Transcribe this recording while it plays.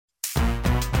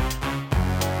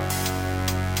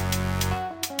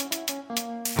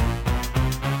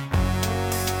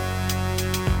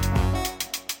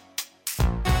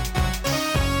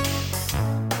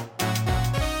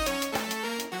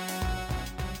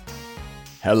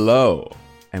Hello,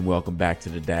 and welcome back to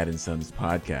the Dad and Sons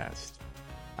podcast.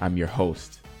 I'm your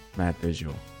host, Matt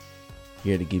Visual,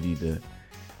 here to give you the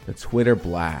Twitter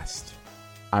blast.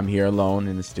 I'm here alone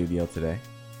in the studio today.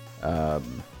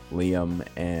 Liam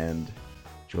and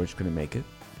George couldn't make it.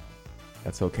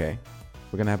 That's okay.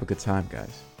 We're going to have a good time,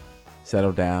 guys.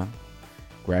 Settle down.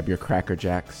 Grab your Cracker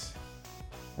Jacks.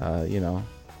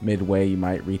 Midway you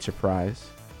might reach a prize.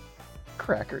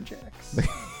 Cracker Jacks.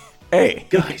 Hey,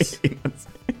 guys.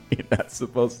 You're not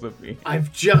supposed to be.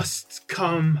 I've just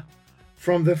come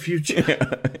from the future.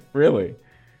 Really?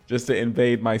 Just to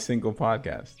invade my single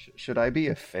podcast. Should I be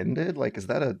offended? Like, is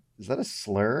that a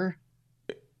slur?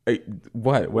 Hey,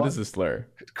 what is a slur?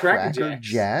 Cracker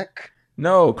Jack?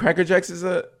 No, Cracker Jacks is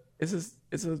a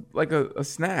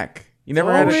snack. You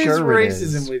never had Always a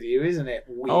racism with you, isn't it?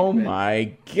 Oh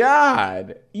my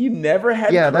god! You never had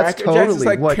Cracker that's totally Jacks? It's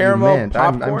like what caramel you meant.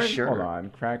 popcorn. I'm sure. Hold on,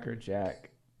 Cracker Jack.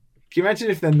 Can you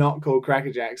imagine if they're not called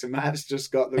Cracker Jacks and Matt's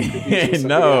just got them confused with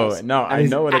No, else, I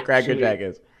know what a Cracker Jack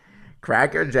is.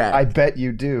 Cracker Jack. I bet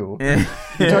you do.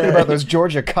 You're talking about those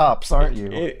Georgia cops, aren't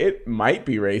you? It might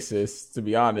be racist, to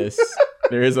be honest.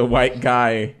 There is a white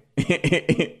guy.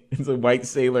 It's a white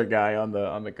sailor guy on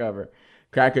the cover.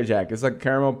 Cracker Jack. It's like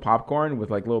caramel popcorn with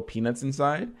like little peanuts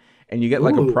inside, and you get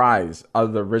like a prize out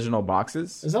of the original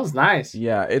boxes. That sounds nice.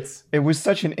 Yeah, it was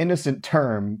such an innocent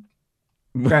term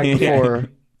Cracker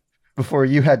before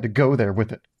you had to go there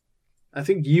with it. I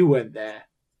think you went there.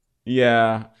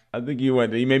 Yeah, I think you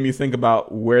went there. You made me think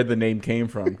about where the name came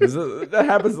from, because that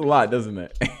happens a lot, doesn't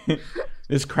it?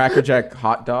 There's Cracker Jack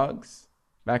hot dogs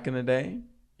back in the day.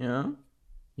 You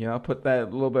know, put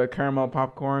that little bit of caramel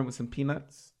popcorn with some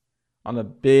peanuts on a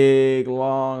big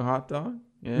long hot dog.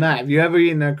 Yeah. Matt, have you ever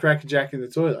eaten a Cracker Jack in the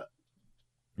toilet?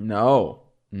 No.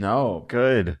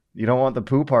 Good. You don't want the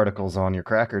poo particles on your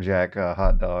Cracker Jack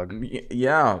hot dog.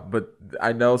 Yeah, but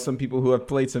I know some people who have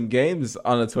played some games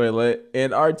on the toilet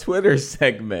in our Twitter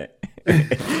segment.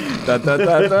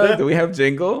 Do we have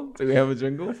jingle? Do we have a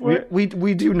jingle for it? We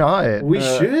do not. We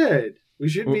should. We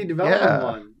should be developing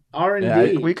one. R&D.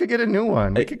 Yeah, we could get a new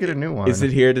one. Is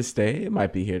it here to stay? It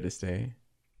might be here to stay.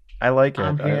 I like it.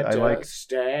 I'm here I to like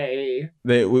stay.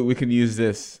 We can use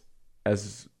this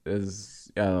as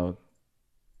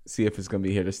see if it's gonna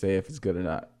be here to stay, if it's good or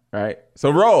not. All right.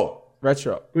 So roll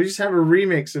retro. We just have a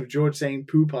remix of George saying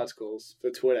poo particles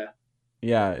for Twitter.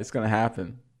 Yeah, it's gonna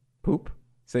happen. Poop.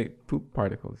 Say poop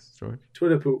particles, George.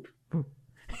 Twitter poop.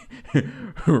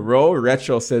 Roll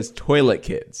retro says toilet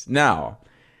kids. Now,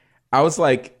 I was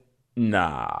like,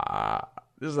 nah.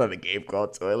 There's not a game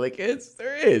called Toilet Kids.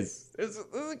 There is. There's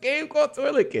a game called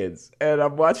Toilet Kids. And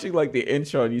I'm watching like the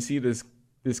intro, and you see this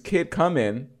kid come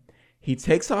in. He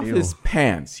takes off his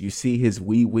pants. You see his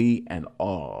wee and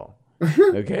all.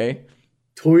 Okay?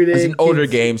 Toilet It's an kids. older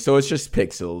game, so it's just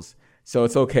pixels. So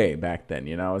it's okay back then,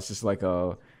 you know? It's just like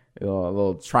a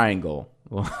little triangle.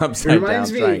 A little upside down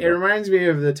triangle. It reminds me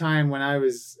of the time when I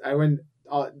went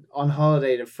on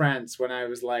holiday to France when I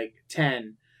was like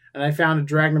 10. And I found a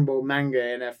Dragon Ball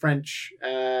manga in a French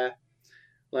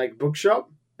bookshop,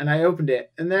 and I opened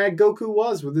it, and there Goku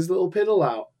was with his little piddle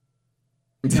out.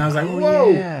 And I was like, "Whoa!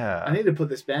 Yeah. I need to put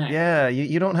this back." Yeah,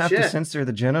 you don't have to censor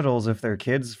the genitals if they're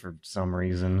kids for some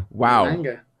reason. Wow.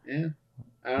 Manga. Yeah.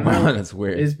 I don't Wow, know. that's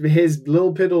weird. His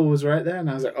little piddle was right there, and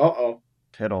I was like, "Uh-oh."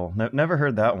 Piddle. Never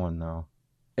heard that one though.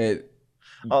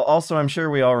 Also, I'm sure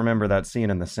we all remember that scene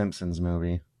in the Simpsons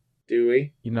movie. Do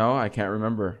we? I can't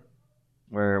remember.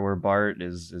 Where Bart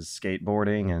is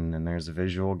skateboarding and there's a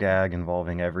visual gag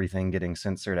involving everything getting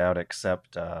censored out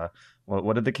except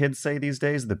what did the kids say these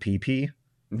days? The PP?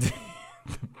 The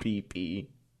PP.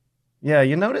 Yeah,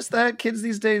 you notice that? Kids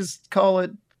these days call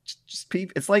it just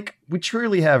PP. It's like we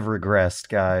truly have regressed,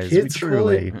 guys. Kids we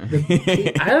truly.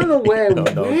 I don't know where. No,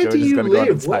 where George do is you gonna go on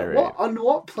live? a tirade. On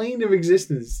what plane of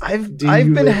existence? I've do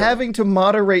you been live having to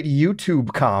moderate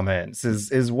YouTube comments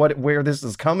is where this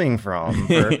is coming from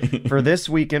for this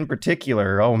week in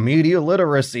particular. Oh, media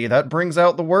literacy, that brings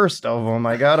out the worst of them.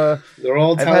 They're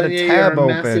all I've had telling a you tab you're a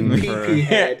massive open pee-pee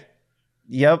head.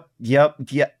 Yep.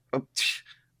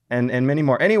 And many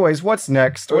more. Anyways, what's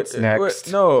next? What's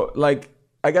next? No, like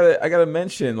I gotta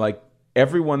mention, like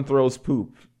everyone throws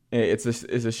poop. It's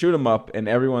a shoot 'em up, and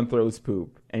everyone throws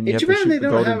poop. And you In have to Japan, shoot they the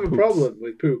don't golden have a poops. problem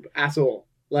with poop at all.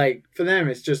 Like, for them,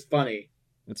 it's just funny.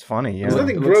 It's funny. Yeah. There's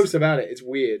nothing gross about it. It's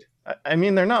weird. I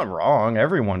mean, they're not wrong.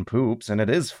 Everyone poops, and it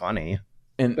is funny.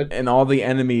 And all the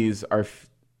enemies are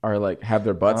like have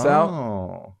their butts out.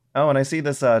 Oh, and I see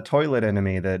this toilet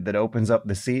enemy that opens up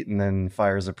the seat and then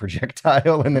fires a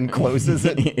projectile and then closes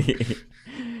it.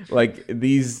 Like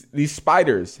these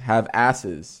spiders have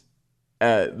asses,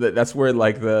 That's where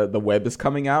like the web is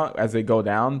coming out as they go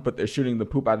down, but they're shooting the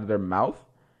poop out of their mouth,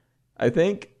 I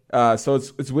think. So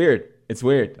it's weird. It's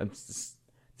weird. I just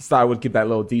thought I would give that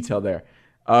little detail there.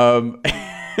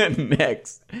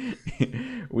 Next,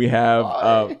 we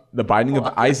have The Binding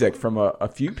of Isaac from a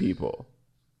few people.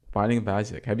 Binding of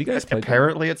Isaac. Have you guys played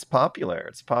Apparently it's popular.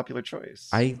 It's a popular choice.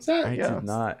 I did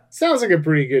not. Sounds like a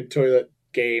pretty good toilet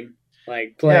game.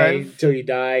 Like, play until you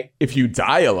die. If you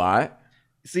die a lot.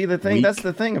 See, that's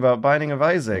the thing about Binding of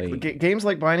Isaac. Games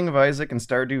like Binding of Isaac and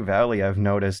Stardew Valley, I've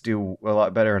noticed, do a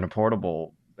lot better in a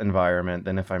portable environment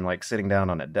than if I'm like sitting down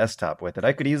on a desktop with it.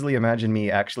 I could easily imagine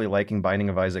me actually liking Binding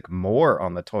of Isaac more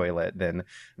on the toilet than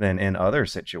in other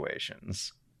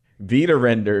situations. Vita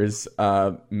Renders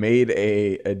made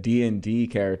a D&D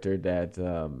character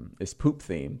that is poop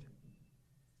themed.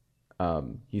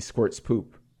 He squirts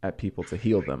poop at people to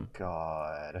heal them.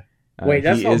 God. Wait,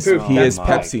 that's not poop. He is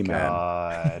That's Pepsi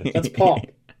Man. That's pop,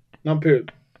 not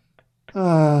poop.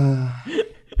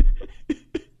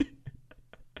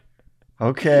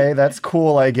 Okay, that's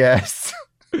cool, I guess.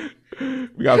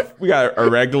 we got a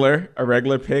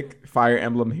regular pick, Fire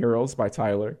Emblem Heroes by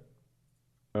Tyler.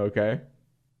 Okay.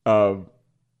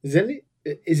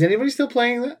 Is anybody still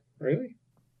playing that? Really?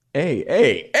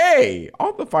 Hey!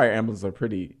 All the Fire Emblems are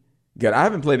pretty good. I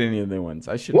haven't played any of the new ones.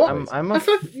 I should.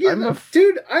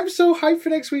 Dude, I'm so hyped for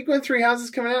next week when Three Houses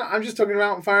coming out. I'm just talking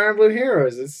about Fire Emblem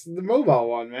Heroes. It's the mobile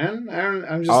one, man.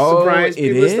 I'm just surprised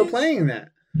people are still playing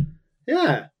that.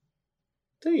 Yeah.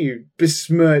 Don't you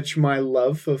besmirch my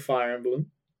love for Fire Emblem.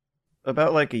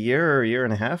 About like a year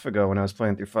and a half ago when I was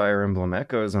playing through Fire Emblem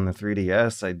Echoes on the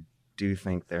 3DS, I do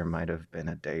think there might have been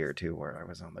a day or two where I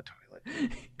was on the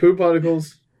toilet. Poop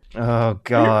particles. Oh,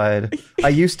 God. I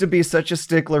used to be such a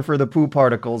stickler for the poo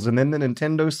particles, and then the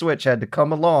Nintendo Switch had to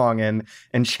come along and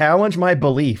challenge my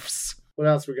beliefs. What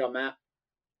else we got, Matt?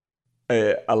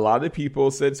 A lot of people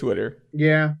said Twitter.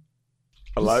 Yeah.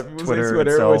 A lot of people say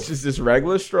Twitter, which is just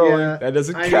regular strolling. Yeah, that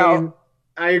doesn't count.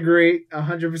 I agree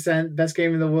 100%. Best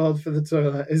game in the world for the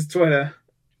toilet is Twitter.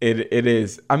 It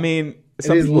is. I mean,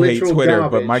 some people hate Twitter,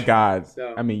 but my God,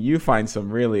 I mean, you find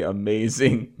some really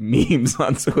amazing memes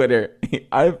on Twitter.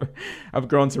 I've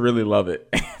grown to really love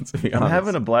it. To be honest, I'm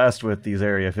having a blast with these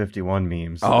Area 51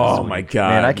 memes. Oh my God,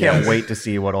 man! I can't wait to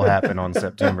see what'll happen on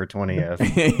September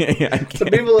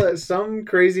 20th. Some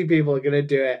crazy people are gonna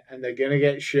do it, and they're gonna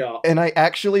get shot. And I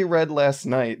actually read last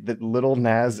night that Little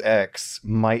Nas X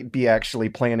might be actually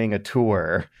planning a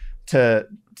tour to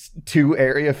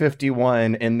Area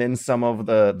 51 and then some of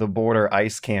the border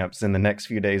ice camps in the next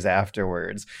few days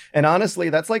afterwards. And honestly,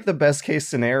 that's like the best case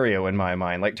scenario in my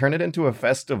mind. Like, turn it into a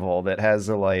festival that has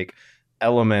a like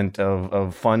element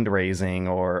of fundraising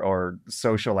or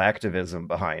social activism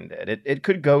behind it. It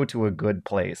could go to a good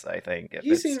place, I think, if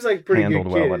he seems like pretty handled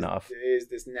good well enough. Is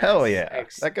this Nas Hell yeah.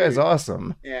 X that guy's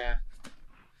awesome. Yeah.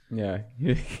 Yeah.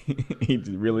 He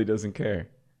really doesn't care.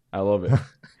 I love it.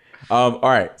 All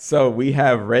right, so we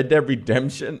have Red Dead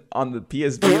Redemption on the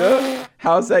PS Vita.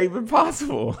 How's that even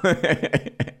possible?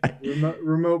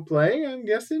 Remote play, I'm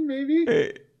guessing,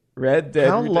 maybe? Red Dead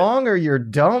How long are your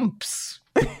dumps?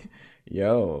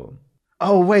 Yo.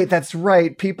 Oh, wait, that's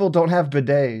right. People don't have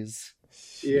bidets.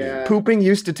 Yeah. Pooping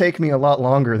used to take me a lot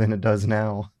longer than it does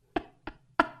now.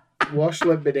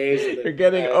 Washlet bidets. You're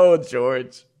getting old,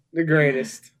 George. The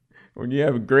greatest. When you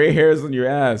have gray hairs on your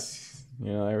ass,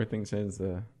 you know, everything tends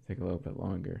to take a little bit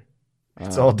longer.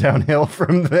 It's all downhill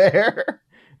from there.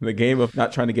 The game of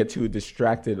not trying to get too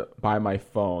distracted by my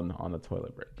phone on the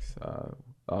toilet breaks. You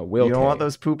don't want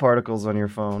those poo particles on your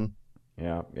phone.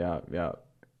 Yeah.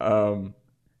 I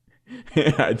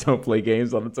don't play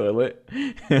games on the toilet.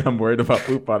 I'm worried about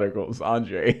poop particles,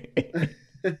 Andre.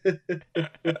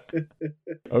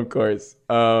 Of course.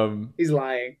 He's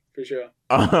lying. For sure.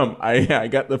 I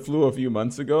got the flu a few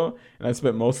months ago, and I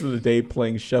spent most of the day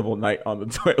playing Shovel Knight on the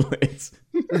toilet.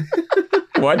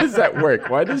 Why does that work?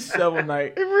 Why does Shovel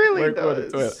Knight work on the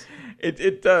toilet?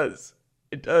 It does.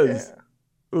 It does.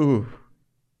 Yeah. Ooh,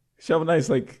 Shovel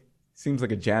Knight's seems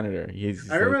like a janitor.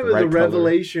 I remember the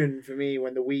revelation for me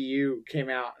when the Wii U came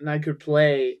out, and I could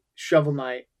play Shovel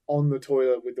Knight on the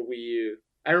toilet with the Wii U.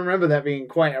 I remember that being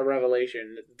quite a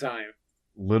revelation at the time.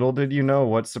 Little did you know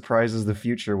what surprises the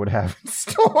future would have in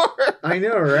store. I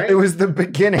know, right? It was the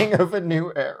beginning of a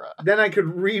new era. Then I could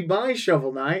rebuy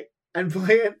Shovel Knight and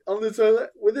play it on the toilet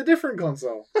with a different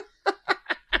console.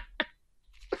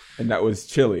 And that was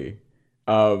chilly.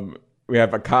 We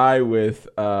have Akai with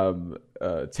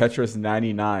Tetris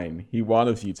 99. He won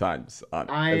a few times on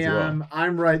as well.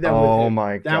 I'm right there with him.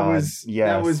 My God.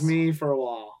 That was me for a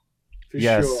while. For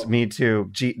yes, sure. Me too.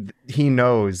 He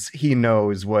knows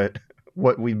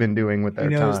what we've been doing with our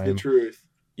time. He knows the truth.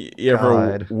 You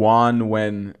ever won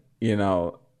when,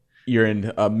 you're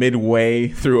in midway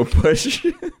through a push?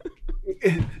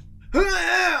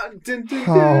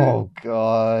 Oh,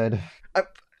 God.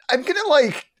 I'm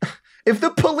gonna, if the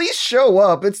police show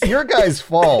up, it's your guys'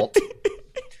 fault.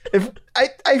 If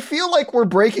I feel like we're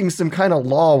breaking some kind of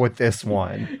law with this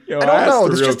one. I don't know.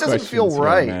 This just doesn't feel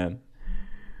right. Man.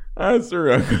 That's the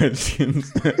real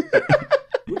questions.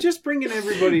 We're just bringing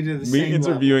everybody to the same Me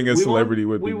interviewing level. A celebrity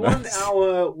would be nice.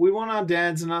 We want our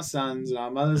dads and our sons and our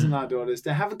mothers and our daughters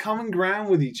to have a common ground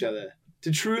with each other.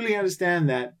 To truly understand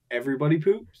that everybody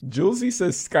poops. Julesy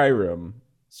says Skyrim.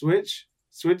 Switch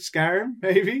Skyrim,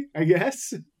 maybe, I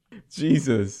guess.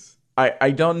 Jesus.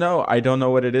 I don't know. I don't know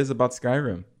what it is about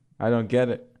Skyrim. I don't get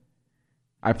it.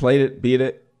 I played it, beat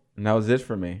it, and that was it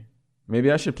for me.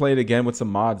 Maybe I should play it again with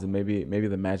some mods, and maybe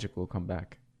the magic will come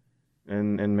back.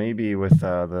 And maybe with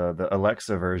the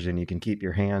Alexa version, you can keep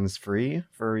your hands free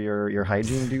for your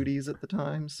hygiene duties at the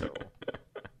time. So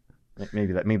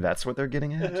maybe that's what they're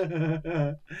getting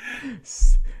at.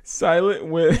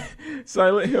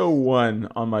 Silent Hill 1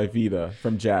 on my Vita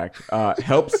from Jack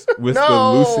helps with the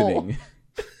loosening.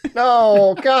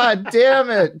 No, God damn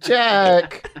it,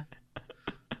 Jack.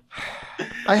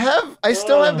 I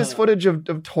still have this footage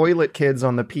of Toilet Kids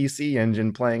on the PC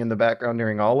Engine playing in the background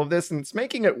during all of this, and it's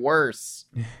making it worse.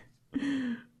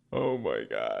 Oh my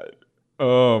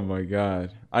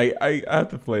god. I have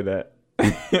to play that.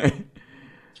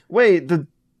 Wait,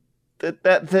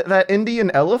 that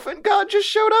Indian elephant god just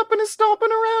showed up and is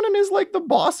stomping around and is like the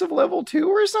boss of level 2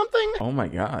 or something? Oh my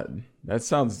god. That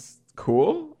sounds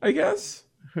cool, I guess.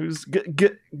 Who's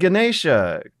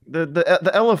Ganesha,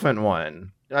 the elephant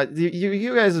one?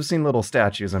 You guys have seen little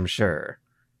statues, I'm sure.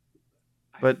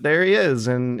 But there he is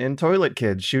in Toilet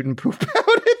Kids shooting poop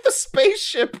out at the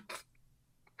spaceship.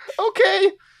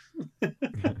 Okay.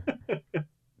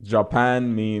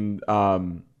 Japan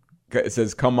it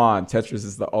says, come on, Tetris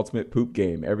is the ultimate poop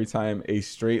game. Every time a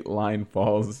straight line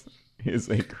falls is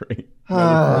a great.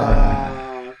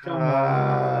 Come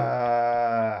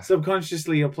on.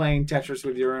 Subconsciously, you're playing Tetris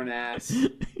with your own ass.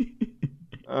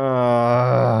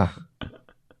 A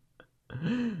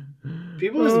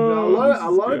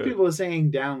lot of people are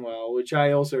saying Downwell, which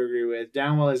I also agree with.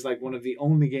 Downwell is like one of the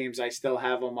only games I still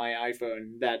have on my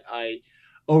iPhone that I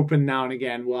open now and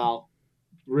again while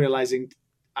realizing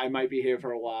I might be here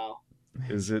for a while.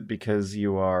 Is it because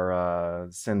you are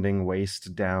sending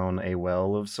waste down a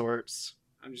well of sorts?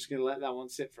 I'm just gonna let that one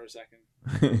sit for a second.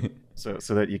 so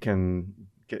that you can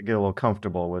get a little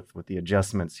comfortable with the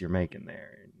adjustments you're making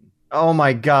there. Oh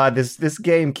my god, this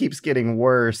game keeps getting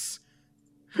worse.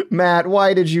 Matt,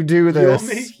 why did you do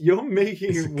this? You're making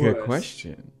it worse. It's a good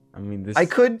question. I mean,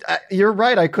 you're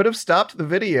right. I could have stopped the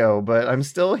video, but I'm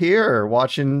still here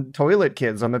watching Toilet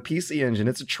Kids on the PC Engine.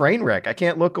 It's a train wreck. I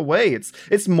can't look away.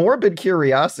 It's morbid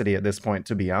curiosity at this point,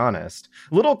 to be honest.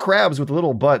 Little crabs with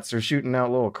little butts are shooting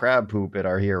out little crab poop at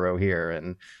our hero here,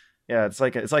 and yeah, it's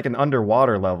like an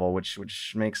underwater level,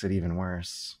 which makes it even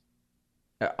worse.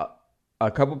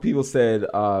 A couple people said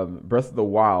Breath of the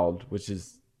Wild, which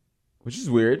is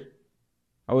weird.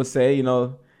 I would say,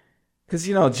 because,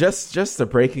 just the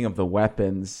breaking of the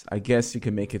weapons, I guess you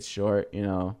can make it short,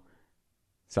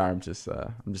 Sorry, I'm just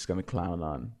going to clown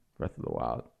on Breath of the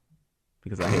Wild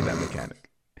because I hate that mechanic.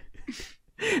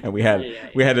 And we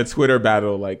had a Twitter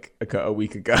battle like a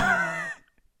week ago.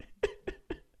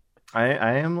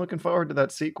 I am looking forward to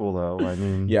that sequel, though. I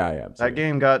mean, yeah, I am. That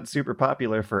game got super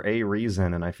popular for a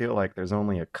reason, and I feel like there's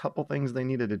only a couple things they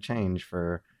needed to change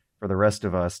for the rest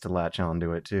of us to latch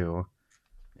onto it too.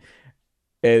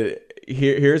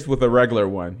 Here's with a regular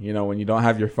one. When you don't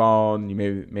have your phone,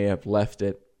 you may have left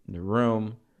it in the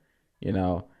room.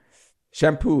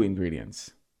 Shampoo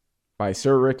ingredients by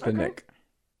Sir Rick the Nick.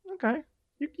 Okay,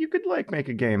 you could make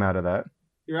a game out of that.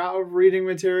 You're out of reading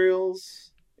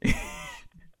materials.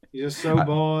 You're just so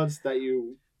bored that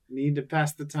you need to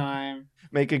pass the time.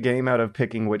 Make a game out of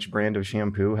picking which brand of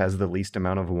shampoo has the least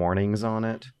amount of warnings on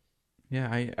it. Yeah,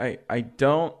 I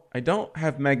don't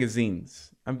have magazines.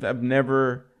 I've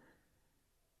never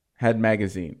had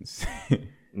magazines.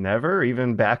 Never?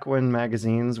 Even back when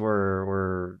magazines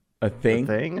were a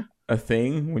thing? A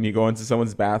thing? When you go into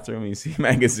someone's bathroom and you see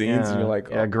magazines and you're like,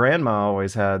 oh. Yeah, Grandma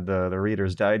always had the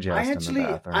Reader's Digest in the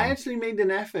bathroom. I actually made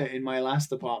an effort in my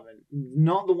last apartment.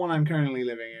 Not the one I'm currently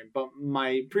living in, but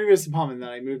my previous apartment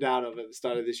that I moved out of at the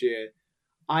start of this year.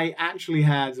 I actually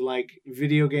had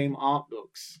video game art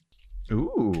books.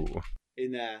 Ooh.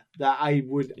 In there that I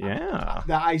would that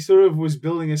I sort of was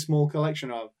building a small collection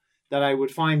of that I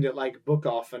would find at Book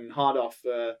Off and Hard Off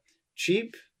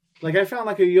cheap Like, I found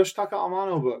like a Yoshitaka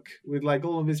Amano book with like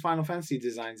all of his Final Fantasy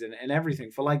designs in it and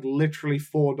everything for like literally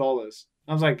 $4.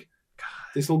 I was like,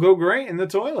 this will go great in the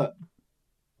toilet.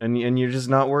 And you're just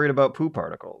not worried about poo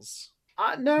particles.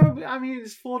 No, I mean,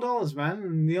 it's $4, man.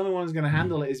 And the only one who's going to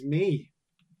handle it is me.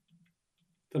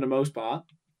 For the most part.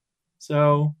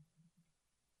 So,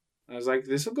 I was like,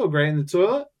 this will go great in the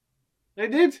toilet. And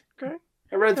it did. Okay.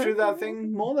 I read through that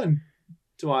thing more than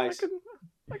twice.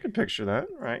 I could picture that.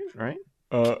 Right.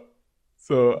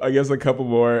 So I guess a couple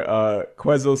more.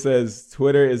 Quezel says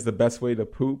Twitter is the best way to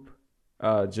poop.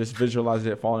 Just visualize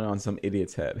it falling on some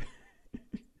idiot's head.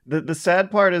 The sad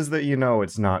part is that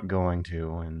it's not going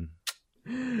to.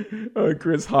 And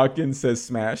Chris Hawkins says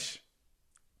Smash,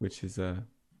 which is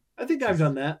I think I've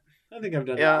done that.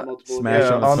 That multiple Smash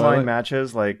times. on the online toilet?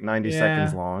 matches like 90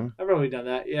 seconds long. I've probably done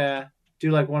that. Yeah, do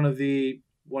like one of the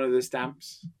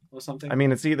stamps or something. I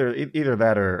mean, it's either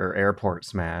that or Airport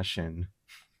Smash. And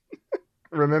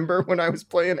remember when I was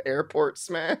playing Airport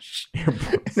Smash,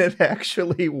 and it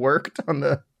actually worked on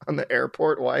the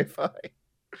airport Wi-Fi.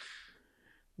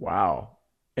 Wow.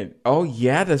 And oh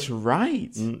yeah, that's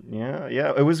right.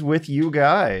 Yeah, it was with you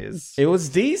guys. It was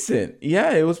decent.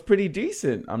 Yeah, it was pretty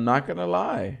decent. I'm not gonna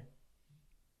lie.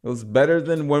 It was better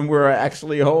than when we were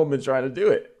actually home and trying to do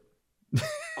it.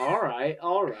 All right.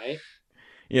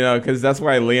 Because that's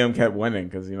why Liam kept winning,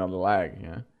 because the lag.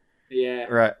 Yeah. Yeah.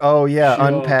 Right. Oh yeah, Sure.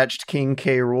 unpatched King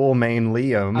K. Rool main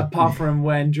Liam. Apart from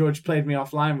when George played me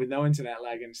offline with no internet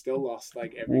lag and still lost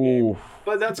like every game.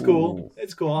 But that's cool. Ooh.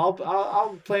 It's cool.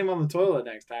 I'll play him on the toilet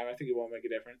next time. I think it won't make a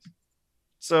difference.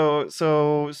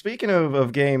 So speaking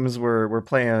of games we're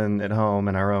playing at home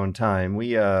in our own time,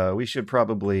 we should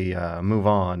probably move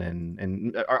on.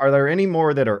 And are there any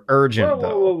more that are urgent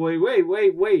though?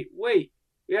 Wait.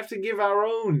 We have to give our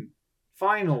own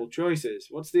final choices.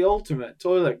 What's the ultimate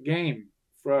toilet game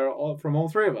from all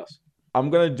three of us? I'm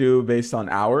gonna do based on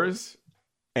hours,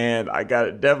 and I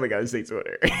definitely gotta say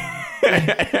Twitter.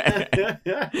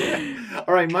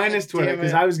 All right, minus Twitter,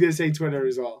 because I was gonna say Twitter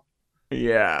as well.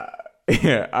 Yeah,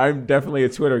 I'm definitely a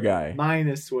Twitter guy.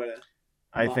 Minus Twitter.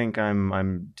 I think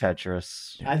I'm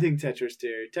Tetris. I think Tetris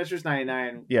too. Tetris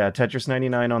 99. Yeah, Tetris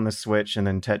 99 on the Switch, and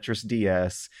then Tetris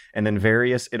DS, and then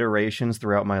various iterations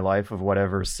throughout my life of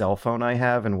whatever cell phone I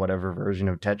have and whatever version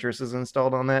of Tetris is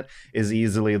installed on that is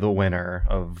easily the winner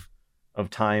of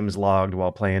times logged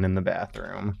while playing in the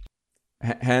bathroom.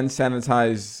 Hand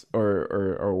sanitize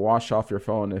or wash off your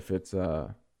phone if it's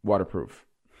waterproof.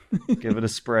 Give it a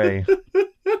spray.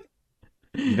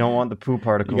 You don't want the poo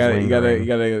particles. You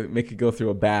gotta make it go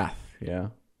through a bath. Yeah.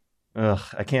 Ugh,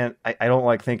 I can't. I don't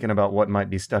like thinking about what might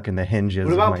be stuck in the hinges.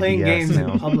 What about of my playing DS games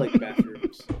now. in public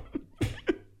bathrooms?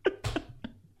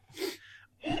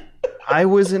 I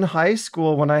was in high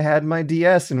school when I had my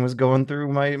DS and was going through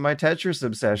my Tetris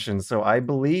obsession. So I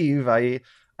believe I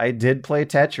did play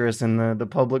Tetris in the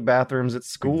public bathrooms at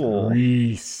school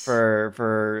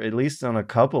for at least on a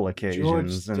couple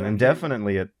occasions, and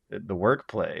definitely at the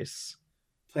workplace.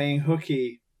 Playing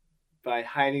hooky by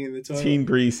hiding in the toilet. Teen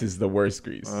Grease is the worst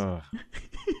Grease.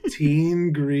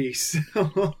 Teen Grease. You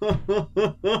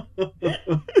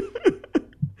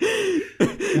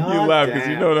laugh because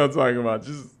you know what I'm talking about.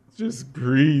 Just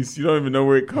Grease. You don't even know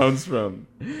where it comes from.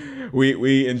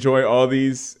 We enjoy all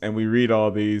these and we read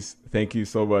all these. Thank you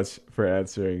so much for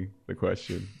answering the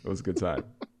question. It was a good time.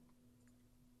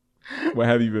 What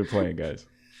have you been playing, guys?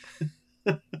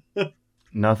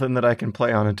 Nothing that I can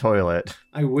play on a toilet.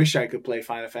 I wish I could play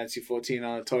Final Fantasy 14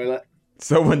 on a toilet.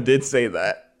 Someone did say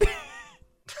that.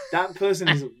 That person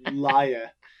is a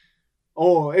liar.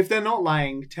 Or if they're not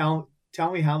lying, tell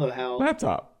me how the hell.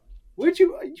 Laptop. You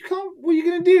can't. What are you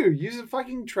gonna do? Use a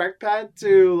fucking trackpad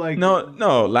to like?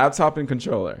 No, laptop and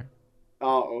controller.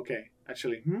 Oh, okay.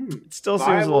 Actually, It still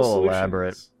seems a little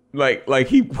elaborate. Like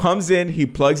he comes in, he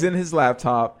plugs in his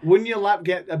laptop. Wouldn't your lap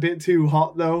get a bit too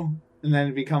hot though, and then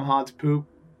it become hard to poop?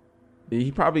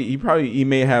 He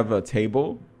may have a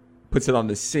table, puts it on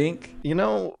the sink.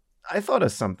 I thought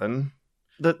of something.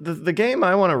 The game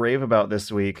I want to rave about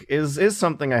this week is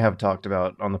something I have talked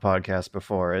about on the podcast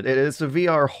before. It is a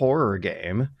VR horror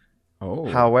game. Oh.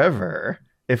 However,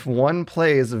 if one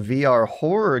plays a VR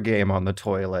horror game on the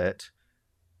toilet,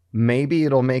 maybe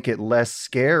it'll make it less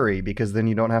scary because then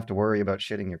you don't have to worry about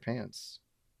shitting your pants.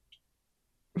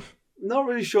 Not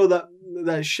really sure that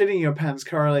shitting your pants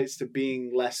correlates to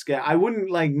being less scared. I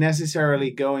wouldn't necessarily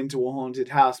go into a haunted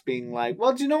house being like,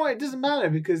 well, do you know what? It doesn't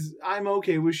matter because I'm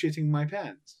okay with shitting my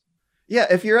pants. Yeah,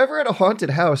 if you're ever at a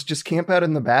haunted house, just camp out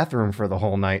in the bathroom for the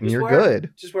whole night and you're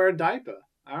good. Just wear a diaper.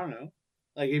 I don't know.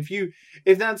 Like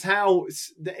if that's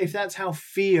how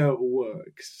fear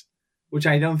works, which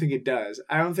I don't think it does.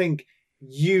 I don't think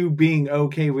you being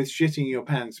okay with shitting your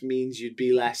pants means you'd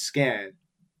be less scared.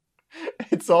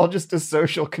 It's all just a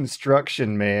social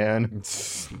construction, man.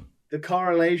 The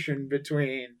correlation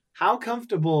between how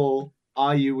comfortable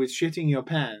are you with shitting your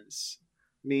pants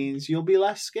means you'll be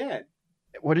less scared.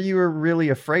 What are you really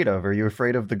afraid of? Are you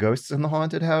afraid of the ghosts in the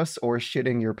haunted house, or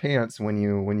shitting your pants when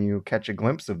you catch a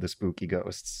glimpse of the spooky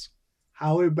ghosts?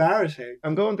 How embarrassing.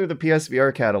 I'm going through the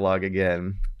PSVR catalog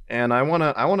again, and I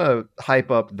wanna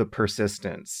hype up the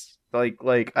persistence.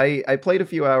 Like I played a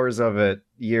few hours of it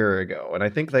a year ago, and I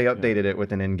think they updated it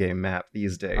with an in-game map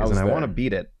these days, and I want to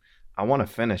beat it. I want to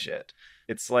finish it.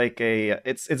 It's like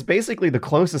it's basically the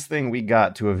closest thing we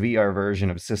got to a VR version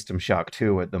of System Shock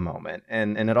 2 at the moment,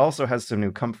 and it also has some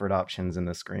new comfort options in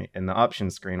the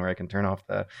options screen where I can turn off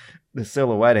the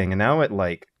silhouetting, and now it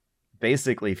like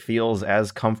basically feels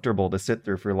as comfortable to sit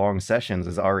through for long sessions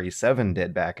as RE7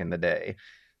 did back in the day.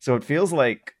 So it feels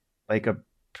like a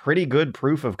pretty good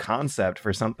proof of concept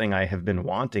for something I have been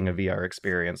wanting a VR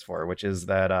experience for, which is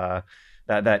that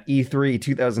E3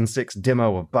 2006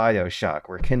 demo of BioShock,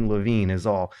 where Ken Levine is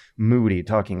all moody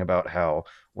talking about how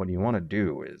what you want to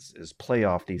do is play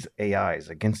off these AIs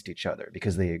against each other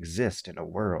because they exist in a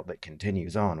world that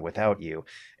continues on without you.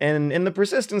 And in the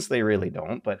persistence, they really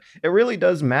don't, but it really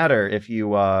does matter if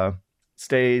you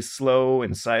stay slow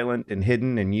and silent and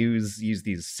hidden and use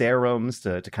these serums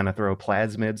to kind of throw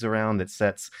plasmids around that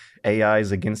sets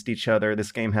AIs against each other.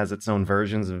 This game has its own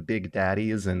versions of Big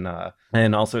Daddies and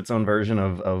also its own version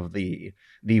of the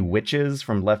witches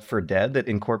from Left 4 Dead that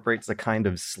incorporates a kind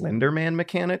of Slender Man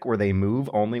mechanic where they move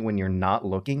only when you're not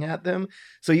looking at them.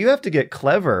 So you have to get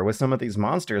clever with some of these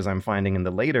monsters I'm finding in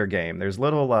the later game. There's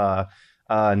little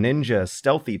ninja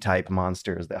stealthy type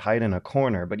monsters that hide in a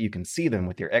corner, but you can see them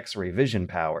with your X-ray vision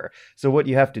power. So what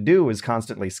you have to do is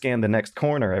constantly scan the next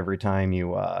corner every time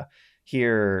you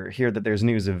hear that there's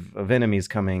news of enemies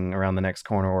coming around the next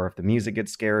corner, or if the music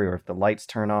gets scary, or if the lights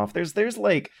turn off. There's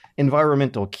like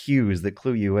environmental cues that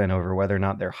clue you in over whether or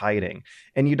not they're hiding.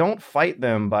 And you don't fight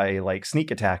them by like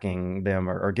sneak attacking them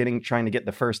or trying to get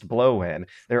the first blow in.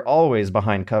 They're always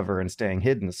behind cover and staying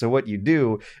hidden. So what you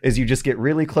do is you just get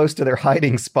really close to their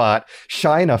hiding spot,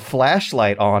 shine a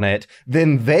flashlight on it,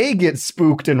 then they get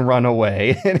spooked and run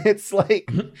away. And it's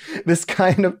like this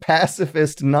kind of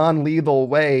pacifist, non-lethal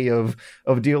way of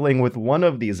dealing with one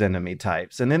of these enemy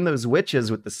types. And then those witches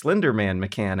with the Slender Man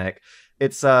mechanic,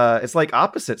 it's like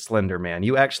opposite Slender Man.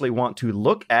 You actually want to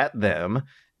look at them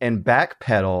and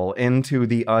backpedal into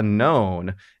the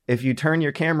unknown. If you turn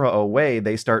your camera away,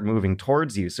 they start moving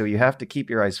towards you, so you have to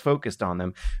keep your eyes focused on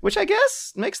them, which I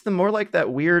guess makes them more like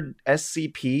that weird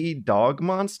SCP dog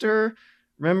monster.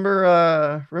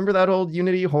 Remember that old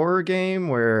Unity horror game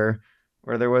where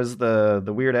there was the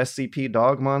weird SCP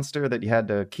dog monster that you had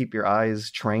to keep your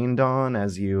eyes trained on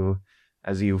as you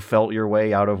felt your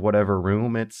way out of whatever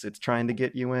room it's trying to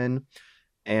get you in.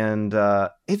 And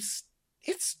it's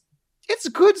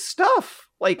good stuff.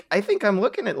 Like, I think I'm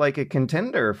looking at like a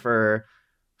contender for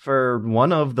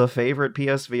one of the favorite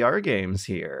PSVR games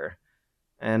here.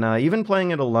 And even playing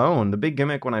it alone, the big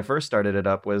gimmick when I first started it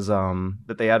up was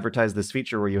that they advertised this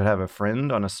feature where you would have a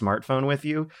friend on a smartphone with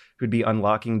you who'd be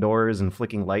unlocking doors and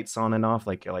flicking lights on and off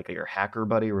like your hacker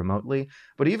buddy remotely.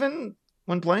 But even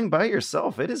when playing by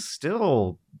yourself, it is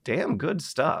still damn good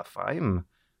stuff. I'm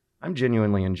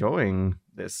genuinely enjoying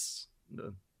this,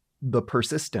 the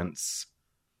persistence.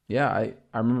 Yeah, I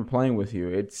remember playing with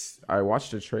you. I watched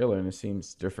the trailer and it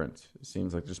seems different. It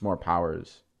seems like there's more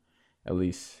powers, at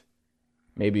least.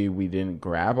 Maybe we didn't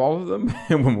grab all of them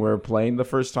when we were playing the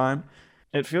first time.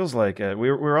 It feels like it. We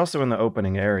were also in the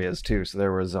opening areas too, so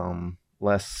there was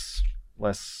less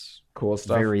cool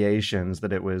stuff, variations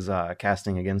that it was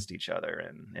casting against each other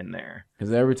in there.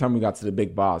 Because every time we got to the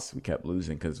big boss, we kept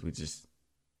losing because we just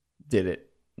didn't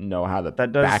know how to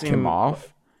back him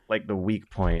off. Like the weak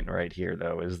point right here,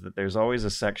 though, is that there's always a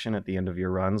section at the end of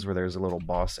your runs where there's a little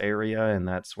boss area, and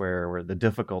that's where the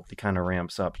difficulty kind of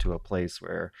ramps up to a place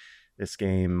where this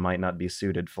game might not be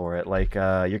suited for it. Like,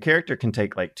 your character can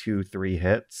take like 2-3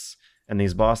 hits, and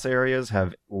these boss areas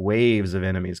have waves of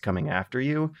enemies coming after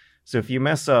you. So if you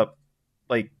mess up,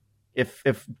 like, if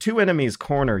 2 enemies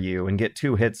corner you and get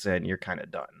 2 hits in, you're kind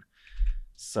of done.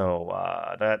 So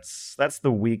that's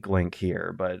the weak link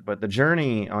here. But the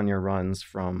journey on your runs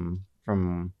from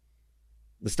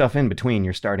the stuff in between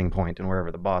your starting point and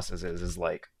wherever the bosses is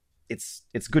like, it's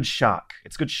good shock.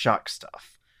 It's good shock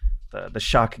stuff. The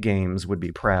shock games would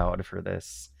be proud for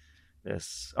this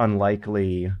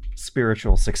unlikely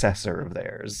spiritual successor of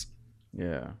theirs.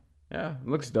 Yeah, it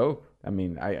looks dope. I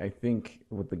mean, I think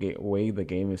with the way the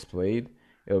game is played,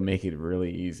 it'll make it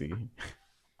really easy.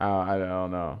 I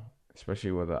don't know,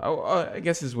 especially with I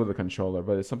guess it's with a controller,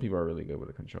 but some people are really good with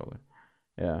a controller.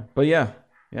 Yeah, but yeah,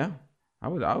 I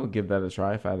would give that a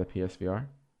try if I had a PSVR.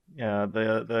 Yeah,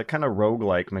 the kind of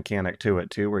roguelike mechanic to it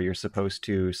too, where you're supposed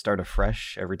to start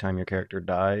afresh every time your character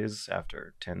dies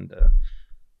after 10 to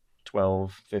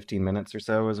 12, 15 minutes or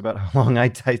so is about how long I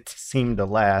seem to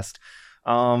last.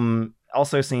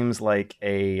 Also seems like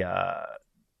a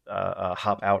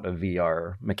hop out of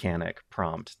VR mechanic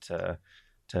prompt to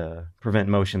prevent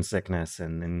motion sickness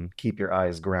and keep your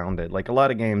eyes grounded. Like a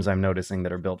lot of games I'm noticing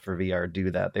that are built for VR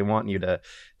do that. They want you to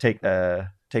take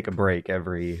a break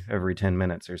every 10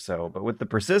 minutes or so. But with the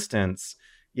persistence,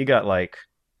 you got like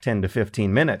 10 to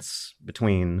 15 minutes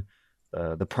between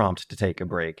the prompt to take a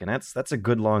break. And that's a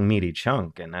good long meaty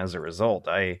chunk. And as a result,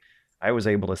 I was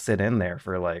able to sit in there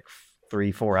for like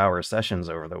 3-4 hour sessions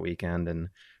over the weekend and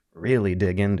really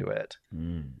dig into it.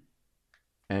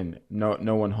 And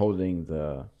no one holding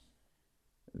the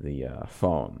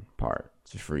phone part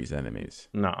to freeze enemies.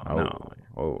 No.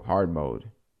 Hard mode.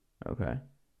 Okay.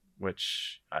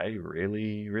 Which I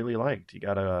really, really liked. You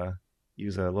gotta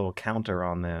use a little counter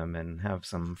on them and have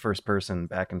some first-person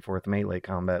back-and-forth melee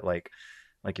combat, like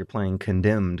you're playing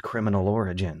Condemned: Criminal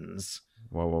Origins.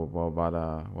 What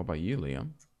about you,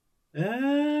 Liam?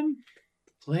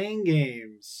 Playing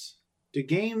games. Do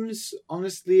games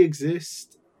honestly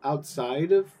exist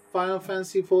outside of Final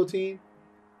Fantasy 14?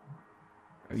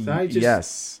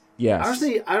 Yes.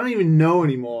 Honestly, I don't even know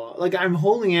anymore. Like, I'm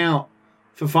holding out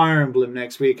for Fire Emblem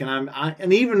next week, and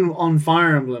and even on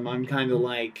Fire Emblem, I'm kind of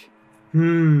like,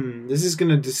 this is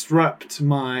gonna disrupt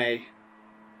my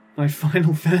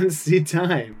Final Fantasy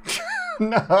time.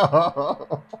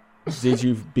 No. Did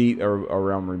you beat a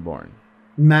Realm Reborn?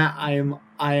 Matt, I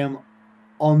am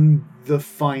on the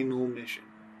final mission.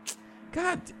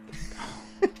 God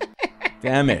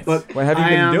damn it. But what have you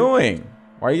been doing?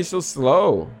 Why are you so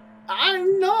slow?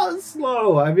 I'm not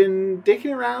slow. I've been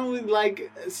dicking around with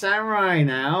like samurai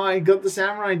now. I got the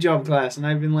samurai job class and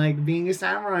I've been like being a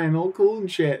samurai and all cool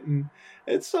and shit, and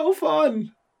it's so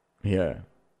fun. Yeah.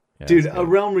 Dude, A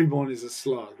Realm Reborn is a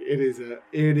slog. It is a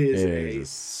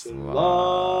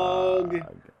slog.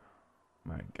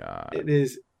 My God. It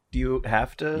is. Do you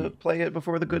have to play it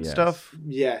before the good stuff?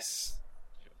 Yes.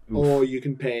 Oof. Or you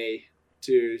can pay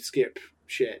to skip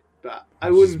shit, but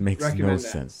I wouldn't recommend that. Makes no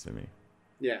sense to me.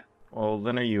 Yeah. Well,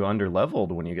 then are you underleveled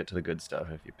when you get to the good stuff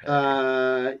if you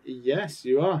pay? Yes,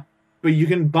 you are. But you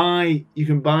can buy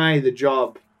the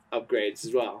job upgrades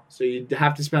as well. So you'd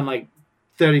have to spend like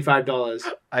 $35.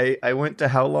 I went to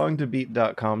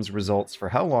howlongtobeat.com's results for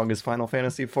how long is Final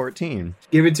Fantasy 14.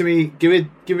 Give it to me. Give it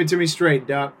to me straight,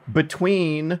 Doc.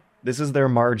 This is their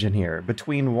margin here,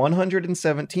 between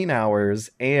 117 hours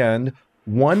and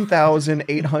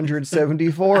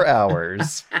 1,874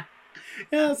 hours.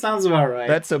 Yeah, that sounds about right.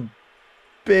 That's a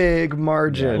big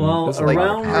margin. Well, A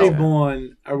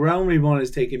Realm Reborn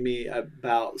has taken me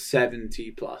about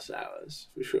 70 plus hours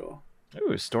for sure.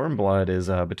 Ooh, Stormblood is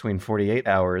between 48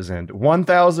 hours and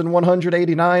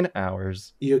 1,189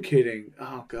 hours. You're kidding.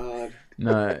 Oh, God.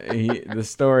 No, the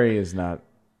story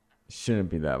shouldn't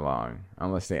be that long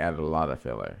unless they added a lot of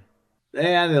filler.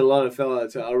 They added a lot of filler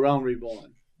to A Realm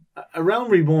Reborn. A Realm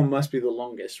Reborn must be the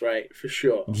longest, right? For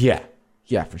sure. Yeah,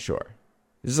 for sure.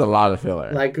 This is a lot of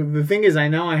filler. Like, the thing is, I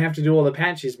know I have to do all the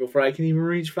patches before I can even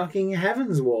reach fucking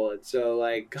Heaven's Ward. So,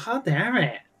 like, god damn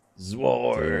it.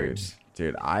 Zword.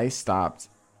 Dude, I stopped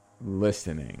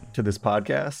listening to this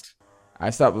podcast. I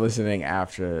stopped listening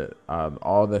after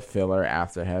all the filler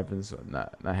after Heaven's,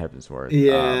 not Heaven's Word.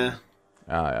 Yeah.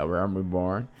 A Realm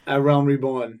Reborn. A Realm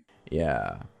Reborn.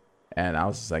 Yeah. And I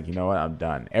was just like, you know what? I'm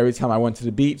done. Every time I went to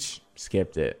the beach,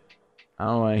 skipped it. I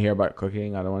don't want to hear about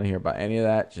cooking. I don't want to hear about any of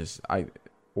that.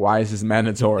 Why is this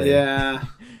mandatory? Yeah.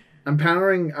 I'm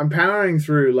powering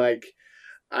through, like,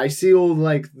 I see all,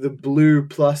 like, the blue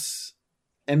plus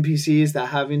NPCs that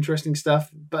have interesting stuff,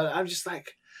 but I'm just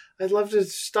like, I'd love to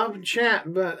stop and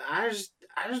chat, but I just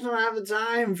don't have the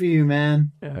time for you,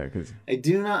 man. Yeah, because I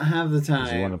do not have the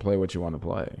time. You want to play what you want to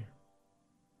play.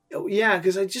 Yeah,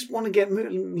 because I just want to get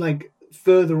like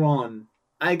further on.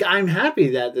 I'm happy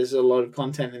that there's a lot of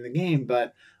content in the game,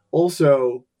 but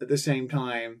also at the same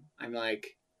time, I'm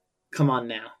like, come on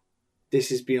now,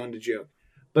 this is beyond a joke.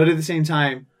 But at the same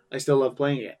time, I still love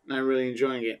playing it, and I'm really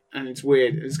enjoying it, and it's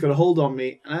weird. It's got a hold on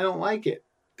me, and I don't like it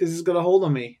because it's got a hold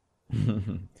on me.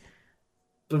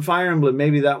 But Fire Emblem,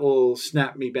 maybe that will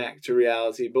snap me back to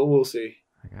reality, but we'll see.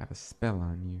 I got a spell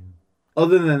on you.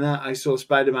 Other than that, I saw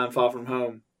Spider-Man Far From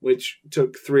Home, which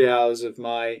took 3 hours of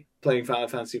my playing Final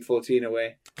Fantasy 14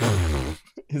 away.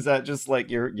 Is that just like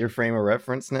your frame of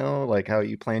reference now? Like how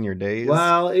you plan your days?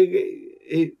 Well,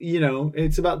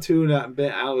 it's about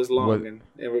 2.5 hours long, and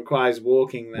it requires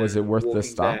walking. Was it worth the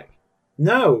stop? Back.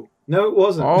 No, it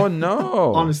wasn't. Oh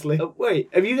no! Honestly, wait,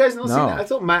 have you guys not seen it? I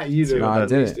thought Matt, you did. No, I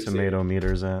didn't. Tomato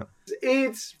meters at.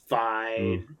 It's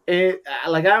fine. I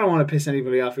don't want to piss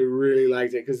anybody off who really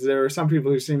liked it, because there are some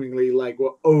people who seemingly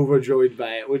were overjoyed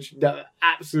by it, which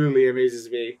absolutely amazes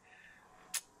me.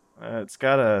 It's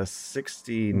got a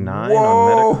 69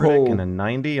 on Metacritic and a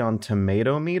 90 on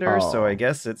Tomato Meter, so I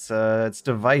guess it's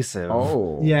divisive.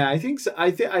 Oh, yeah, I think so. I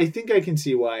think I can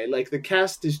see why. The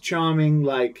cast is charming.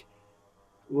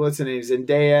 What's her name?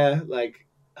 Zendaya.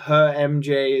 Her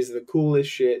MJ is the coolest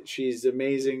shit. She's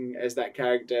amazing as that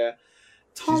character.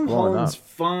 Tom Holland's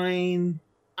fine.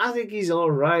 I think he's all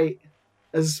right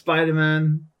as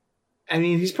Spider-Man. I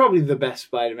mean, he's probably the best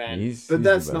Spider-Man, but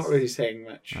that's not really saying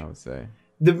much. I would say.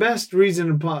 The best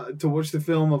reason to watch the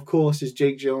film, of course, is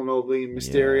Jake Gyllenhaal being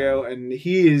Mysterio, and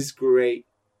he is great.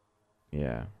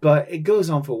 Yeah. But it goes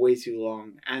on for way too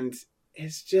long, and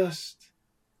it's just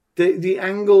the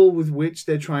angle with which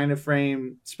they're trying to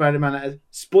frame Spider-Man as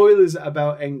spoilers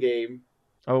about Endgame.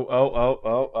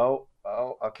 Oh,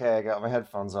 okay, I got my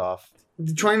headphones off.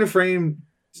 They're trying to frame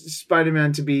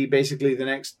Spider-Man to be basically the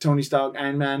next Tony Stark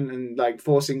Iron Man, and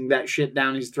forcing that shit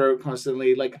down his throat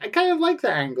constantly. I kind of like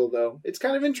that angle, though. It's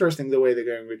kind of interesting the way they're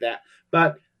going with that.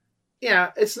 But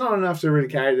yeah, it's not enough to really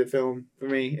carry the film for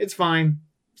me. It's fine.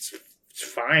 It's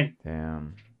fine.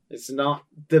 Damn. It's not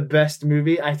the best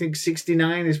movie. I think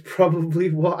 69 is probably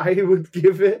what I would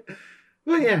give it.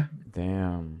 But yeah.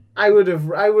 Damn. I would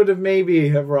have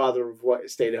maybe rather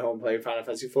stayed at home playing Final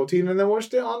Fantasy 14 and then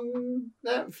watched it on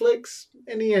Netflix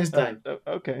in a year's time.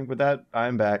 Okay, with that,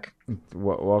 I'm back.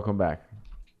 Welcome back.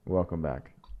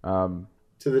 To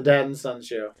the Dad and Son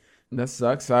show. That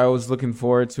sucks. I was looking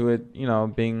forward to it,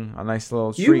 being a nice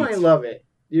little treat. You might love it.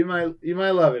 You might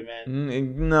love it,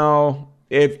 man. No,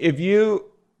 if you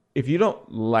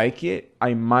don't like it,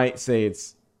 I might say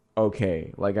it's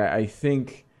okay. I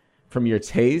think. From your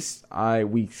taste,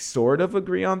 we sort of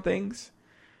agree on things.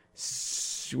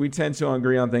 We tend to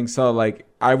agree on things. So,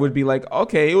 I would be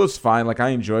okay, it was fine. I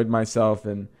enjoyed myself,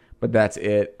 but that's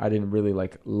it. I didn't really,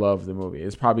 love the movie.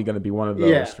 It's probably going to be one of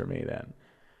those for me then.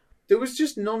 There was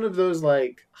just none of those,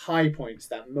 high points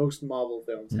that most Marvel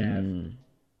films have.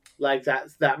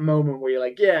 That moment where you're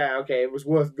yeah, okay, it was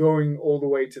worth going all the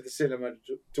way to the cinema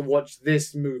to watch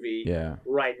this movie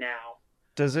right now.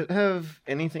 Does it have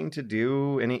anything to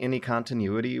do, any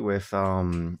continuity with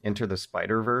Into the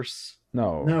Spider-Verse?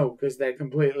 No, because they're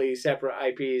completely separate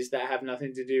IPs that have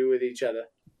nothing to do with each other.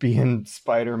 Being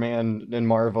Spider-Man and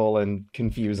Marvel and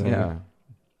confusing. Yeah.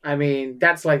 I mean,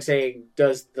 that's like saying,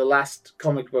 does the last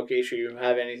comic book issue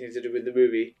have anything to do with the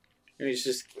movie? I mean, it's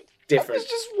just different. I was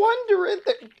just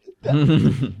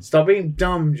wondering. Stop being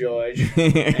dumb, George.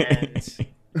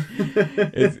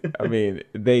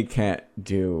 They can't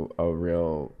do a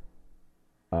real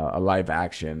a live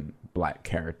action black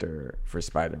character for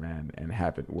Spider-Man and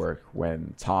have it work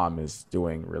when Tom is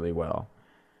doing really well.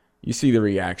 You see the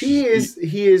reaction. He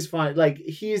is fine.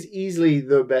 He is easily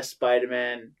the best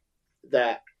Spider-Man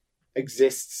that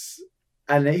exists,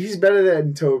 and he's better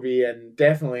than Tobey and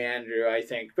definitely Andrew, I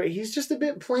think. But he's just a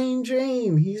bit plain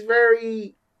Jane. He's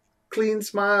very clean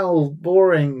smile,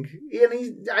 boring.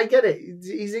 And I get it.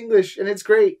 He's English, and it's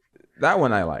great. That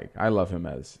one I like. I love him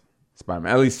as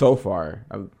Spider-Man, at least so far.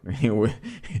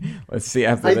 Let's see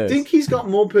after this. I think he's got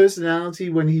more personality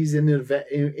when he's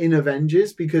in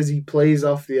Avengers because he plays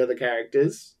off the other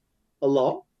characters a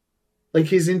lot.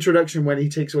 His introduction when he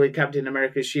takes away Captain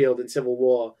America's shield in Civil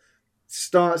War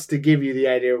starts to give you the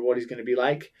idea of what he's going to be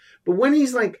like. But when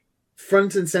he's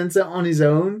front and center on his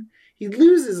own, he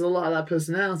loses a lot of that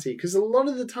personality because a lot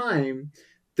of the time,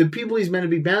 the people he's meant to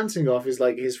be bouncing off is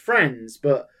his friends.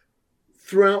 But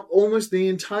throughout almost the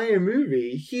entire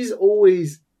movie, he's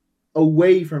always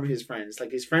away from his friends.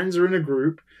 His friends are in a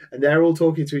group and they're all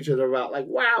talking to each other about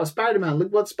wow, Spider-Man,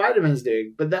 look what Spider-Man's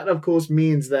doing. But that, of course,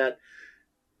 means that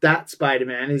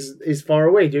Spider-Man is far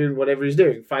away doing whatever he's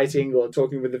doing, fighting or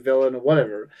talking with the villain or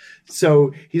whatever.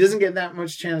 So he doesn't get that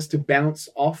much chance to bounce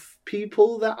off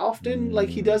people that often like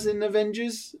he does in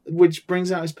Avengers, which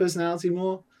brings out his personality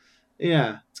more.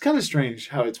 Yeah, it's kind of strange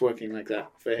how it's working like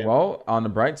that for him. Well, on the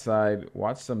bright side,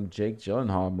 watch some Jake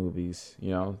Gyllenhaal movies.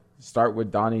 Start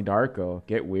with Donnie Darko.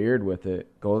 Get weird with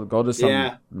it. Go to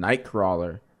some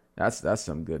Nightcrawler. That's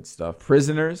some good stuff.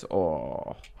 Prisoners.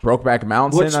 Oh, Brokeback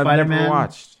Mountain. I've never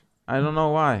watched. I don't know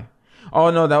why.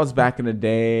 Oh no, that was back in the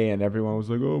day, and everyone was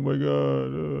like, "Oh my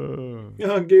god!"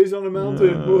 Yeah, gaze on a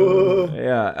mountain. Whoa.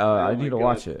 Yeah, I need to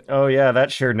watch it. Oh yeah,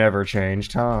 that sure never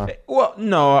changed, huh? Well,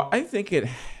 no, I think it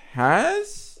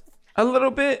has a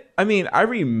little bit. I mean, I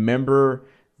remember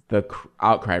the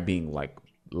outcry being like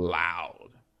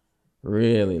loud,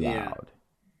 really loud.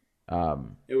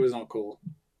 It was not cool.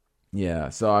 Yeah,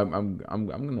 so I'm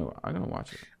gonna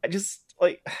watch it. I just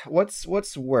like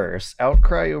what's worse,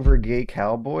 outcry over gay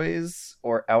cowboys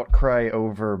or outcry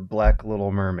over Black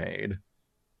Little Mermaid?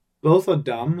 Both are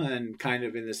dumb and kind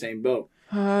of in the same boat.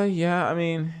 Yeah, I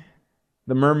mean,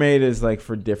 the mermaid is like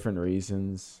for different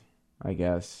reasons, I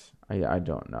guess. I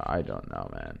don't know. I don't know,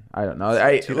 man. I don't know.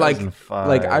 I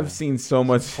like I've seen so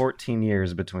much 14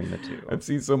 years between the two. I've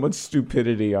seen so much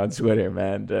stupidity on Twitter,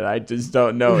 man, that I just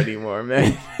don't know anymore,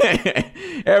 man.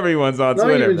 Everyone's on Twitter.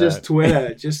 Not even man. just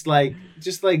Twitter, just like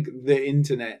the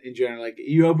internet in general. Like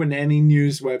you open any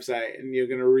news website and you're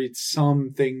gonna read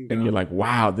something dumb. And you're like,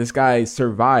 wow, this guy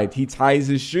survived. He ties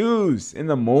his shoes in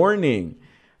the morning.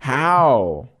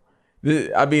 How?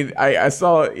 I mean, I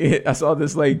saw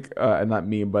this like not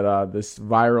meme, but this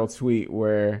viral tweet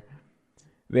where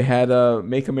they had a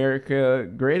 "Make America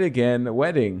Great Again"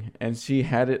 wedding, and she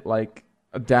had it like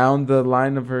down the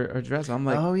line of her dress. I'm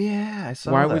like, oh yeah, I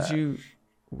saw why that. would you?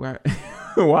 Why?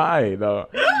 Why though?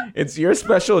 It's your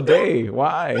special day.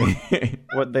 Why?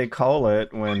 What they call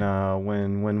it when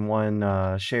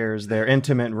one shares their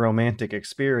intimate romantic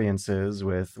experiences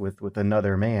with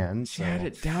another man. She had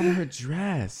it down her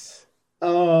dress.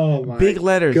 Oh my big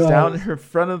letters God. down her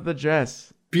front of the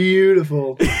dress.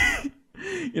 Beautiful.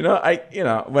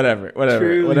 Whatever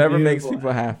Truly makes beautiful.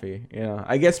 people happy.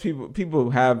 I guess people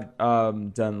have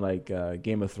done like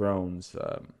Game of Thrones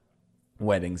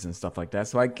weddings and stuff like that.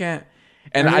 So I can't,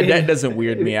 and that doesn't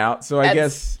weird me out. So I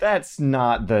guess that's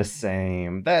not the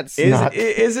same. Is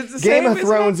it the same? Game of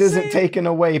Thrones isn't taking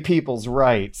away people's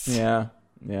rights. Yeah.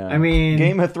 I mean,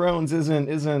 Game of Thrones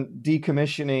isn't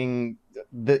decommissioning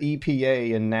the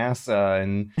EPA and NASA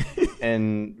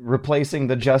and replacing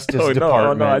the Justice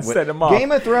Department. No, I set him off.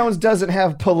 Game of Thrones doesn't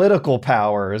have political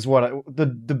power, is what the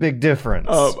big difference.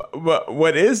 But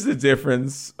what is the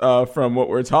difference from what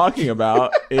we're talking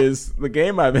about is the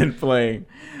game I've been playing.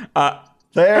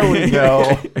 There we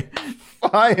go.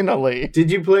 Finally.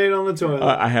 Did you play it on the toilet?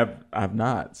 I have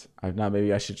not.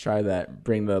 Maybe I should try that.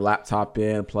 Bring the laptop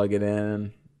in, plug it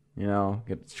in,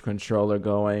 get the controller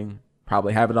going.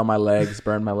 Probably have it on my legs,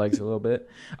 burn my legs a little bit.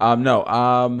 I've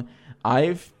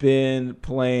been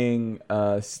playing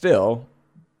still.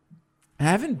 I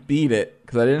haven't beat it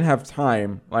because I didn't have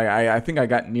time. Like I think I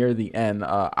got near the end.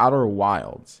 Outer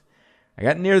Wilds. I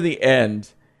got near the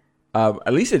end.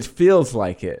 At least it feels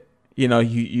like it. You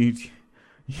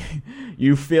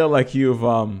feel like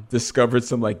you've discovered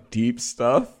some like deep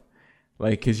stuff,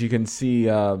 like because you can see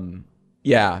you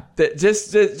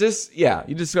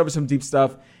discover some deep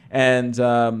stuff, and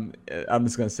I'm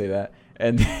just gonna say that,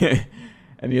 and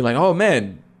and you're like, oh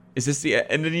man, is this the?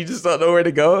 And then you just don't know where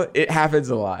to go. It happens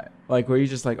a lot, like where you're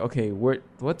just like, okay,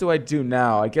 what do I do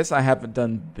now? I guess I haven't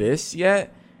done this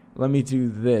yet. Let me do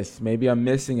this. Maybe I'm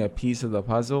missing a piece of the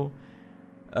puzzle.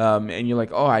 And you're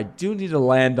like, oh, I do need to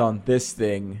land on this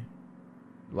thing.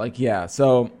 Like, yeah.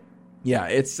 So, yeah,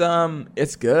 it's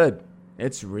good.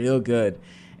 It's real good.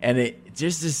 And it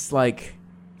just is like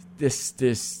this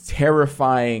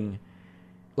terrifying,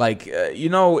 like,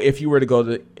 if you were to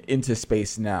go into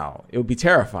space now, it would be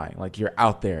terrifying. Like, you're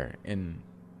out there and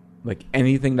like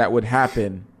anything that would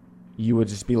happen, you would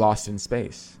just be lost in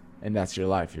space. And that's your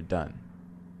life. You're done.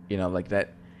 Like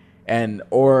that.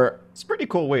 It's a pretty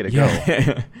cool way to go.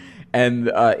 And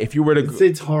if you were to,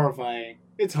 it's horrifying.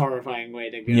 It's a horrifying way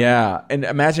to go. Yeah, and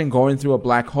imagine going through a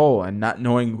black hole and not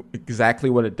knowing exactly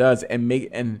what it does,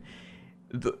 and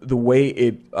the way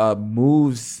it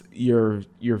moves your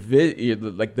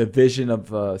like the vision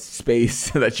of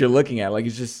space that you're looking at. Like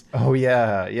it's just how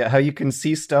you can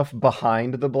see stuff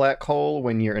behind the black hole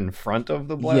when you're in front of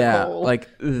the black hole. Like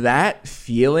that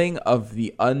feeling of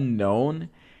the unknown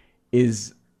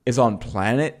is on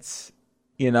planets,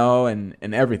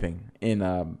 and everything in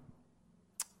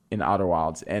Outer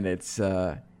Wilds, and it's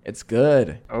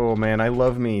good. Oh man, I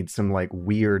love me some like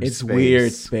weird. It's space.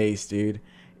 weird space, dude.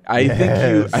 I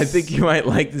think you might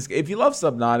like this. If you love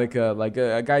Subnautica, like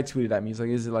a guy tweeted at me, he's like,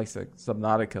 "Is it like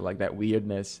Subnautica, like that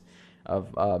weirdness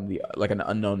of the like an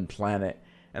unknown planet?"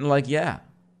 And like, yeah,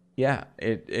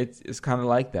 it's kind of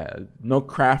like that. No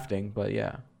crafting, but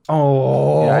yeah.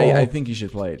 Oh, yeah, I think you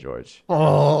should play it, George.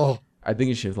 Oh, I think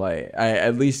you should play it. I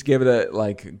at least give it a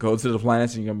like. Go to the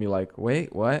planets, and you're gonna be like,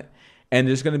 wait, what? And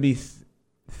there's gonna be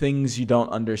things you don't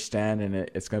understand, and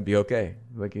it's gonna be okay.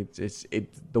 Like it's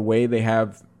the way they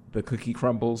have the cookie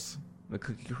crumbs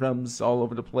all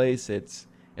over the place. It's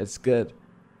good.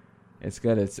 It's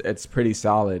good. It's pretty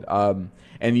solid.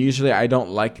 And usually I don't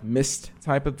like Myst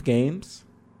type of games,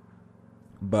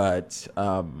 but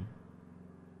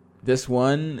this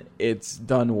one, it's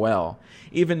done well.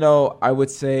 Even though I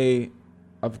would say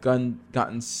I've gotten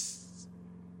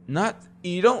not,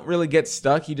 you don't really get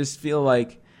stuck. You just feel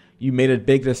like you made a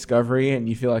big discovery and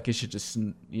you feel like it should just,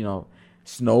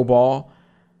 snowball.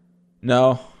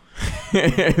 No,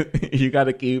 you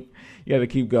gotta keep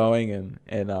going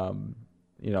and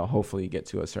hopefully you get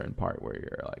to a certain part where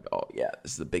you're like, oh yeah,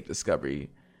 this is a big discovery,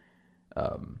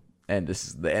 and this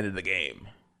is the end of the game.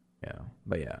 Yeah,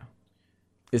 but yeah,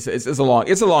 it's a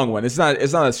long one. It's not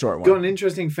a short one. Got an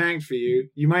interesting fact for you.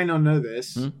 You might not know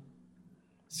this.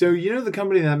 So the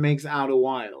company that makes Outer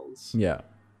Wilds? Yeah.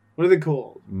 What are they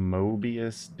called?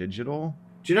 Mobius Digital.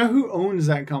 Do you know who owns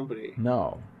that company?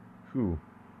 No. Who?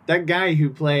 That guy who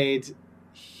played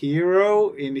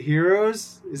Hero in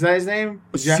Heroes. Is that his name?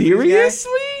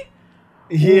 Seriously?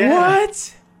 Yeah.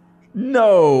 What?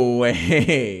 No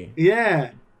way.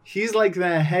 Yeah. He's like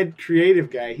the head creative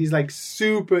guy. He's like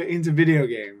super into video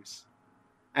games.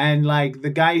 And like the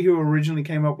guy who originally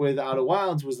came up with Outer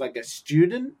Wilds was like a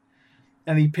student.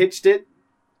 And he pitched it.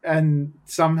 And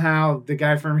somehow the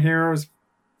guy from Heroes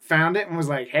found it and was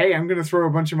like, hey, I'm going to throw a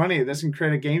bunch of money at this and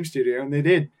create a game studio. And they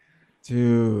did.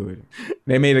 Dude,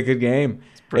 they made a good game.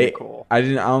 It's pretty cool. I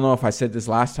don't know if I said this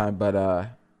last time, but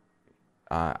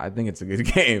I think it's a good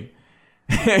game.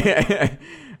 I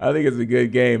think it's a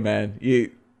good game, man.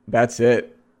 That's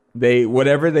it.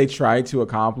 Whatever they tried to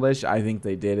accomplish, I think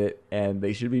they did it, and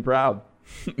they should be proud.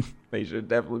 They should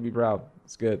definitely be proud.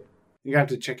 It's good. You have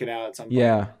to check it out at some point.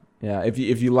 Yeah. If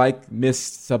you like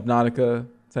Myst Subnautica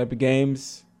type of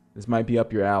games, this might be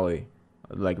up your alley.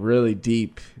 Like really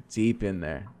deep in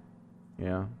there.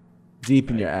 Yeah,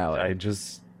 deep in your alley.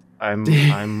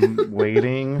 I'm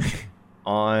waiting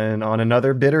on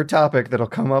another bitter topic that'll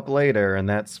come up later, and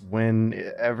that's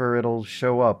whenever it'll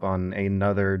show up on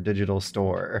another digital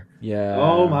store. Yeah.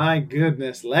 Oh my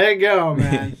goodness, let it go,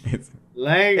 man.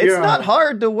 Let it go. It's not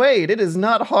hard to wait. It is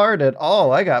not hard at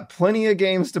all. I got plenty of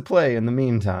games to play in the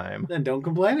meantime. Then don't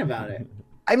complain about it.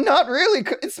 I'm not really.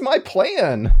 It's my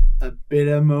plan. A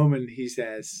bitter moment, he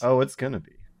says. Oh, it's gonna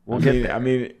be. We'll get there. I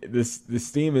mean, this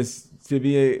Steam is to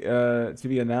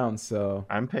be announced, so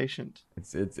I'm patient.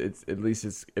 It's at least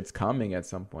it's coming at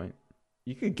some point.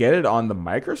 You could get it on the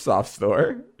Microsoft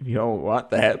Store if you don't want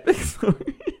the Epic Store.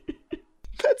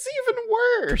 That's even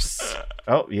worse.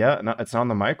 Oh yeah, no, it's on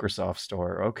the Microsoft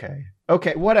Store.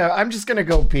 Okay, whatever. I'm just gonna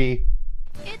go pee.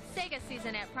 It's Sega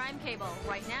season at Prime Cable.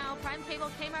 Right now, Prime Cable,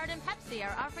 Kmart, and Pepsi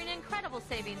are offering incredible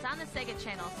savings on the Sega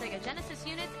Channel, Sega Genesis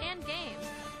units, and games.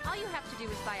 All you have to do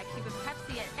is buy a cube of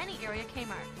Pepsi at any area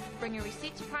Kmart. Bring your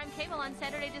receipt to Prime Cable on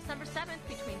Saturday, December 7th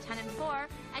between 10 and 4,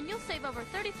 and you'll save over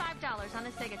 $35 on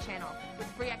the Sega Channel with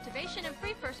free activation and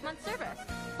free first month service.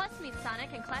 Plus, meet Sonic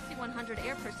and Classy 100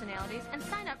 Air personalities and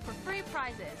sign up for free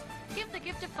prizes. Give the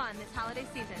gift of fun this holiday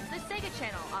season. The Sega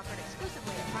Channel, offered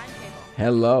exclusively at Prime Cable.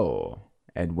 Hello,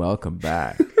 and welcome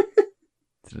back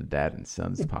to the Dad and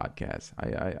Sons podcast.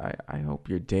 I hope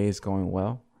your day is going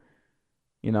well.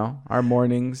 Our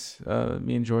mornings,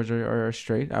 me and George are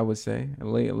straight, I would say.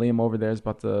 Liam over there is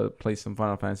about to play some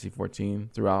Final Fantasy 14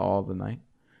 throughout all the night.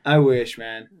 I wish,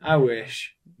 man. I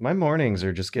wish. My mornings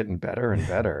are just getting better and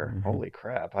better. Holy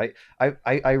crap.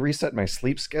 I reset my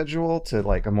sleep schedule to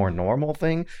like a more normal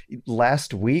thing.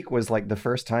 Last week was like the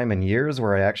first time in years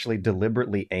where I actually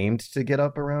deliberately aimed to get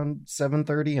up around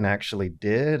 7:30 and actually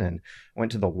did, and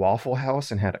went to the Waffle House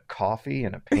and had a coffee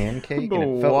and a pancake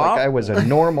and it felt like I was a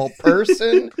normal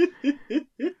person.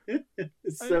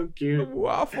 It's so cute.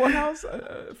 Waffle House?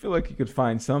 I feel like you could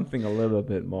find something a little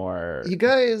bit more. You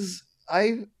guys,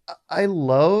 I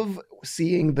love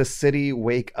seeing the city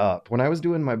wake up. When I was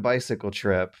doing my bicycle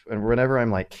trip, and whenever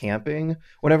I'm like camping,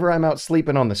 whenever I'm out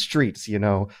sleeping on the streets,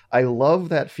 I love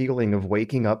that feeling of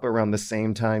waking up around the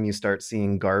same time you start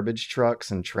seeing garbage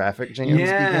trucks and traffic jams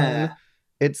begin.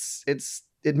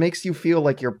 It makes you feel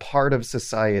like you're part of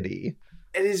society.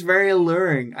 It is very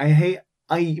alluring.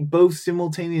 I both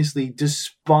simultaneously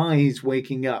despise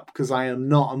waking up because I am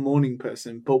not a morning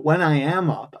person. But when I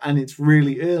am up and it's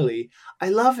really early, I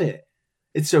love it.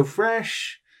 It's so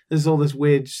fresh. There's all this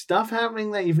weird stuff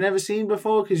happening that you've never seen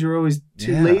before because you're always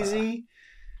too lazy.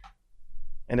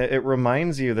 And it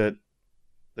reminds you that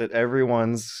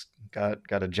everyone's got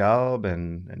a job,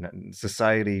 and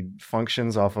society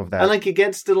functions off of that. And like it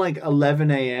gets to like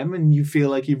 11 a.m. and you feel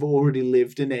like you've already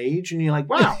lived an age, and you're like,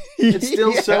 wow, it's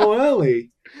still so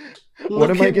early. What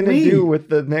am I going to do with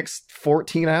the next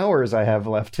 14 hours I have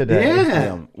left today?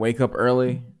 Yeah. Wake up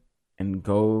early and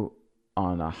go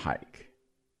on a hike.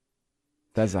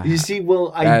 That's a You see,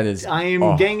 well, I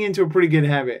am getting into a pretty good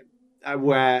habit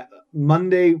where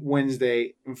Monday,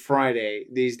 Wednesday, and Friday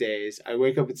these days, I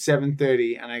wake up at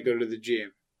 7:30 and I go to the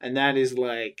gym. And that is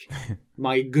like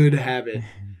my good habit.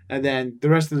 And then the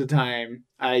rest of the time,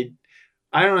 I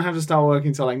don't have to start working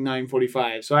until like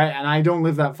 9:45. So I don't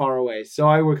live that far away. So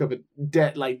I wake up at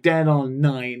dead on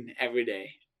 9 every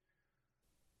day.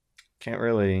 Can't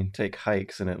really take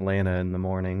hikes in Atlanta in the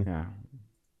morning. Yeah.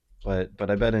 But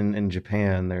I bet in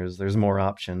Japan there's more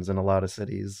options in a lot of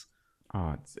cities.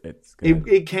 Oh, it's good.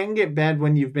 It can get bad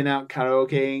when you've been out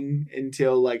karaokeing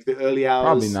until like the early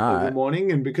hours of the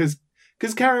morning, and because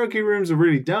karaoke rooms are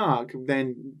really dark,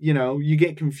 then you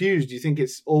get confused. You think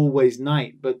it's always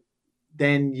night, but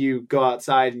then you go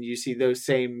outside and you see those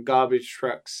same garbage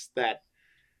trucks that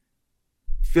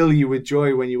fill you with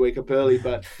joy when you wake up early,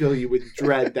 but fill you with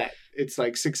dread that it's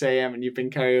like 6 a.m. and you've been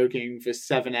karaokeing for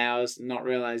 7 hours and not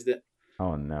realized it.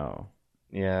 Oh no.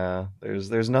 Yeah,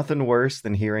 there's nothing worse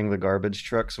than hearing the garbage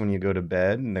trucks when you go to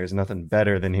bed, and there's nothing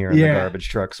better than hearing the garbage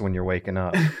trucks when you're waking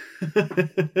up.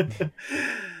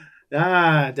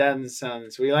 Dad and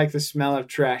sons, we like the smell of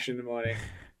trash in the morning.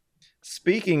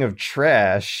 Speaking of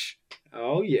trash...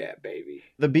 Oh yeah, baby.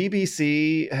 The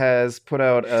BBC has put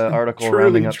out an article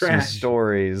rounding up some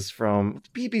stories from...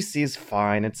 BBC's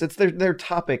fine. It's their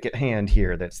topic at hand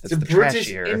here. That's the British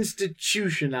trashier.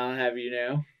 Institution, I'll have you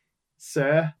know,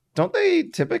 sir. Don't they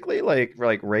typically like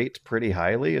rate pretty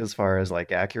highly as far as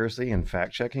like accuracy and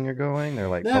fact checking are going? They're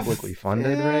like publicly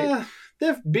funded, right?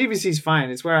 The BBC's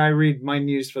fine. It's where I read my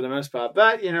news for the most part.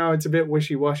 But it's a bit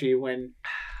wishy-washy when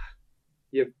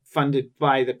you're funded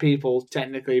by the people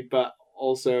technically, but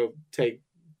also take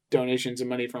donations and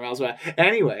money from elsewhere.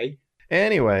 Anyway,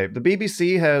 the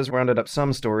BBC has rounded up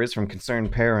some stories from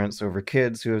concerned parents over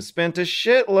kids who have spent a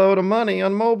shitload of money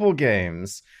on mobile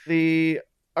games. The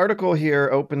article here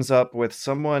opens up with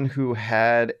someone who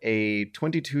had a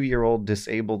 22-year-old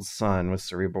disabled son with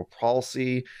cerebral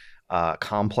palsy,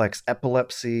 complex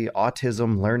epilepsy,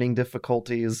 autism, learning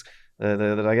difficulties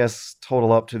that I guess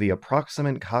total up to the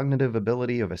approximate cognitive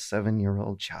ability of a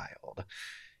 7-year-old child.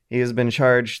 He has been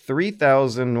charged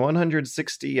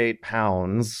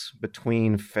 £3,168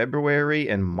 between February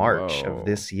and March of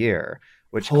this year,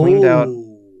 which cleaned out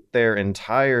their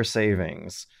entire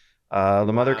savings.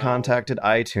 The mother contacted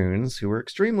iTunes, who were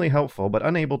extremely helpful but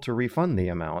unable to refund the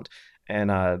amount, and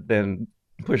then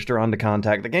pushed her on to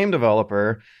contact the game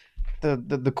developer.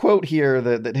 The quote here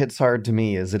that hits hard to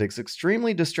me is that it's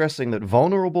extremely distressing that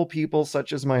vulnerable people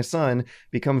such as my son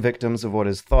become victims of what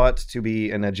is thought to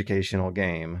be an educational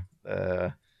game.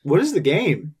 What is the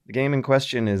game? The game in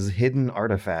question is Hidden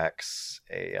Artifacts.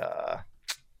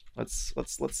 Let's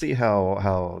see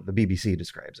how the BBC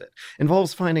describes it.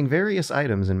 Involves finding various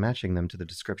items and matching them to the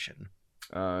description.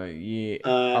 Yeah.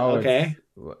 Okay.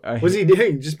 What's he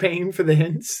doing? Just paying for the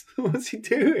hints? What's he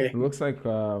doing? It looks like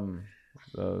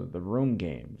the room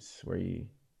games where you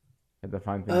had to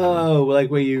find things. Oh,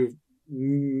 like where you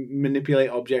manipulate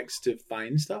objects to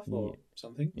find stuff or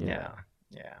something? Yeah.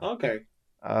 Okay.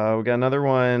 We got another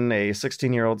one, a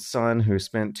 16-year-old son who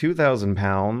spent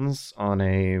 £2,000 on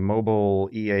a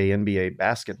mobile EA NBA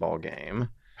basketball game.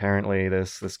 Apparently,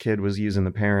 this kid was using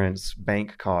the parent's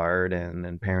bank card,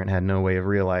 and parent had no way of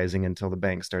realizing until the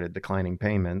bank started declining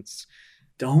payments.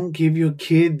 Don't give your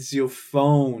kids your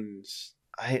phones.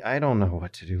 I don't know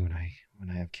what to do when I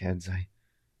have kids.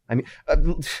 I mean,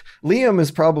 Liam is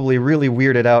probably really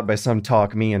weirded out by some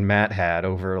talk me and Matt had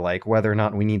over like whether or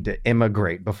not we need to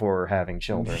immigrate before having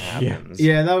children happens.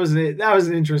 Yeah, that was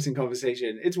an interesting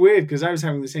conversation. It's weird because I was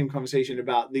having the same conversation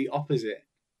about the opposite,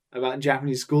 about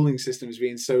Japanese schooling systems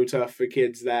being so tough for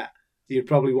kids that you'd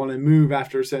probably want to move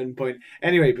after a certain point.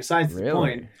 Anyway, besides the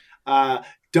point,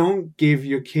 don't give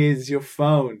your kids your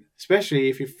phone, especially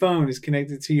if your phone is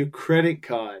connected to your credit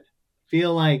card.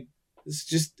 Feel like it's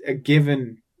just a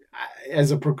given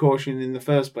as a precaution in the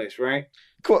first place, right?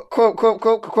 Quote.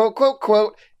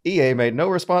 EA made no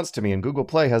response to me, and Google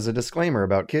Play has a disclaimer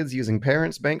about kids using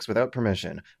parents' banks without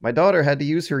permission. My daughter had to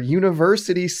use her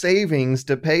university savings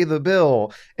to pay the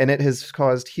bill, and it has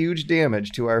caused huge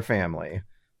damage to our family,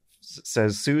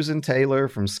 says Susan Taylor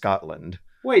from Scotland.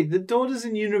 Wait, the daughter's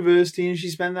in university and she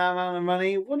spent that amount of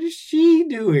money? What is she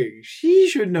doing? She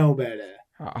should know better.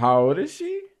 How old is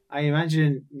she? I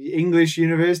imagine English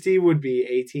university would be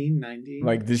 18, 19.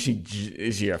 Like, is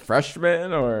she a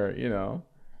freshman or,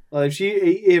 Well, if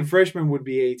a freshman would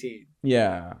be 18.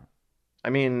 Yeah. I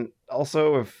mean,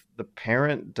 also, if the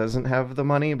parent doesn't have the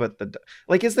money, but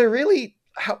is there really,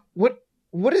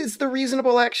 what is the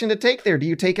reasonable action to take there? Do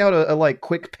you take out a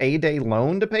quick payday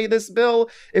loan to pay this bill?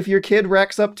 If your kid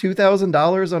racks up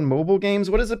 $2,000 on mobile games,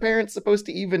 what is a parent supposed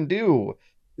to even do?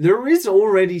 There is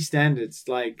already standards.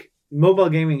 Like, mobile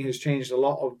gaming has changed a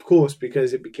lot, of course,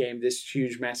 because it became this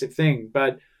huge, massive thing.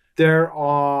 But there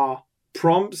are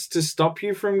prompts to stop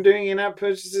you from doing in-app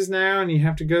purchases now, and you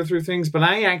have to go through things. But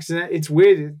it's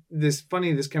weird, this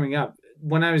coming up.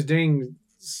 When I was doing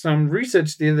some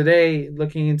research the other day,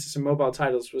 looking into some mobile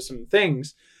titles for some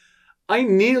things, I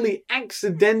nearly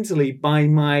accidentally, by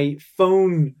my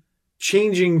phone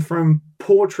changing from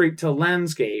portrait to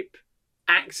landscape,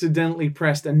 accidentally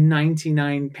pressed a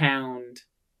 £99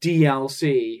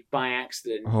 DLC by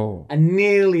accident. Oh. And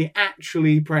nearly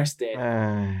actually pressed it.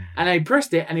 And I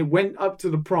pressed it and it went up to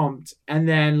the prompt, and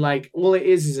then all it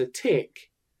is a tick.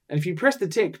 And if you press the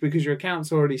tick because your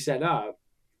account's already set up,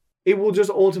 it will just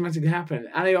automatically happen.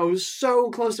 And I was so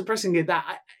close to pressing it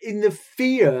that in the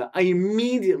fear, I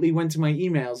immediately went to my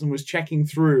emails and was checking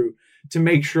through to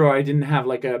make sure I didn't have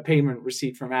a payment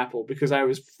receipt from Apple, because I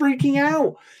was freaking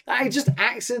out. I just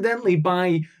accidentally,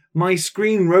 by my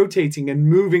screen rotating and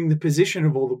moving the position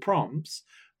of all the prompts,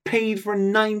 paid for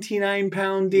 £99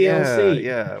 DLC.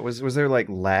 Yeah. Was there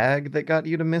lag that got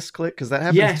you to misclick? Because that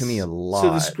happens to me a lot.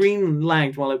 So the screen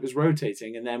lagged while it was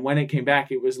rotating, and then when it came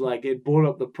back, it was it brought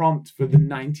up the prompt for the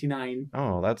 99.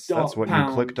 Oh, that's what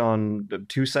you clicked on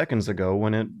 2 seconds ago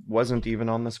when it wasn't even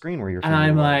on the screen where your finger And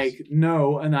I'm was.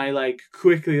 no, and I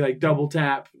quickly double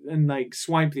tap and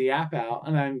swipe the app out,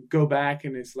 and I go back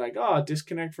and it's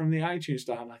disconnect from the iTunes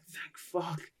store. I'm like, thank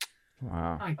fuck.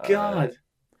 Wow. My God.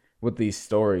 With these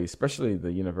stories, especially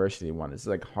the university one, it's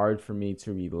hard for me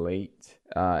to relate.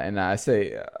 And I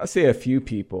say a few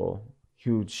people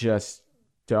who just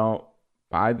don't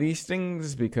buy these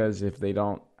things because if they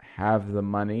don't have the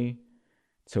money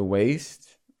to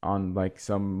waste on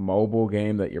some mobile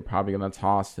game that you're probably gonna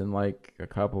toss in a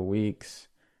couple weeks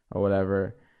or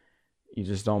whatever, you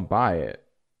just don't buy it.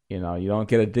 You don't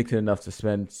get addicted enough to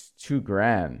spend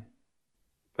 $2,000.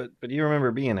 But you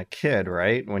remember being a kid,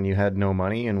 right? When you had no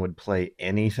money and would play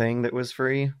anything that was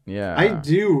free? Yeah. I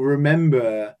do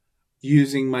remember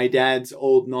using my dad's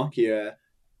old Nokia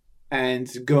and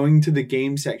going to the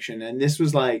game section. And this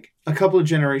was a couple of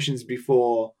generations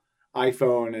before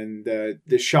iPhone and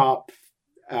the Sharp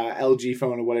LG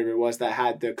phone or whatever it was that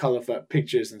had the color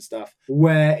pictures and stuff,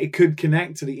 where it could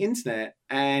connect to the internet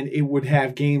and it would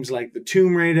have games like the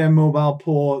Tomb Raider mobile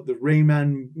port, the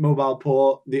Rayman mobile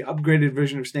port, the upgraded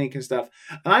version of Snake and stuff.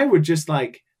 And I would just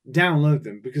download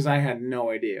them because I had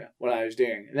no idea what I was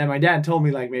doing. And then my dad told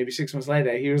me maybe 6 months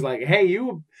later, he was like, hey,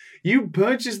 you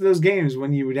purchased those games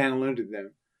when you downloaded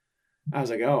them. I was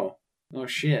like, oh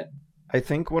shit. I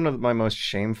think one of my most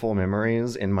shameful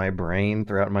memories in my brain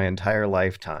throughout my entire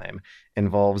lifetime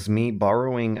involves me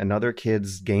borrowing another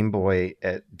kid's Game Boy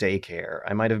at daycare.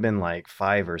 I might have been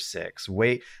 5 or 6.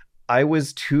 I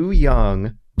was too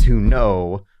young to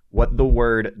know what the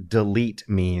word delete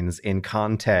means in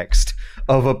context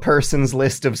of a person's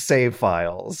list of save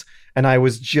files. And I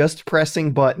was just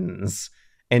pressing buttons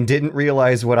and didn't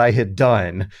realize what I had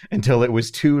done until it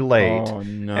was too late. Oh,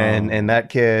 no. And that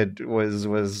kid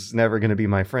was never going to be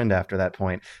my friend after that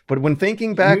point. But when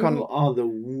thinking back You are the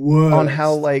worst. on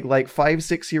how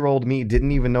 5-6-year-old me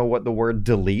didn't even know what the word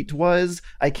delete was,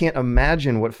 I can't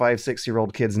imagine what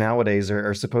 5-6-year-old kids nowadays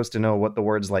are supposed to know what the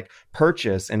words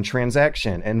purchase and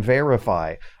transaction and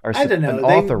verify I don't know. and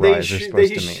authorize are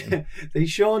supposed to mean. They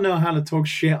sure know how to talk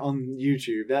shit on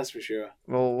YouTube, that's for sure.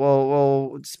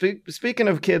 Well. Speaking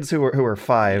of kids who are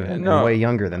 5 and way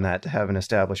younger than that to have an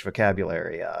established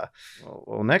vocabulary.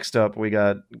 Well, next up we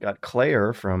got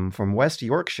Claire from West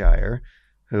Yorkshire,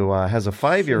 who has a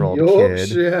 5-year-old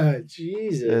kid.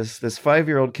 Jesus. This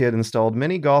 5-year-old kid installed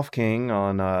Mini Golf King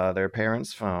on their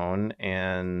parents' phone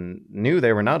and knew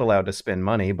they were not allowed to spend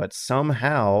money, but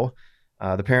somehow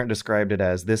the parent described it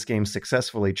as this game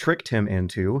successfully tricked him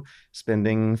into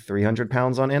spending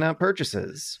 £300 on in-app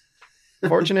purchases.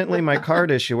 Fortunately, my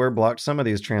card issuer blocked some of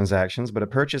these transactions, but a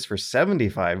purchase for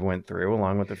 $75 went through,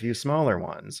 along with a few smaller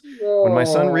ones. When my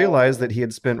son realized that he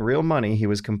had spent real money, he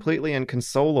was completely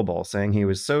inconsolable, saying he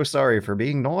was so sorry for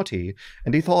being naughty,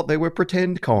 and he thought they were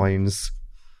pretend coins.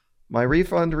 My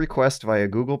refund request via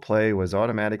Google Play was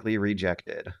automatically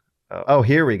rejected. Oh,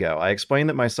 here we go. I explained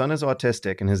that my son is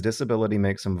autistic and his disability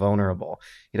makes him vulnerable.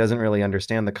 He doesn't really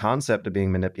understand the concept of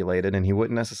being manipulated, and he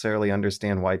wouldn't necessarily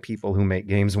understand why people who make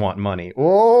games want money.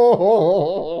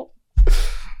 Oh,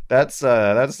 that's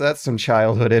some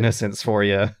childhood innocence for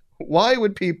you. Why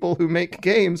would people who make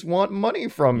games want money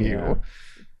from you?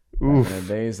 Oof. Back in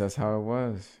the days, that's how it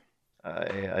was.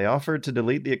 I offered to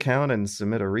delete the account and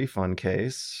submit a refund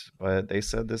case, but they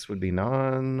said this would be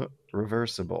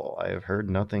non-reversible. I have heard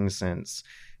nothing since.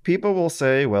 People will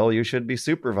say, well, you should be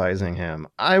supervising him.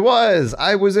 I was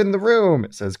in the room,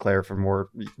 says Claire from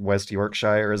West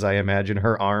Yorkshire as I imagine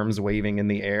her arms waving in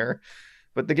the air.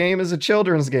 But the game is a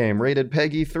children's game, rated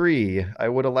PEGI 3. I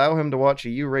would allow him to watch a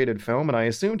U-rated film, and I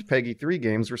assumed PEGI 3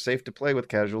 games were safe to play with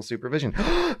casual supervision.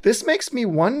 This makes me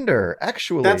wonder,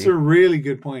 actually. That's a really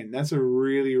good point. That's a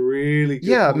really, really good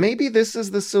point. Maybe this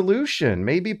is the solution.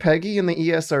 Maybe PEGI and the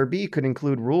ESRB could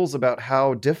include rules about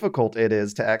how difficult it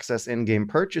is to access in-game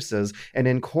purchases and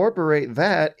incorporate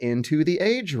that into the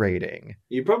age rating.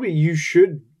 You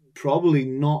should probably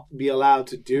not be allowed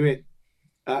to do it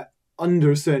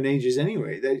under certain ages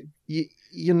anyway.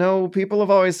 People have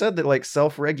always said that like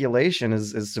self-regulation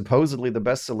is supposedly the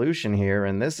best solution here,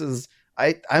 and this is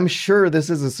I'm sure this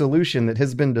is a solution that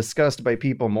has been discussed by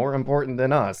people more important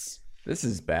than us. This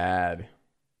is bad.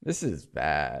 This is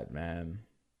bad, man.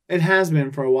 It has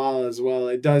been for a while as well.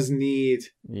 It does need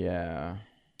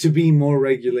to be more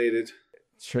regulated.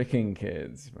 Tricking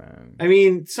kids, man. I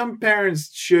mean, some parents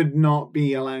should not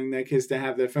be allowing their kids to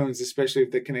have their phones, especially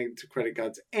if they're connected to credit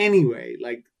cards anyway.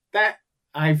 Like that,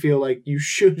 I feel like you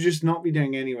should just not be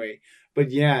doing anyway.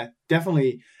 But yeah,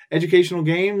 definitely educational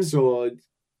games or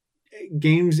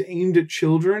games aimed at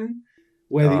children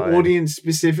where the audience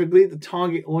specifically, the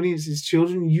target audience is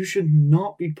children, you should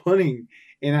not be putting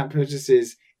in-app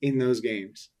purchases in those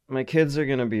games. My kids are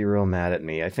going to be real mad at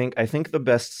me. I think the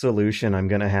best solution I'm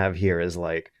going to have here is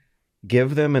like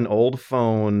give them an old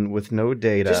phone with no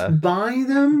data. Just buy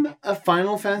them a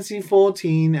Final Fantasy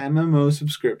 14 MMO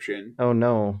subscription. Oh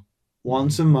no.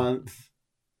 Once a month.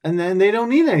 And then they don't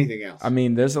need anything else. I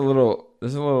mean, there's a little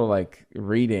like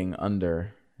reading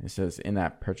under. It says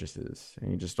in-app purchases,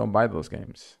 and you just don't buy those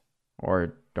games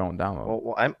or don't download.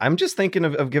 Well, I'm just thinking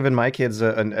of giving my kids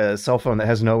a cell phone that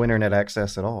has no internet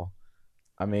access at all.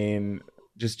 I mean,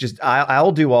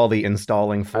 I'll do all the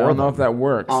installing for them. I don't know if that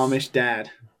works. Amish dad.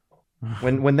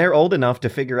 When they're old enough to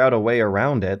figure out a way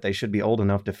around it, they should be old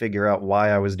enough to figure out why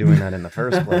I was doing that in the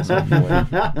first place.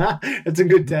 It's a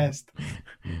good test.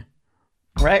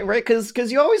 Right,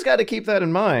 because you always got to keep that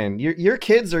in mind. Your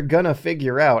kids are gonna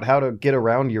figure out how to get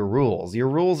around your rules. Your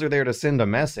rules are there to send a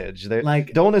message.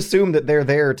 Don't assume that they're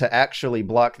there to actually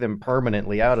block them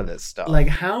permanently out of this stuff. Like,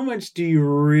 how much do you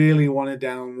really want to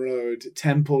download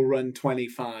Temple Run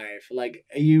 25? Like,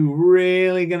 are you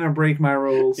really gonna break my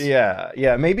rules?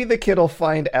 Yeah. Maybe the kid will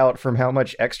find out from how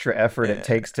much extra effort it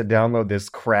takes to download this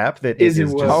crap that is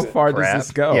just how far crap. does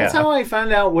this go? That's how I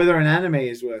found out whether an anime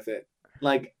is worth it.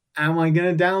 Like, am I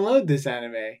going to download this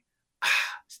anime?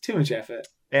 It's too much effort.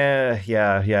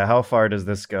 Yeah. How far does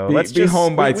this go? Let's be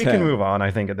home by 10. We can move on,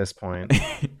 I think, at this point.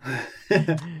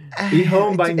 Be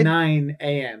home by 9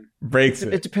 a.m. Breaks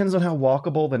it. It depends on how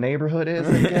walkable the neighborhood is,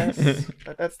 I guess.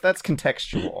 That's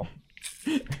contextual.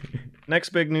 Next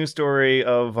big news story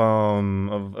of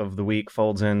the week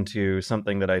folds into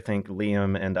something that I think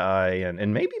Liam and I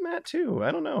and maybe Matt too,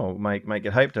 I don't know, might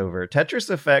get hyped over. Tetris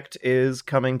Effect is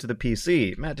coming to the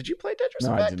PC. Matt, did you play Tetris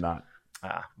Effect? No, I did not.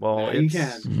 Well, you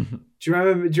can. Do you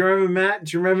remember Matt?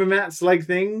 Do you remember Matt's like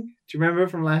thing? Do you remember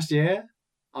from last year?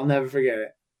 I'll never forget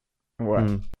it.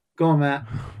 What? Go on, Matt.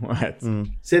 What?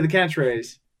 Say the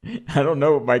catchphrase. I don't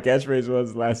know what my catchphrase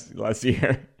was last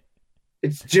year.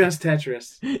 It's just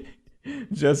Tetris.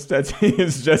 It's just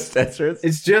Tetris.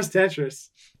 It's just Tetris.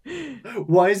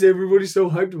 Why is everybody so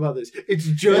hyped about this? It's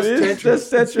just Tetris. It's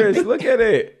just Tetris. Look at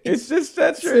it. It's just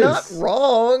Tetris. It's not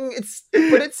wrong.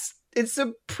 It's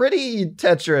a pretty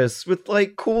Tetris with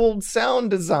like cool sound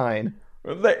design.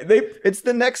 It's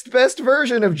the next best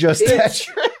version of just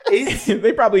Tetris.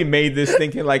 They probably made this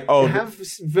thinking like, oh, have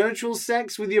virtual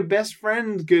sex with your best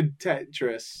friend. Good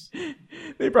Tetris.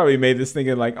 They probably made this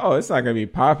thinking like, oh, it's not gonna be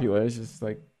popular. It's just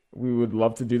like, we would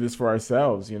love to do this for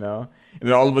ourselves, you know? And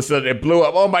then all of a sudden it blew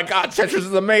up. Oh my God, Tetris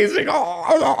is amazing.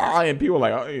 And people were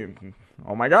like,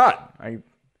 oh my God. I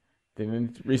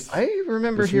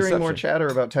remember hearing more chatter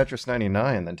about Tetris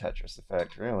 99 than Tetris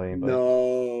Effect, really. But...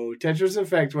 No, Tetris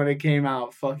Effect, when it came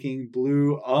out, fucking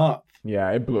blew up. Yeah,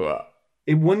 it blew up.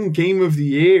 It won Game of the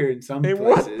Year in some places.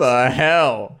 What the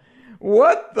hell?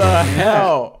 What the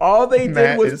hell? All they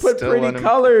did was put pretty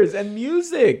colors and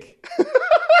music.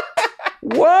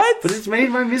 What? But it's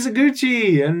made by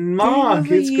Mizuguchi and Mark.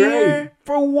 It's great.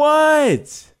 For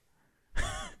what?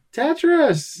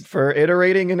 Tetris. For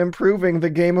iterating and improving the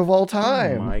game of all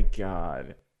time. Oh my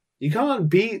god. You can't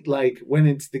beat, like, when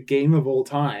it's the game of all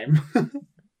time.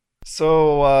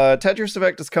 So, Tetris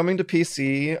Effect is coming to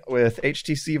PC with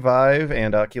HTC Vive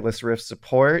and Oculus Rift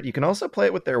support. You can also play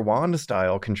it with their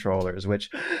wand-style controllers, which,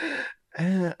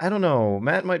 I don't know.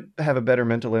 Matt might have a better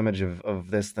mental image of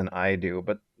this than I do,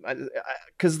 but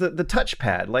because the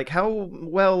touchpad, like, how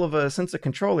well of a sense of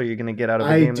control are you going to get out of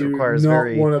a game that requires I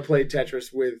do not want to play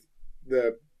Tetris with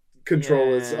the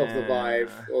controllers of the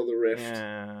Vive or the Rift.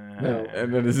 No.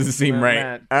 That doesn't seem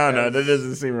right. I don't know. That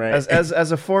doesn't seem right.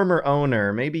 As a former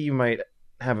owner, maybe you might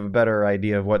have a better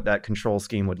idea of what that control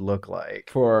scheme would look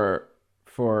like for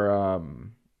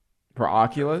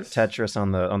Oculus. Tetris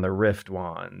on the Rift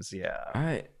wands.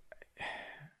 Yeah.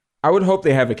 I would hope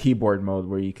they have a keyboard mode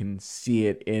where you can see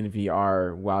it in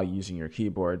VR while using your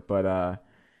keyboard, but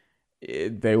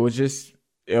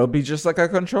it'll be just like a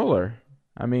controller.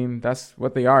 I mean, that's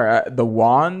what they are. The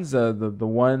wands, the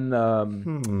one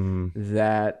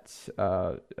that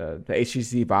the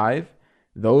HTC Vive,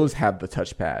 those have the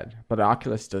touchpad, but the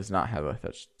Oculus does not have a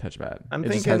touchpad. I'm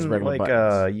thinking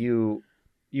like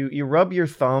you rub your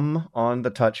thumb on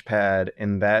the touchpad,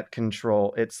 and that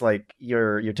control, it's like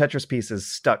your Tetris piece is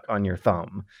stuck on your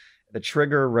thumb. The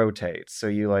trigger rotates, so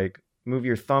you like move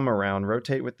your thumb around,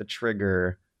 rotate with the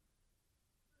trigger.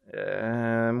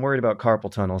 I'm worried about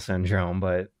carpal tunnel syndrome,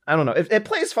 but I don't know. It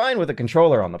plays fine with a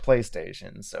controller on the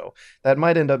PlayStation, so that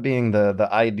might end up being the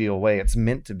ideal way it's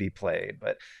meant to be played.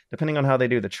 But depending on how they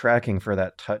do the tracking for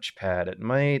that touchpad, it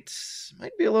might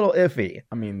be a little iffy.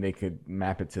 I mean, they could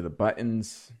map it to the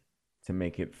buttons to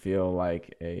make it feel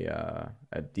like a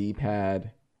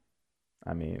D-pad.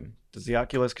 I mean, does the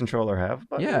Oculus controller have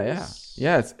buttons?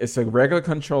 Yeah. It's a regular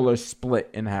controller split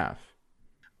in half.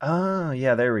 Ah,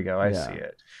 yeah, there we go. I see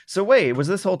it. So wait, was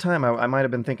this whole time I might have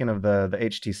been thinking of the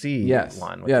HTC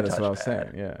one? With the that's touchpad. what I was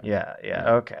saying. Yeah.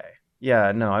 Okay.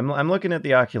 Yeah, no, I'm looking at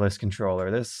the Oculus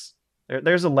controller.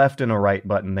 There's a left and a right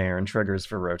button there, and triggers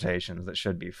for rotations that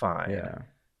should be fine. Yeah,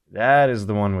 that is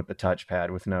the one with the touchpad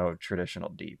with no traditional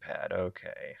D-pad.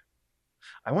 Okay.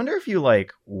 I wonder if you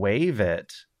like wave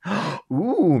it.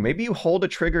 Ooh, maybe you hold a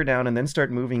trigger down and then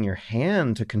start moving your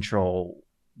hand to control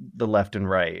the left and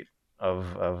right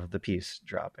of the piece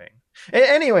dropping.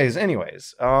 Anyways,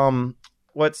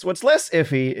 what's less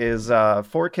iffy is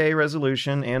 4K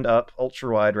resolution and up,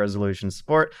 ultra wide resolution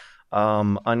support,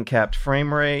 uncapped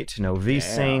frame rate, no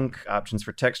VSync, options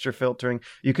for texture filtering.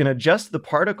 You can adjust the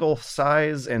particle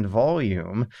size and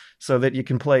volume so that you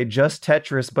can play just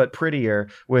Tetris but prettier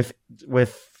with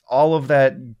all of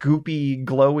that goopy,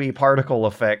 glowy particle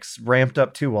effects ramped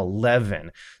up to 11.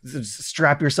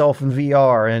 Strap yourself in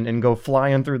VR and go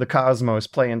flying through the cosmos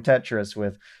playing Tetris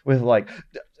with like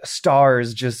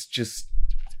stars just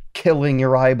killing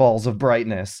your eyeballs of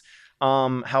brightness.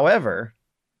 However,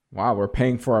 wow, we're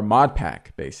paying for a mod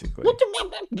pack basically.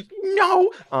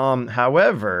 No.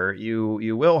 However,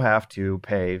 you will have to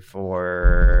pay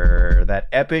for that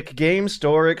Epic Game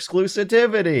Store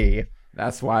exclusivity.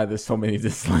 That's why there's so many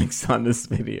dislikes on this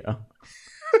video.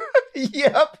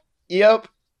 Yep.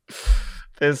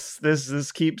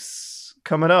 This keeps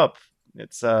coming up.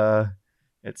 It's a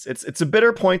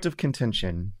bitter point of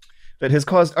contention that has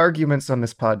caused arguments on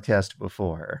this podcast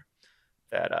before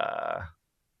that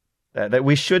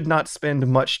we should not spend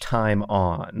much time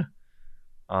on.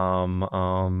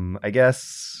 I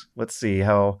guess let's see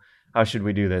how should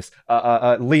we do this?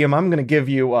 Liam, I'm going to give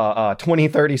you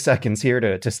 20-30 seconds here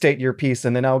to state your piece,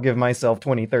 and then I'll give myself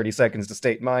 20-30 seconds to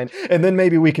state mine, and then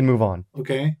maybe we can move on.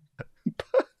 Okay.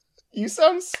 You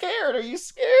sound scared. Are you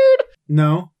scared?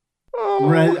 No.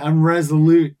 Oh. I'm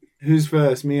resolute. Who's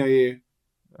first, me or you?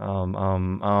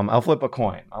 I'll flip a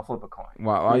coin.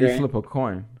 Why you flip a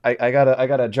coin? I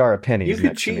got a jar of pennies you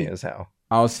next to me is how.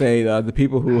 I'll say the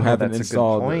people who haven't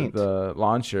installed the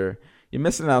launcher, you're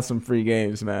missing out some free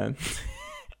games, man.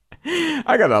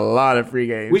 I got a lot of free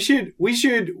games. We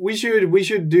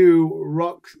should do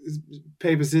rock,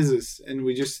 paper, scissors, and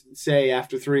we just say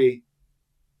after 3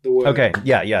 the word. Okay,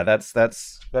 yeah, that's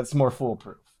more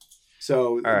foolproof.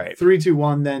 So, all right. 3, 2,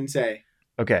 1, then say.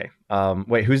 Okay.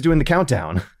 Wait, who's doing the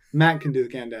countdown? Matt can do the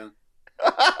countdown.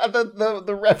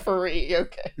 the referee.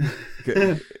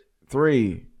 Okay.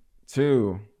 3,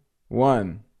 2,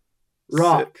 1.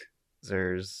 Rock.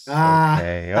 Scissors.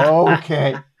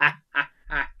 Okay.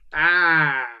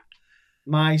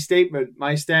 my statement,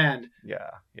 my stand. Yeah.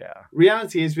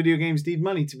 Reality is video games need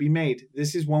money to be made.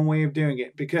 This is one way of doing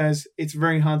it because it's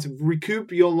very hard to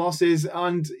recoup your losses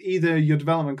and either your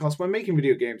development costs when making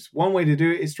video games. One way to do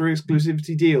it is through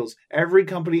exclusivity deals. Every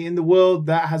company in the world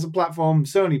that has a platform,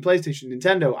 Sony, PlayStation,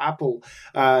 Nintendo, Apple,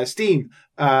 Steam,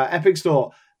 Epic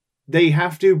Store, they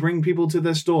have to bring people to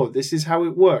their store. This is how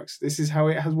it works. This is how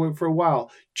it has worked for a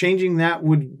while. Changing that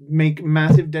would make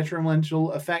massive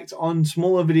detrimental effects on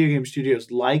smaller video game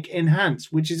studios like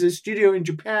Enhance, which is a studio in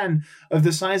Japan of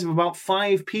the size of about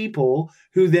 5 people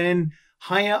who then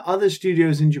hire other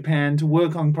studios in Japan to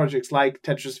work on projects like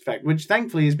Tetris Effect, which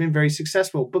thankfully has been very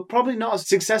successful, but probably not as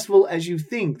successful as you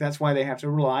think. That's why they have to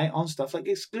rely on stuff like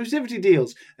exclusivity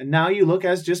deals. And now you look,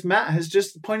 as just Matt has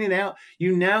just pointed out,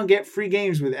 you now get free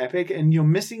games with Epic and you're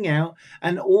missing out.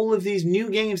 And all of these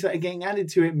new games that are getting added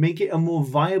to it make it a more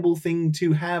viable thing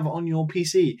to have on your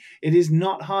PC. It is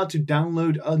not hard to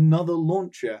download another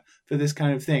launcher for this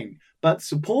kind of thing. But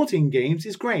supporting games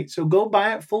is great, so go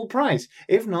buy it full price.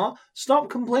 If not,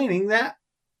 stop complaining that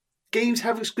games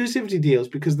have exclusivity deals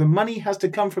because the money has to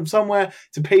come from somewhere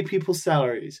to pay people's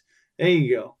salaries. There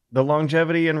you go. The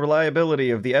longevity and reliability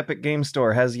of the Epic Game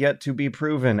Store has yet to be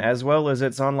proven, as well as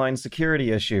its online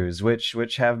security issues,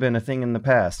 which have been a thing in the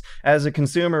past. As a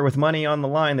consumer with money on the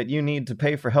line that you need to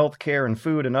pay for healthcare and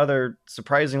food and other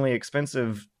surprisingly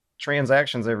expensive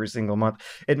transactions every single month,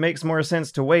 it makes more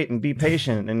sense to wait and be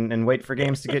patient and wait for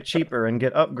games to get cheaper and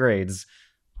get upgrades.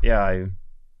 Yeah,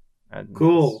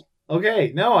 cool.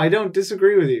 Okay, no, I don't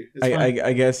disagree with you.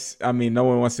 I guess, I mean, no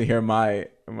one wants to hear my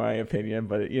opinion,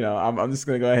 but I'm just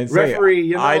gonna go ahead and say referee,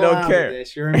 you're not I don't care.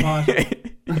 This. You're impartial.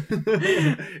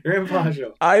 You're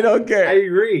impartial. I don't care. I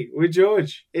agree with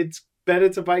George. It's better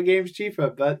to buy games cheaper,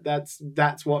 but that's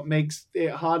what makes it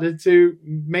harder to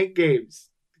make games.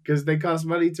 Because they cost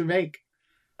money to make.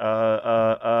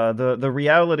 The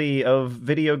reality of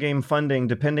video game funding,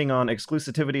 depending on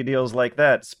exclusivity deals like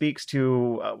that, speaks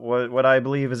to what I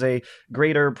believe is a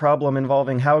greater problem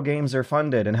involving how games are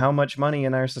funded and how much money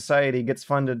in our society gets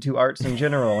funded to arts in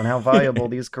general and how viable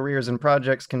these careers and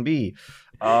projects can be.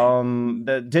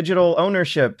 The digital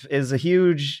ownership is a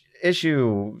huge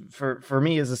issue for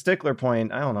me as a stickler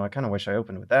point. I don't know. I kind of wish I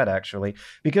opened with that, actually,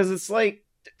 because it's like,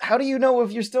 how do you know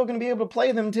if you're still going to be able to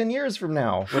play them 10 years from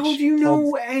now? How do you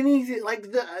know anything?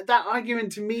 Like, that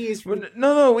argument to me is...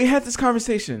 No, we had this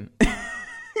conversation.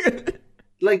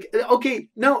 Like, okay,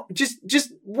 no,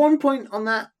 just 1 point on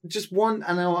that. Just one,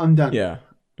 and now I'm done. Yeah.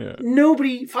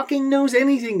 Nobody fucking knows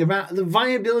anything about the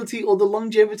viability or the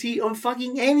longevity of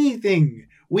fucking anything.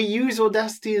 We use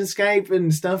Audacity and Skype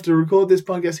and stuff to record this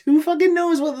podcast. Who fucking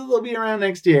knows whether they'll be around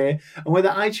next year and whether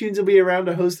iTunes will be around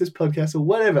to host this podcast or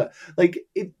whatever. Like,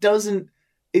 it doesn't...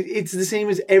 It's the same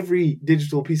as every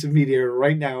digital piece of media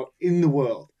right now in the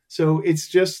world. So it's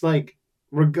just like...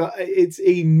 It's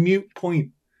a moot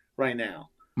point right now.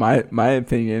 My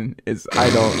opinion is I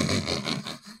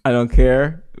don't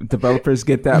care. Developers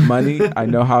get that money. I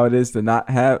know how it is to not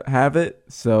have it.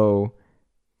 So...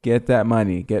 get that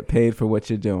money. Get paid for what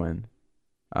you're doing.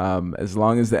 As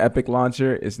long as the Epic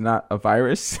launcher is not a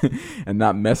virus and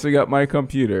not messing up my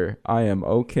computer, I am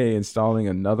okay installing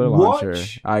another launcher.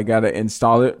 I gotta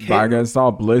install it. I gotta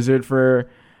install Blizzard for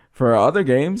other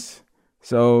games,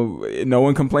 so no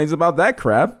one complains about that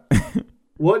crap.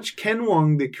 Watch Ken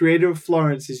Wong, the creator of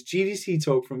Florence's GDC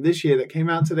talk from this year that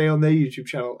came out today on their YouTube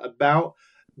channel about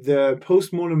the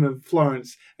postmortem of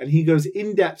Florence, and he goes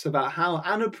in depth about how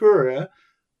Annapurna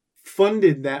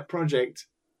funded that project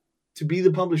to be the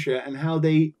publisher and how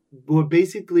they were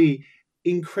basically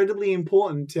incredibly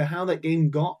important to how that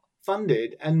game got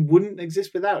funded and wouldn't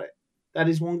exist without it. That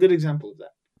is one good example of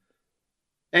that.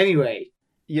 Anyway.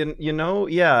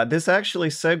 This actually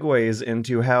segues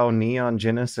into how Neon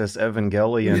Genesis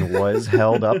Evangelion was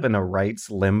held up in a rights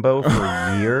limbo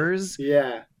for years.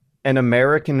 Yeah. And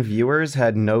American viewers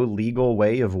had no legal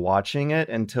way of watching it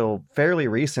until fairly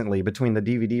recently, between the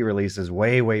DVD releases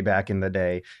way back in the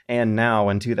day and now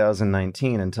in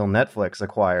 2019, until Netflix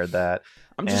acquired that.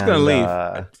 I'm just going to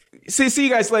leave. See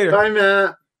you guys later. Bye,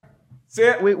 Matt. See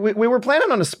ya. We were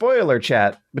planning on a spoiler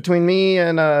chat between me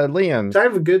and Liam.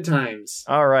 Time for good times.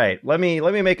 All right, let me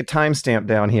make a timestamp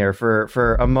down here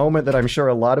for a moment that I'm sure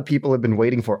a lot of people have been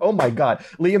waiting for. Oh my God,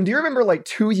 Liam, do you remember like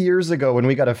 2 years ago when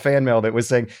we got a fan mail that was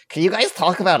saying, "Can you guys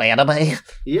talk about anime?"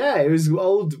 Yeah, it was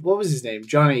old. What was his name?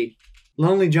 Johnny,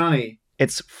 Lonely Johnny.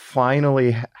 It's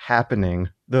finally happening.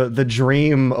 The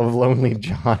dream of Lonely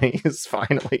Johnny is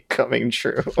finally coming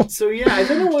true. So yeah, I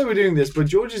don't know why we're doing this, but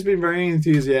George has been very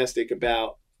enthusiastic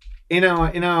about in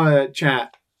our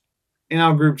chat, in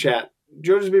our group chat.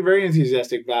 George has been very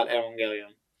enthusiastic about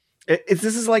Evangelion. This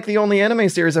is like the only anime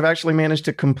series I've actually managed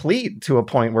to complete to a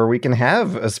point where we can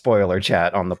have a spoiler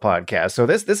chat on the podcast. So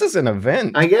this is an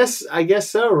event. I guess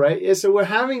so, right? Yeah, so we're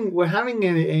having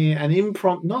an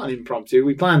impromptu.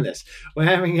 We planned this. We're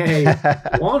having a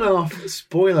one-off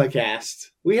spoiler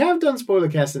cast. We have done spoiler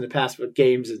casts in the past for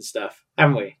games and stuff,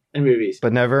 haven't we? And movies,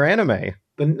 but never anime.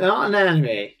 But not an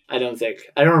anime. I don't think.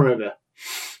 I don't remember.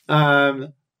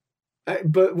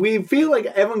 But we feel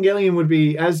like Evangelion would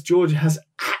be, as George has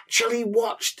actually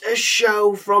watched a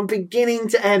show from beginning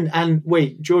to end. And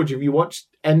wait, George, have you watched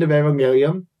End of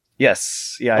Evangelion?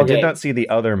 Yes. Yeah, I did not see the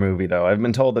other movie, though. I've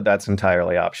been told that that's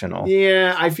entirely optional.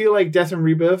 Yeah, I feel like Death and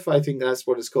Rebirth, I think that's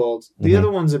what it's called. The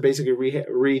other ones are basically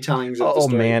retellings of the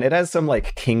story. Oh, man, it has some,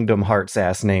 like, Kingdom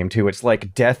Hearts-ass name, too. It's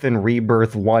like Death and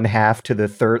Rebirth 1/2 to the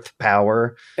 3rd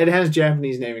power. It has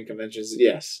Japanese naming conventions,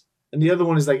 yes. And the other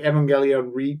one is like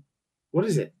Evangelion what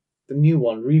is it? The new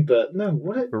one, Rebirth. No,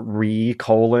 what?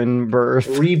 Birth.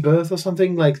 Rebirth or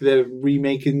something, like the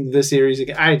remaking the series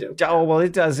again. I don't. Oh, well,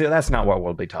 it does. That's not what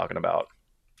we'll be talking about.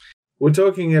 We're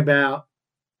talking about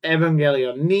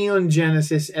Evangelion, Neon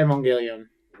Genesis Evangelion.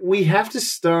 We have to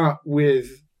start with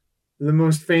the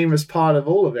most famous part of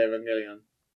all of Evangelion.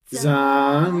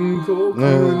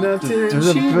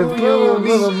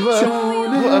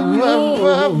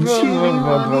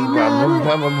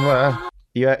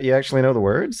 You actually know the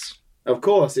words? Of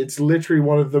course, it's literally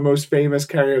one of the most famous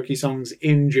karaoke songs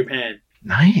in Japan.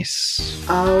 Nice.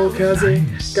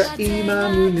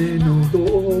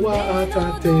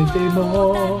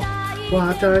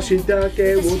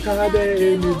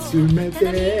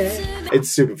 It's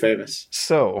super famous.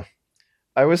 So,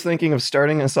 I was thinking of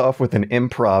starting us off with an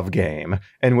improv game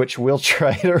in which we'll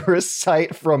try to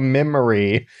recite from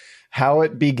memory how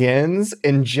it begins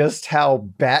and just how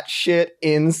batshit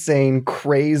insane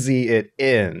crazy it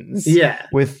ends. Yeah.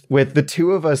 With the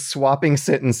two of us swapping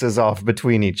sentences off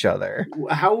between each other.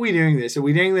 How are we doing this? Are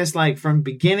we doing this like from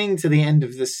beginning to the end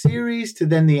of the series to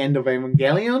then the end of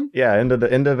Evangelion? Yeah,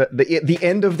 the end of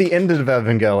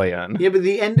Evangelion. Yeah, but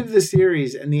the end of the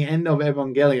series and the end of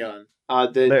Evangelion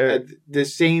are the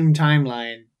same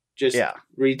timeline, just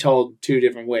retold two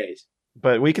different ways.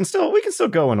 But we can still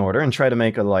go in order and try to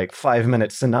make a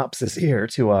 5-minute synopsis here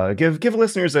to give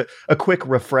listeners a quick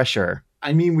refresher.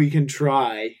 I mean, we can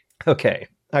try. Okay.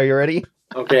 Are you ready?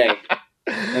 Okay.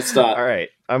 Let's start. All right.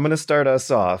 I'm going to start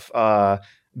us off.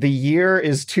 The year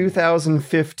is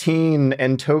 2015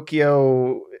 and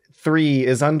Tokyo 3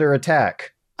 is under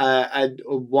attack. A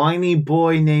whiny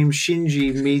boy named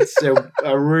Shinji meets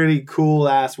a really cool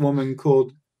ass woman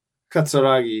called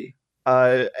Katsuragi.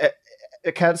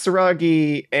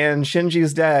 Katsuragi and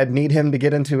Shinji's dad need him to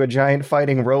get into a giant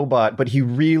fighting robot, but he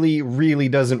really, really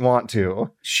doesn't want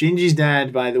to. Shinji's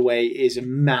dad, by the way, is a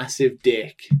massive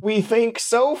dick. We think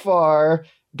so far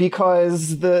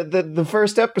because the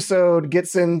first episode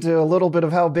gets into a little bit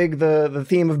of how big the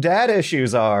theme of dad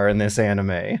issues are in this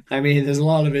anime. I mean, there's a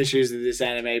lot of issues in this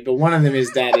anime, but one of them is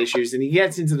dad issues, and he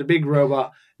gets into the big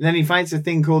robot. And then he fights a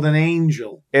thing called an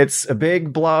angel. It's a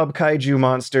big blob kaiju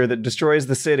monster that destroys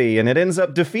the city, and it ends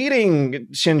up defeating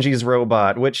Shinji's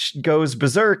robot, which goes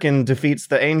berserk and defeats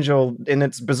the angel in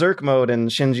its berserk mode in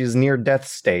Shinji's near-death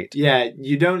state. Yeah,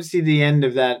 you don't see the end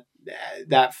of that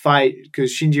fight,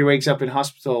 because Shinji wakes up in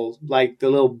hospital like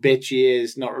the little bitch he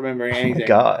is, not remembering anything. Oh my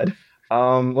god.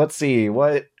 Let's see,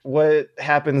 what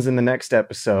happens in the next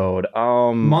episode?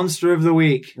 Monster of the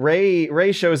week.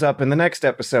 Ray shows up in the next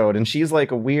episode, and she's like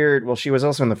she was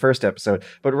also in the first episode,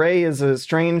 but Ray is a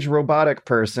strange robotic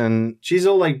person. She's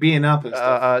all like being up and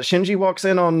stuff. Shinji walks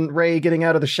in on Ray getting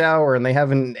out of the shower, and they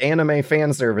have an anime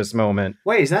fan service moment.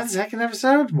 Wait, is that the second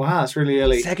episode? Wow, that's really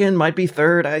early. Second, might be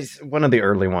third. One of the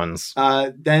early ones.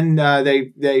 Then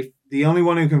the only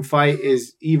one who can fight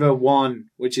is Eva 1,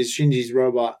 which is Shinji's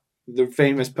robot. The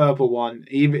famous purple one.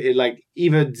 Eva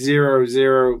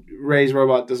 00, Ray's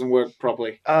robot doesn't work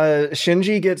properly.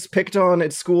 Shinji gets picked on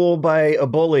at school by a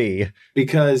bully.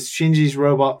 Because Shinji's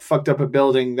robot fucked up a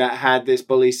building that had this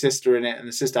bully's sister in it, and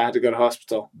the sister had to go to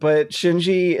hospital. But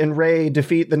Shinji and Ray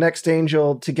defeat the next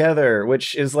angel together,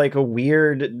 which is like a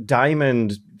weird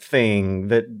diamond thing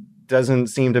that doesn't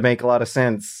seem to make a lot of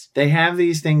sense. They have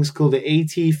these things called the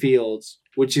AT fields,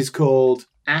 which is called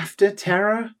After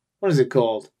Terror? What is it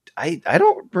called? I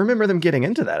don't remember them getting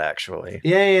into that, actually.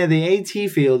 Yeah, the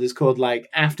AT field is called,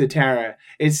 After Terror.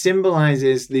 It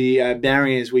symbolizes the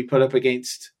barriers we put up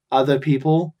against other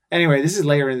people. Anyway, this is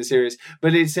later in the series,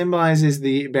 but it symbolizes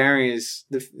the barriers.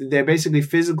 They're basically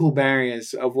physical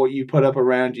barriers of what you put up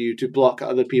around you to block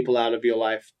other people out of your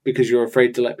life because you're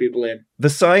afraid to let people in. The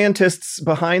scientists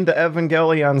behind the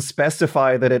Evangelion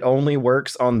specify that it only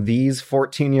works on these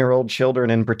 14-year-old children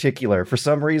in particular. For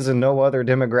some reason, no other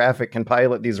demographic can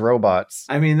pilot these robots.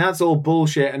 I mean, that's all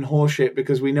bullshit and horseshit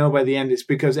because we know by the end it's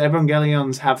because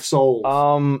Evangelions have souls.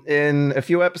 In a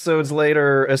few episodes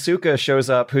later, Asuka shows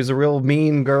up, who's a real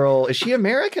mean girl. Is she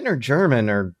American or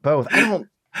German or both? I don't...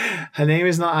 Her name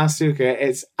is not Asuka,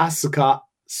 it's Asuka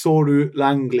Soru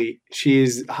Langley. She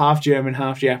is half German,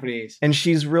 half Japanese. And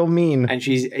she's real mean. And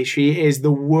she is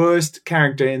the worst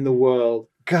character in the world.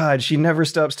 God, she never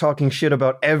stops talking shit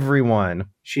about everyone.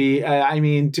 She, I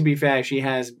mean, to be fair, she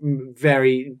has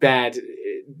very bad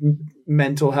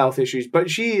mental health issues,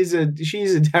 but she's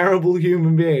a terrible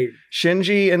human being.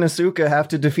 Shinji and Asuka have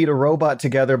to defeat a robot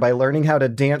together by learning how to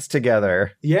dance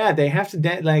together. Yeah, they have to,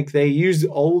 they use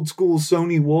old school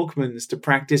Sony Walkmans to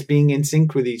practice being in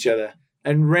sync with each other.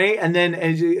 And Rei, and then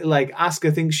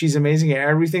Asuka thinks she's amazing at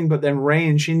everything, but then Rei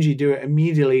and Shinji do it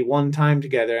immediately one time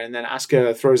together, and then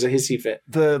Asuka throws a hissy fit.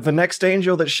 The next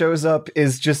angel that shows up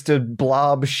is just a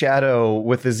blob shadow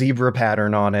with a zebra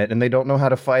pattern on it, and they don't know how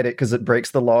to fight it because it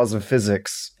breaks the laws of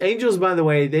physics. Angels, by the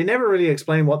way, they never really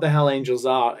explain what the hell angels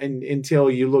are until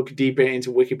you look deeper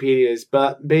into Wikipedia's,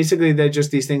 but basically they're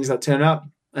just these things that turn up,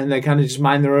 and they kind of just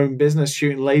mind their own business,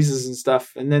 shooting lasers and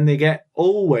stuff, and then they get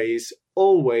always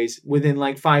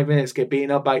within 5 minutes get beaten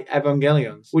up by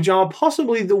Evangelions, which are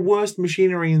possibly the worst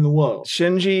machinery in the world.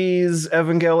 Shinji's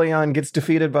Evangelion gets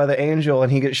defeated by the angel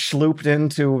and he gets slooped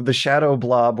into the shadow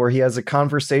blob where he has a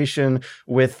conversation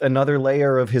with another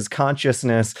layer of his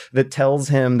consciousness that tells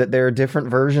him that there are different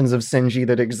versions of Shinji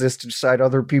that exist inside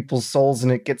other people's souls,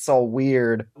 and it gets all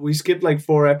weird. We skipped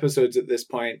 4 episodes at this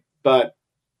point, but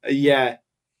yeah,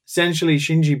 essentially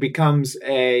Shinji becomes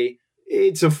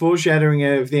it's a foreshadowing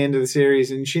of the end of the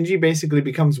series, and Shinji basically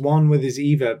becomes one with his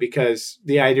Eva because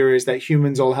the idea is that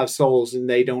humans all have souls and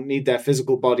they don't need their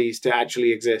physical bodies to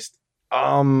actually exist.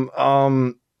 Oh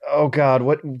god,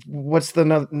 what's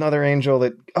the another angel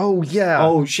that... Oh yeah.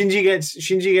 Oh, Shinji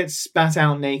gets spat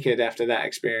out naked after that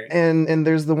experience. And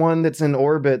there's the one that's in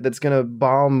orbit that's gonna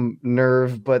bomb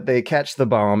Nerve, but they catch the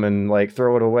bomb and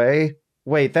throw it away.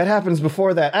 Wait, that happens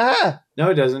before that. Ah! No,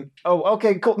 it doesn't. Oh,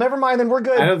 okay, cool. Never mind, then we're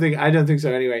good. I don't think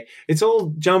so anyway. It's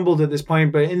all jumbled at this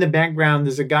point, but in the background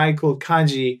there's a guy called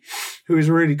Kaji who is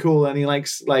really cool, and he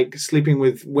likes sleeping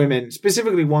with women,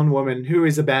 specifically one woman who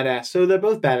is a badass. So they're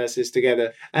both badasses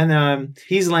together. And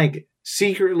he's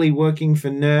secretly working for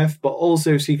Nerf, but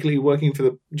also secretly working for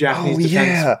the Japanese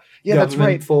defense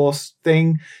government force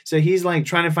thing. So he's trying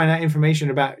to find out information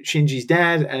about Shinji's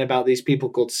dad and about these people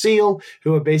called SEAL,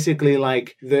 who are basically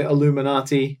the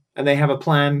Illuminati, and they have a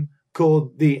plan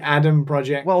called the Adam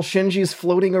Project. While Shinji's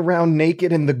floating around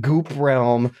naked in the goop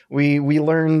realm, we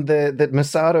learn that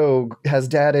Misato has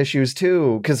dad issues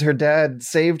too, because her dad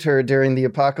saved her during the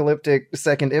apocalyptic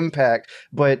second impact,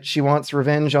 but she wants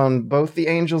revenge on both the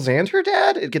angels and her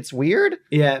dad? It gets weird?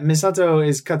 Yeah, Misato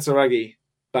is Katsuragi,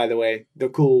 by the way, the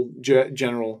cool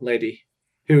general lady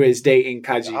who is dating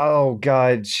Kaji. Oh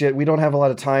god, shit, we don't have a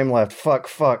lot of time left.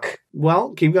 Fuck.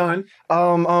 Well, keep going.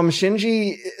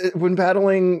 Shinji, when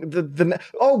battling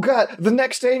the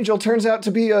next angel turns out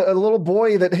to be a little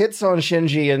boy that hits on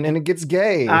Shinji and it gets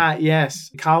gay.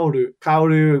 Yes.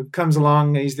 Kaoru comes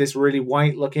along, he's this really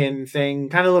white-looking thing,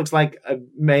 kind of looks like a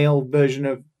male version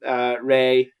of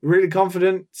Rei. Really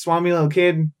confident, swami little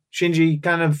kid. Shinji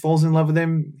kind of falls in love with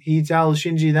him. He tells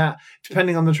Shinji that,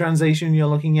 depending on the translation you're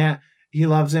looking at, he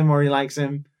loves him or he likes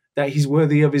him, that he's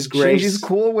worthy of his grace. Shinji's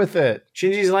cool with it.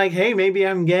 Shinji's like, hey, maybe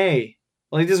I'm gay.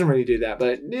 Well, he doesn't really do that,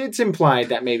 but it's implied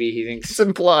that maybe he thinks... It's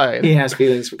implied. He has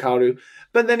feelings for Kaoru.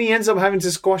 But then he ends up having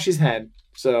to squash his head,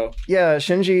 so... Yeah,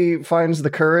 Shinji finds the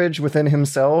courage within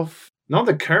himself. Not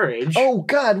the courage. Oh,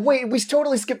 God, wait, we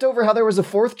totally skipped over how there was a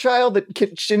fourth child that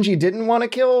Shinji didn't want to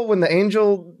kill when the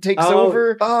angel takes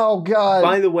over. Oh, God.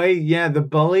 By the way, yeah, the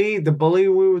bully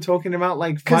we were talking about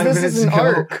 5 minutes ago.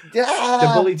 Arc. Yeah.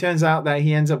 The bully turns out that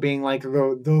he ends up being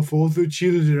the fourth of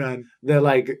children. They're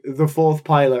the fourth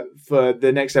pilot for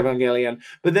the next Evangelion.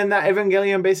 But then that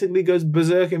Evangelion basically goes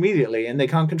berserk immediately and they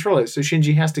can't control it. So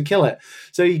Shinji has to kill it.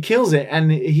 So he kills it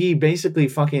and he basically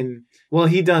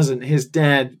he doesn't. His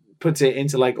dad puts it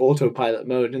into autopilot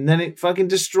mode, and then it fucking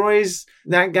destroys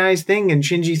that guy's thing, and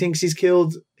Shinji thinks he's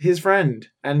killed his friend.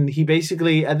 And he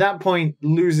basically, at that point,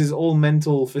 loses all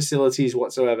mental facilities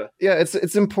whatsoever. Yeah,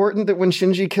 it's important that when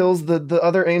Shinji kills the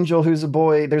other angel who's a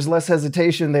boy, there's less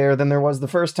hesitation there than there was the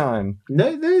first time. No,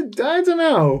 I don't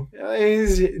know.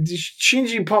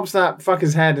 Shinji pops that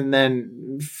fucker's head and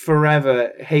then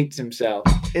forever hates himself.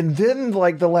 And then,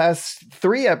 like, the last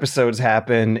 3 episodes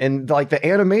happen, and, like, the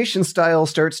animation style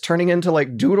starts turning into,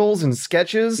 like, doodles and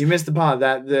sketches. You missed the part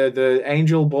that the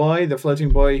angel boy, the floating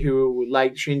boy who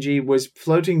liked Shinji, was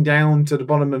floating down to the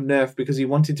bottom of Nerf because he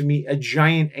wanted to meet a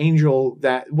giant angel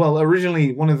that, well,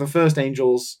 originally one of the first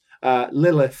angels,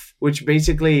 Lilith, which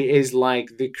basically is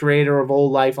like the creator of all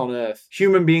life on Earth.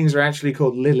 Human beings are actually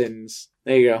called Lilins.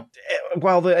 There you go.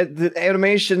 While the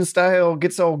animation style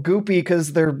gets all goopy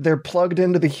because they're plugged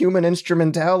into the Human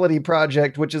Instrumentality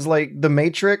Project, which is like the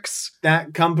Matrix.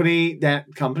 That company, that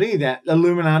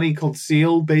Illuminati called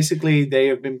SEAL, basically they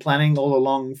have been planning all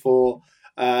along for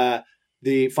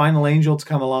the final angel to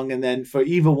come along, and then for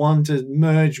either one to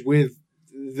merge with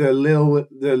the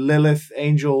Lilith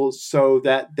angel, so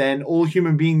that then all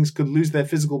human beings could lose their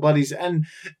physical bodies and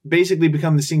basically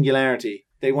become the singularity.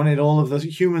 They wanted all of the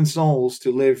human souls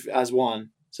to live as one.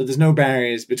 So there's no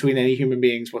barriers between any human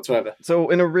beings whatsoever. So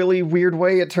in a really weird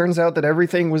way, it turns out that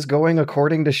everything was going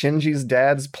according to Shinji's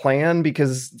dad's plan,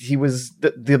 because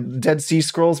the Dead Sea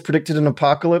Scrolls predicted an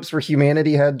apocalypse where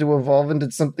humanity had to evolve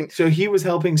into something. So he was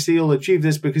helping Seal achieve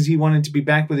this because he wanted to be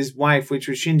back with his wife, which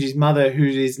was Shinji's mother, who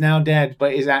is now dead,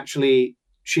 but is actually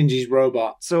Shinji's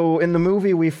robot. So in the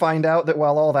movie, we find out that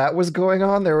while all that was going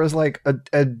on, there was like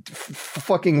a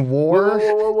fucking war.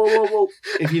 Whoa.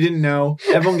 If you didn't know,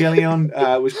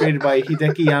 Evangelion was created by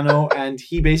Hideki Anno, and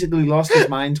he basically lost his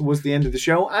mind towards the end of the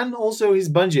show, and also his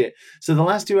budget. So the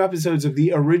last 2 episodes of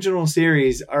the original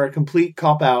series are a complete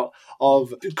cop-out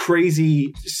of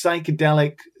crazy,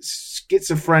 psychedelic,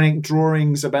 schizophrenic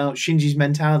drawings about Shinji's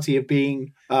mentality of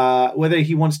being, whether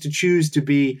he wants to choose to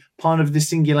be part of the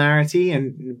singularity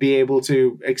and be able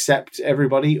to accept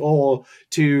everybody, or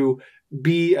to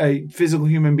be a physical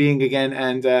human being again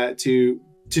and to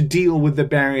deal with the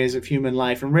barriers of human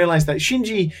life and realize that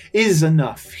Shinji is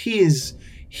enough. He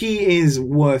is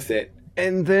worth it.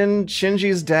 And then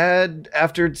Shinji's dad,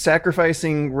 after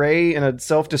sacrificing Rei in a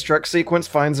self-destruct sequence,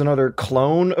 finds another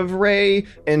clone of Rei,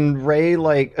 and Rei,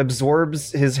 like,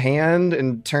 absorbs his hand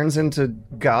and turns into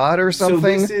God or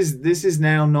something. So this is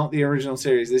now not the original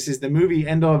series. This is the movie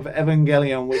End of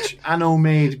Evangelion, which Anno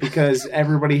made because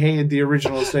everybody hated the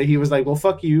original. So he was like, well,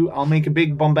 fuck you. I'll make a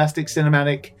big bombastic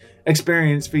cinematic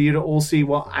experience for you to all see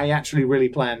what I actually really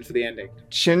planned for the ending.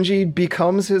 Shinji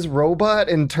becomes his robot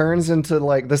and turns into,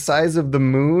 like, the size of the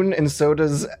moon, and so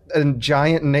does a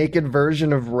giant naked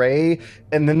version of Rei,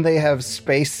 and then they have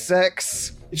space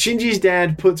sex. Shinji's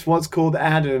dad puts what's called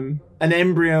Adam, an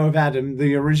embryo of Adam,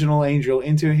 the original angel,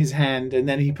 into his hand, and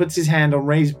then he puts his hand on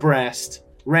Rei's breast.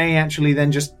 Rei actually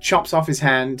then just chops off his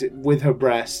hand with her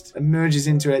breast and merges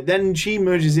into it. Then she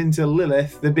merges into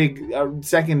Lilith, the big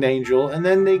second angel, and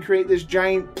then they create this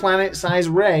giant planet-sized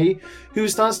Rei who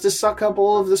starts to suck up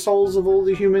all of the souls of all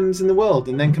the humans in the world,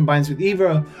 and then combines with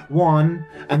Eva One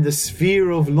and the Sphere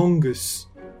of Longus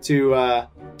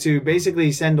to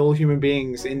basically send all human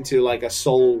beings into like a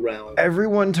soul realm.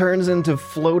 Everyone turns into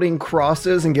floating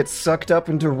crosses and gets sucked up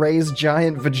into Rei's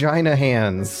giant vagina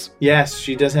hands. Yes,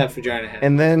 she does have vagina hands.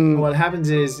 And then what happens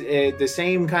is the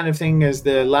same kind of thing as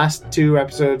the last 2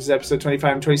 episodes, episode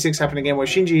 25 and 26, happen again, where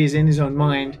Shinji is in his own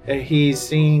mind. He's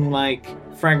seeing like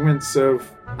fragments of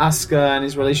Asuka and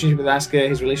his relationship with Asuka,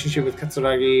 his relationship with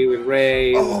Katsuragi, with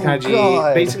Rei, with Kaji.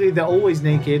 God. Basically, they're always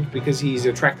naked because he's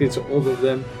attracted to all of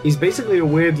them. He's basically a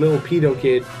weird little pedo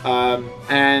kid,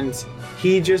 and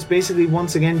he just basically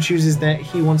once again chooses that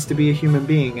he wants to be a human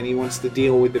being and he wants to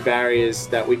deal with the barriers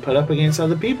that we put up against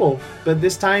other people. But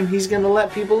this time he's going to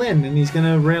let people in and he's going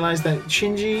to realize that,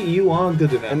 Shinji, you are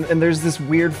good enough. And there's this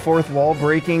weird fourth wall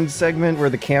breaking segment where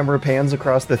the camera pans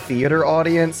across the theater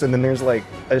audience, and then there's like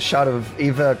a shot of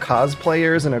Eva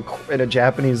cosplayers in a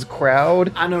Japanese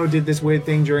crowd. Anno did this weird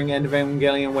thing during End of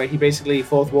Evangelion where he basically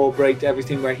fourth wall breaked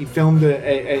everything, where he filmed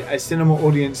a cinema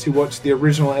audience who watched the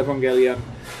original Evangelion.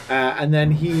 And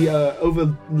then he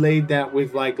overlaid that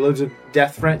with like loads of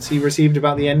death threats he received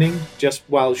about the ending, just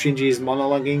while Shinji is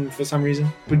monologuing for some reason.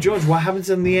 But George, what happens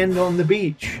in the end on the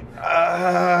beach?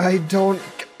 I don't...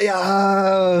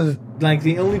 Like,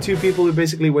 the only 2 people who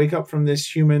basically wake up from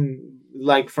this human,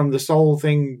 like, from the soul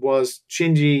thing was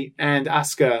Shinji and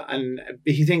Asuka, and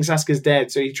he thinks Asuka's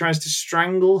dead, so he tries to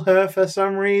strangle her for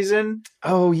some reason.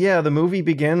 Oh, yeah, the movie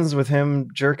begins with him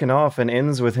jerking off and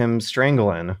ends with him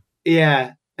strangling.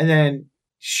 Yeah. And then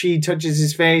she touches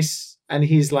his face and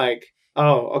he's like,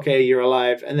 oh, okay, you're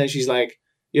alive. And then she's like,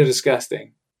 You're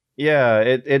disgusting. Yeah,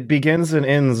 it begins and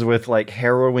ends with like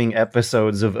harrowing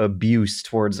episodes of abuse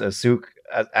towards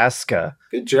Asuka.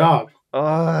 Good job.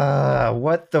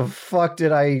 What the fuck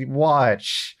did I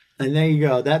watch? And there you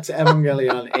go. That's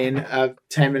Evangelion in a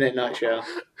 10-minute nutshell.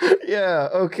 Yeah,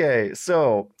 okay.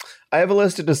 So, I have a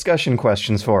list of discussion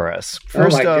questions for us.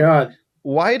 First up, God.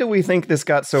 Why do we think this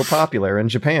got so popular in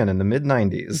Japan in the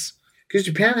mid-90s? Because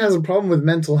Japan has a problem with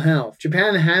mental health.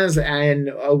 Japan has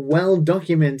a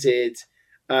well-documented,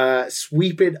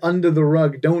 sweep it under the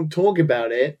rug, don't talk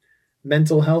about it,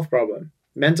 mental health problem.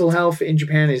 Mental health in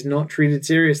Japan is not treated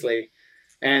seriously.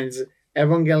 And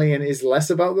Evangelion is less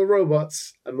about the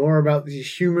robots and more about the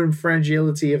human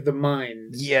fragility of the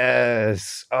mind.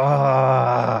 Yes.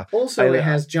 Also, it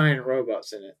has giant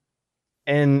robots in it.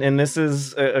 And this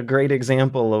is a great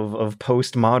example of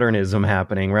postmodernism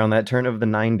happening around that turn of the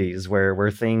 90s, where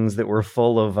things that were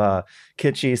full of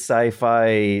kitschy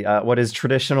sci-fi, what is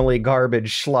traditionally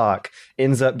garbage schlock,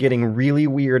 ends up getting really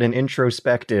weird and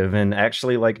introspective and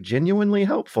actually like genuinely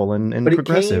helpful and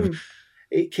progressive.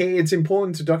 It's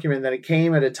important to document that it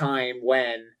came at a time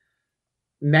when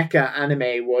mecha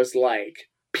anime was like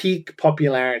peak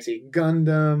popularity.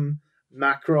 Gundam,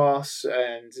 Macross,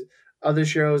 and other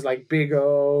shows like Big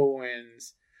O and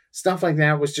stuff like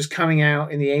that was just coming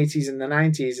out in the 80s and the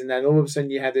 90s. And then all of a sudden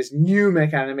you had this new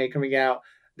mecha anime coming out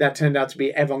that turned out to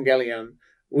be Evangelion,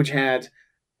 which had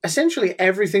essentially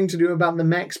everything to do about the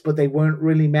mechs, but they weren't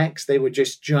really mechs. They were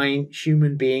just giant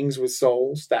human beings with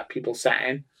souls that people sat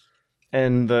in.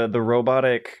 And the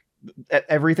robotic,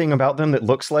 everything about them that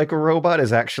looks like a robot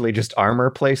is actually just armor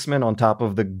placement on top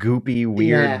of the goopy,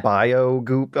 weird bio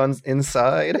goop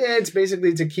inside. Yeah, it's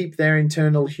basically to keep their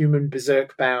internal human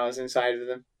berserk powers inside of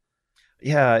them.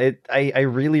 Yeah, I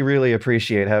really, really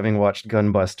appreciate having watched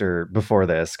Gunbuster before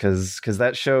this, because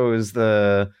that shows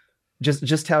the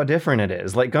just how different it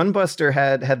is. Like Gunbuster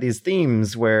had these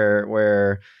themes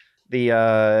where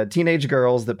the teenage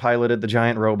girls that piloted the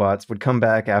giant robots would come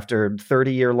back after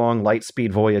 30-year-long light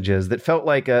speed voyages that felt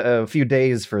like a few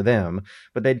days for them,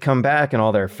 but they'd come back and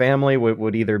all their family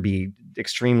would either be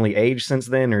extremely aged since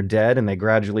then or dead, and they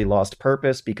gradually lost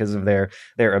purpose because of their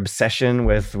obsession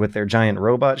with their giant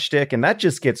robot shtick, and that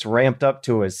just gets ramped up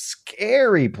to a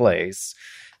scary place.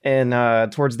 And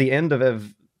towards the end of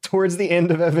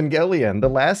Evangelion, the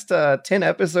last 10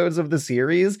 episodes of the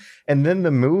series, and then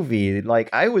the movie, like,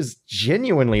 I was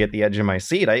genuinely at the edge of my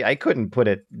seat. I couldn't put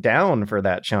it down for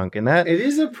that chunk. And that it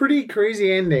is a pretty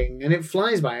crazy ending, and it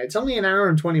flies by. It's only an hour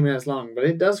and 20 minutes long, but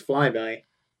it does fly by.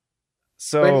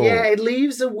 But yeah, it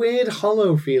leaves a weird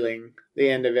hollow feeling,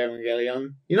 the end of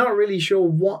Evangelion. You're not really sure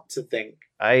what to think.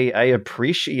 I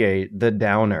appreciate the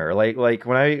downer. Like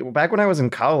when I was in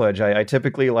college, I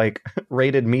typically like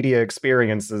rated media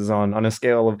experiences on a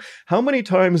scale of how many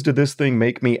times did this thing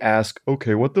make me ask,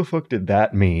 okay, what the fuck did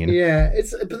that mean? Yeah,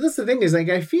 but that's the thing is, like,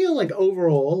 I feel like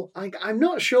overall, like, I'm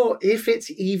not sure if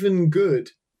it's even good.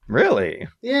 Really?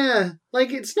 Yeah,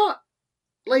 like, it's not.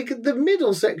 Like, the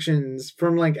middle sections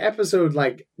from, like, episode,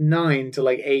 like, 9 to,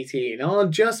 like, 18 are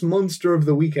just Monster of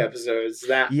the Week episodes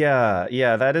that... Yeah,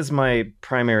 that is my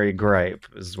primary gripe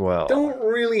as well. Don't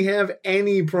really have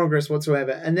any progress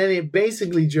whatsoever, and then it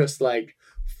basically just, like,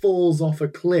 falls off a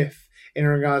cliff in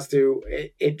regards to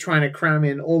it trying to cram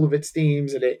in all of its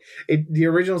themes, and the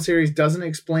original series doesn't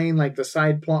explain, like, the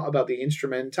side plot about the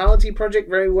instrumentality project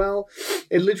very well.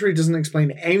 It literally doesn't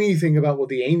explain anything about what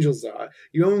the angels are.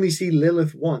 You only see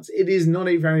Lilith once. It is not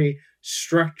a very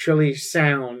structurally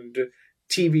sound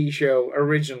TV show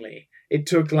originally. It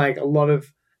took, like, a lot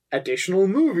of additional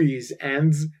movies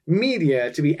and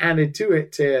media to be added to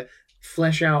it to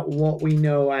flesh out what we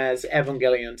know as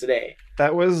Evangelion today.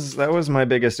 That was my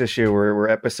biggest issue, were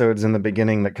episodes in the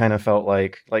beginning that kind of felt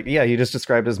like yeah, you just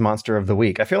described as Monster of the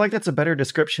Week. I feel like that's a better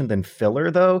description than filler,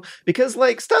 though, because,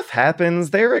 like, stuff happens,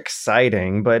 they're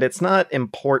exciting, but it's not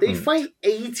important. They fight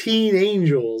 18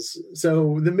 angels,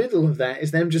 so the middle of that is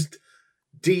them just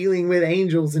dealing with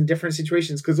angels in different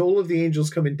situations, because all of the angels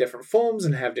come in different forms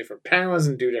and have different powers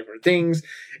and do different things.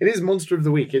 It is Monster of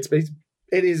the Week.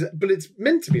 But it's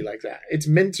meant to be like that. It's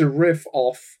meant to riff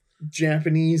off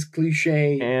Japanese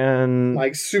cliche and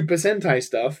like Super Sentai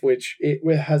stuff, which it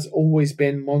has always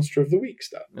been Monster of the Week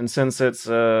stuff. And since it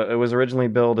was originally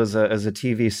billed as a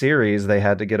TV series, they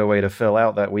had to get a way to fill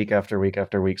out that week after week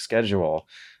after week schedule.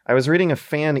 I was reading a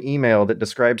fan email that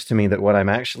describes to me that what I'm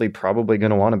actually probably going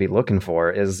to want to be looking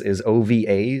for is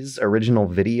OVAs, original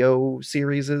video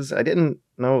series. I didn't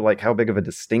know, like, how big of a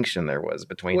distinction there was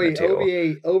between the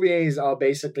two. OVAs are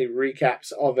basically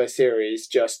recaps of a series,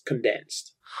 just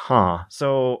condensed. Huh.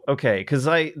 So, okay, because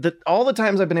all the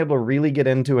times I've been able to really get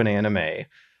into an anime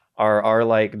are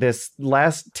like this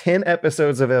last 10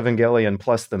 episodes of Evangelion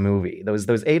plus the movie.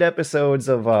 Those 8 episodes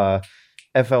of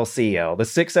FLCL, the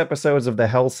 6 episodes of the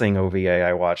Hellsing OVA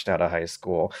I watched out of high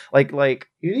school. Like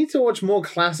you need to watch more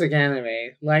classic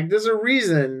anime. Like, there's a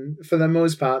reason, for the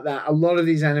most part, that a lot of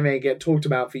these anime get talked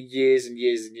about for years and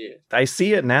years and years. I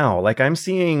see it now. Like, I'm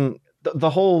seeing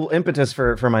the whole impetus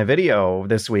for my video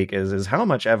this week is how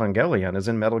much Evangelion is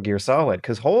in Metal Gear Solid,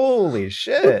 because holy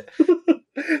shit.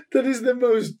 That is the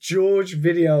most George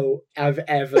video I've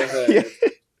ever heard. Yeah.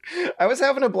 I was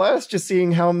having a blast just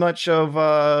seeing how much of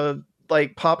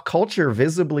like pop culture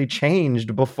visibly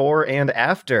changed before and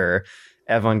after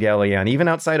Evangelion, even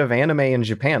outside of anime in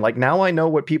Japan. Like, now I know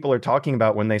what people are talking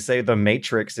about when they say The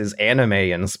Matrix is anime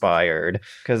inspired,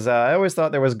 because I always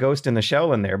thought there was Ghost in the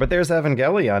Shell in there, but there's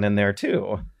Evangelion in there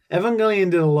too.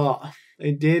 Evangelion did a lot.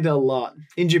 It did a lot.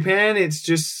 In Japan, it's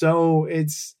just so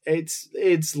it's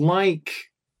like,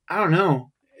 I don't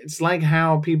know. It's like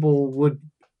how people would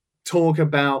talk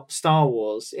about Star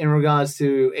Wars in regards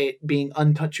to it being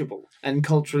untouchable and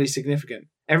culturally significant.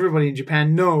 Everybody in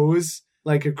Japan knows,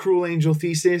 like, A Cruel Angel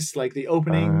Thesis, like the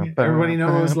opening. Everybody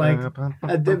knows, like,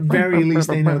 at the very least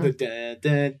they know the da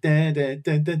da da da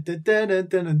da da da da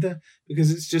da da,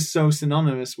 because it's just so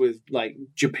synonymous with, like,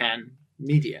 Japan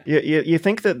media. You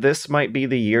think that this might be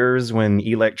the years when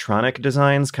electronic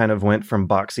designs kind of went from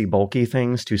boxy, bulky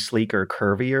things to sleeker,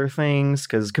 curvier things?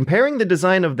 Because comparing the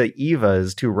design of the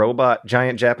Evas to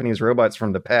giant Japanese robots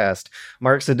from the past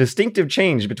marks a distinctive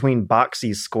change between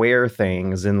boxy, square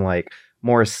things and, like,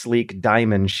 more sleek,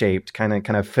 diamond-shaped, kind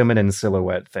of feminine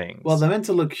silhouette things. Well, they're meant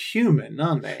to look human,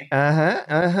 aren't they?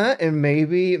 And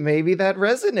maybe that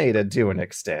resonated to an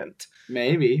extent.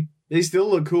 Maybe. They still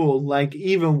look cool. Like,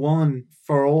 Eva 1,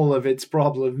 for all of its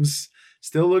problems,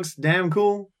 still looks damn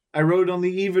cool. I rode on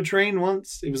the Eva train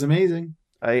once. It was amazing.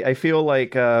 I feel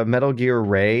like Metal Gear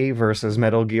Ray versus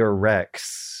Metal Gear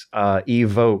Rex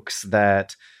evokes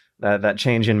that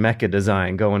change in mecha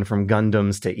design, going from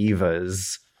Gundams to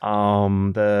Evas.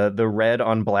 The red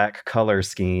on black color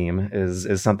scheme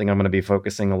is something I'm going to be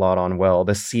focusing a lot on. Well,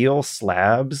 the seal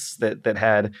slabs that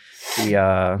had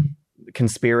the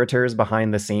conspirators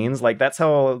behind the scenes, like, that's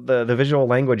how the visual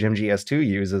language MGS2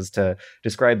 uses to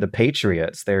describe the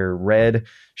Patriots. They're red,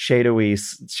 shadowy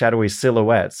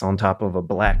silhouettes on top of a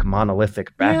black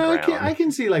monolithic background. Yeah, I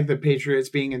can see, like, the Patriots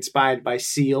being inspired by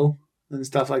Seal and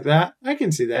stuff like that. I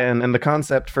can see that. And the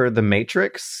concept for the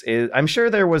Matrix is, I'm sure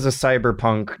there was a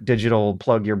cyberpunk digital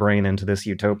plug your brain into this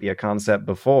utopia concept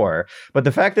before, but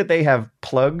the fact that they have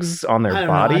plugs on their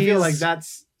bodies, I feel like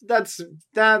that's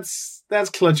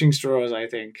clutching straws, I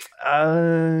think.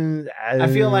 I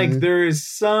feel like there is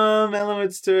some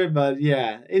elements to it, but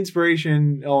yeah,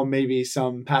 inspiration or maybe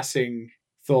some passing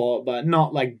thought, but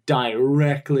not like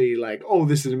directly like, oh,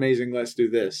 this is amazing, let's do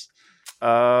this.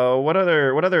 What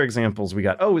other examples we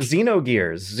got? Oh,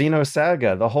 Xenogears,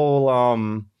 Xenosaga, the whole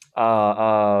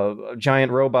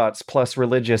giant robots plus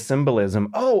religious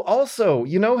symbolism. Oh, also,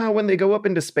 you know how when they go up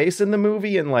into space in the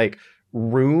movie and, like,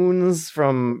 runes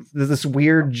from this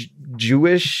weird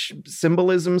Jewish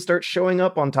symbolism starts showing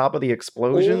up on top of the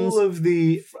explosions?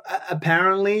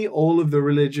 Apparently all of the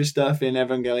religious stuff in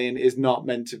Evangelion is not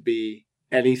meant to be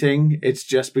anything. It's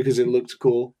just because it looked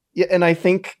cool. Yeah, and I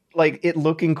think, like, it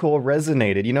looking cool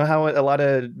resonated. You know how a lot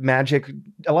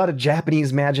of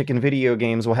Japanese magic in video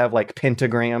games will have, like,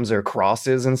 pentagrams or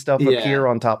crosses and stuff appear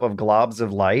on top of globs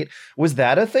of light? Was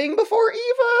that a thing before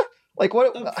Eva? Like,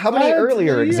 what? How many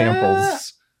earlier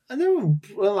examples?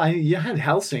 You had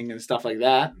Hellsing and stuff like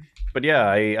that. But yeah,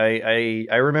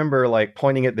 I remember, like,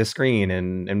 pointing at the screen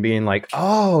and being like,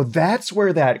 oh, that's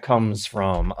where that comes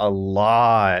from a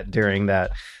lot during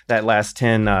that last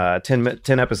 10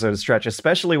 episode stretch,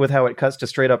 especially with how it cuts to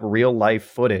straight up real life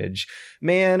footage.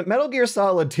 Man, Metal Gear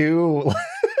Solid 2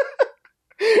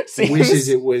 wishes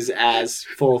it was as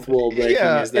fourth wall breaking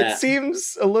as that. It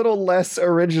seems a little less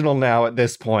original now at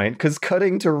this point, because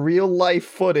cutting to real life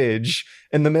footage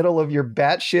in the middle of your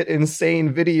batshit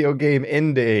insane video game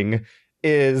ending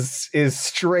is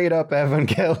straight up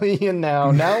Evangelion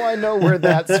now. Now I know where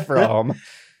that's from.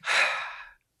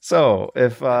 So,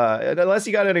 if unless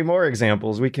you got any more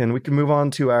examples, we can move on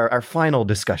to our final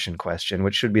discussion question,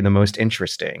 which should be the most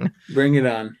interesting. Bring it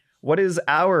on. What is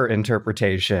our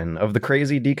interpretation of the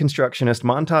crazy deconstructionist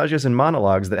montages and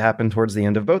monologues that happen towards the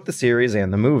end of both the series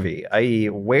and the movie? I.e.,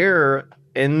 where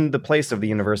in the place of the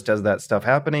universe does that stuff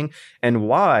happening, and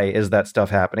why is that stuff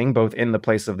happening both in the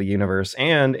place of the universe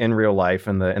and in real life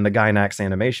in the Gainax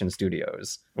animation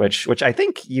studios? Which I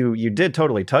think you did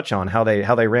totally touch on how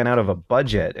they ran out of a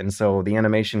budget, and so the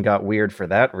animation got weird for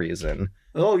that reason.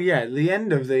 Oh yeah, the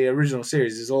end of the original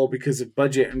series is all because of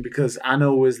budget and because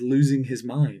Anno was losing his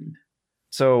mind.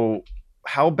 So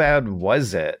how bad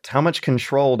was it? How much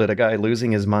control did a guy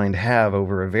losing his mind have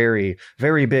over a very,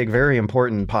 very big, very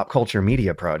important pop culture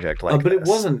media project like but this?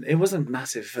 it wasn't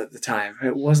massive at the time.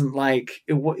 It wasn't like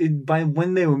by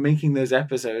when they were making those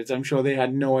episodes, I'm sure they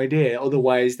had no idea.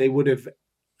 Otherwise, they would have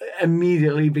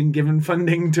immediately been given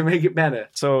funding to make it better.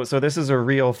 So this is a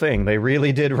real thing. They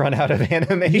really did run out of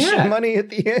animation money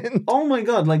at the end. Oh my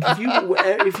god! Like if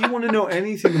you want to know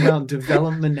anything about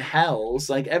development hells,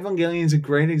 like Evangelion's a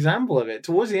great example of it.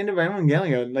 Towards the end of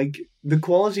Evangelion, like the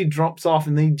quality drops off,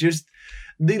 and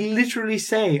they literally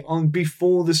say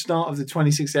before the start of the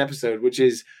 26th episode, which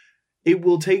is, it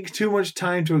will take too much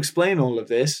time to explain all of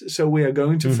this, so we are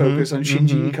going to focus on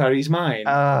Shinji Ikari's mind.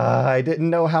 I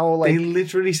didn't know how, they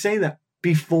literally say that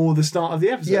before the start of the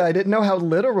episode. Yeah, I didn't know how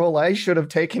literal I should have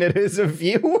taken it as a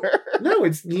viewer. No,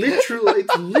 it's literal.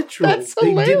 It's literal. That's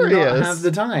they hilarious. did not have the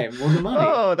time or the money.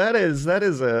 Oh, that is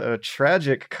a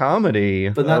tragic comedy.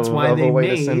 But that's why they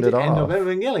made End of off.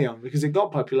 Evangelion, because it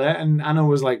got popular, and Anna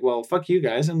was like, "Well, fuck you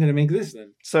guys, I'm going to make this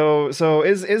then." So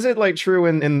is it like true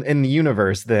in the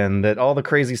universe then that all the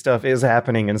crazy stuff is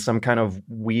happening in some kind of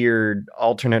weird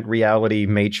alternate reality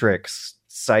matrix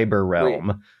cyber realm?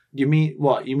 Wait. You mean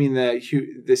what? You mean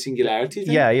the singularity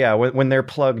thing? Yeah. When they're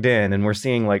plugged in and we're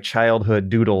seeing like childhood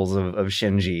doodles of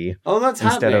Shinji. Oh, that's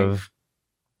instead happening. Of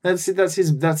that's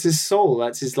his soul.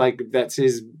 That's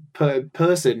his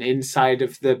person inside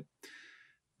of the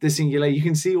singularity. You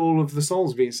can see all of the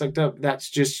souls being sucked up. That's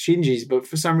just Shinji's. But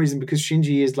for some reason, because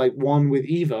Shinji is like one with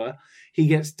Eva, he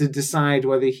gets to decide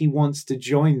whether he wants to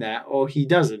join that or he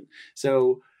doesn't.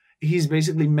 So he's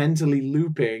basically mentally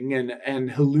looping and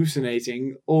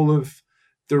hallucinating all of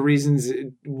the reasons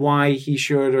why he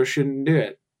should or shouldn't do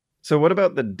it. So what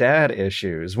about the dad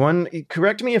issues? One,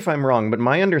 correct me if I'm wrong, but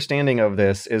my understanding of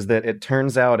this is that it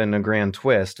turns out in a grand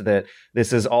twist that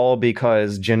this is all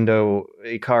because Jindo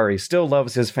Ikari still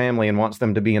loves his family and wants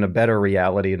them to be in a better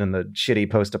reality than the shitty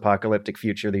post-apocalyptic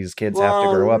future these kids have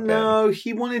to grow up in. No,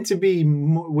 he wanted to be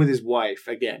with his wife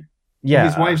again. Yeah.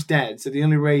 His wife's dead, so the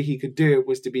only way he could do it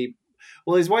was to be...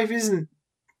 Well, his wife isn't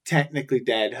technically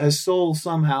dead. Her soul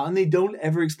somehow, and they don't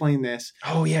ever explain this.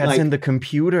 Oh, yeah, it's in the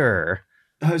computer.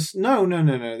 No.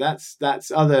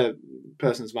 That's other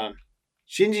person's mom.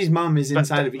 Shinji's mom is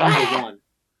inside of Eva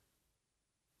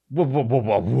 1.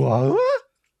 What?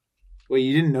 Wait,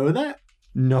 you didn't know that?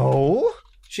 No.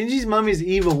 Shinji's mom is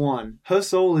Eva 1. Her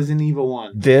soul is in Eva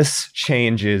 1. This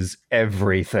changes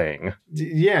everything.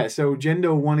 Yeah, so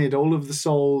Gendo wanted all of the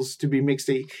souls to be mixed.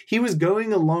 He was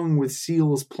going along with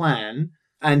Seal's plan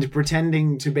and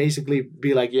pretending to basically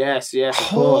be like, yes, of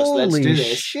course, let's do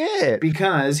this. Shit.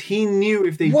 Because he knew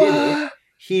if they did it,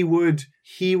 he would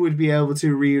be able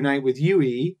to reunite with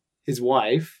Yui, his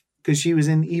wife, because she was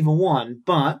in Eva 1.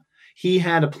 But he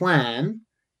had a plan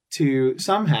to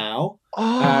somehow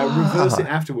reverse it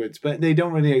afterwards, but they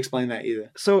don't really explain that either.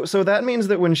 So that means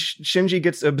that when Shinji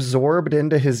gets absorbed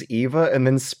into his Eva and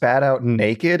then spat out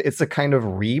naked, it's a kind of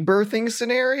rebirthing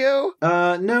scenario?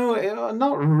 No,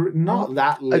 not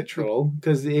that literal,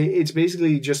 because it's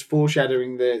basically just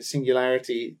foreshadowing the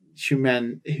singularity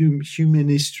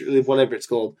humanist, whatever it's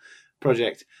called,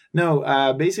 project.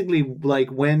 No, basically like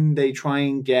when they try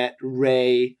and get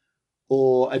Rei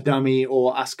or Adami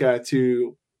or Asuka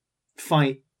to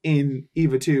fight in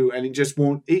Eva 2 and it just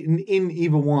won't in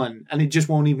Eva 1 and it just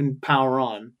won't even power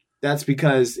on. That's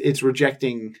because it's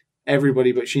rejecting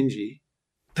everybody but Shinji.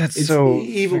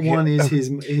 Eva 1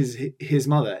 is his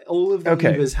mother. All of the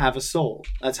Evas have a soul.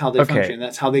 That's how they function.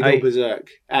 That's how they go berserk.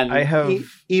 And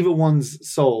Eva 1's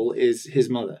soul is his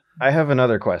mother. I have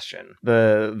another question.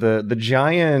 The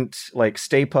giant like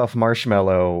Stay Puft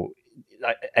Marshmallow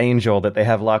angel that they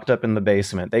have locked up in the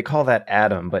basement, they call that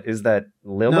Adam, but is that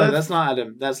Lilith? No, that's not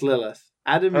Adam. That's Lilith.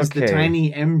 Adam is the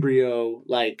tiny embryo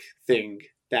like thing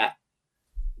that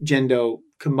Gendo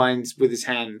combines with his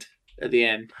hand at the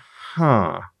end.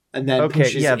 Huh. And then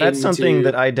pushes that's something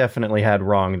that I definitely had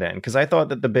wrong then, because I thought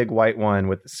that the big white one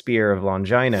with the spear of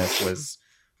Longinus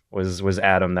was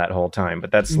Adam that whole time,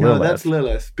 but that's Lilith. No, that's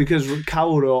Lilith, because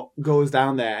Kaoru goes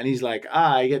down there and he's like,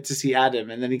 I get to see Adam,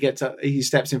 and then he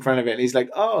steps in front of it and he's like,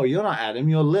 oh, you're not Adam,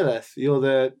 you're Lilith. You're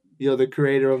the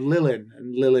creator of Lilin,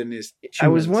 and Lilin is humans. I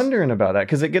was wondering about that,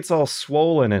 because it gets all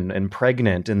swollen and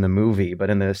pregnant in the movie, but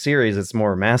in the series it's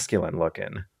more masculine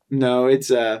looking. No, it's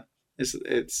the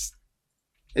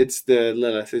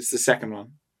Lilith. It's the second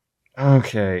one.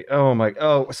 Okay.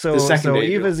 So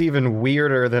Eva's even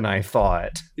weirder than I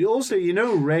thought. Also,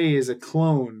 Rei is a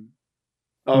clone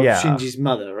of Shinji's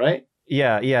mother, right?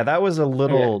 Yeah, that was a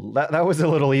little that was a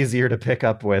little easier to pick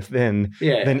up with than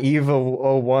Eva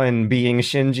 01 being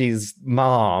Shinji's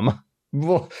mom.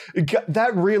 Well,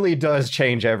 that really does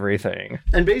change everything.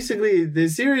 And basically, the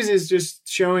series is just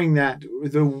showing that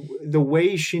the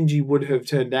way Shinji would have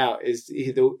turned out is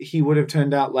he would have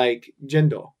turned out like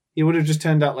Gendo. He would have just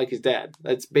turned out like his dad.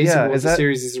 That's basically what the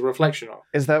series is a reflection of.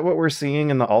 Is that what we're seeing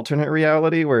in the alternate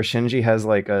reality, where Shinji has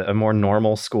like a more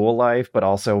normal school life, but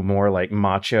also more like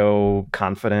macho,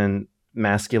 confident,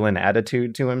 masculine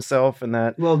attitude to himself in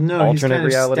that alternate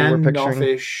reality we're picturing?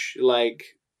 Standoffish, like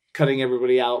cutting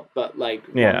everybody out, but like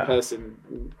one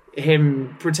person.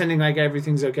 Him pretending like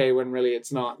everything's okay when really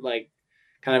it's not, like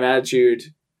kind of attitude,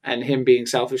 and him being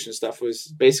selfish and stuff was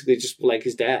basically just like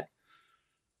his dad.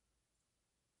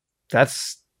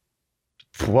 That's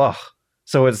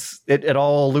so it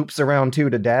all loops around too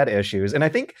to dad issues, and I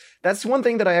think that's one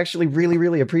thing that I actually really,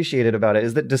 really appreciated about it,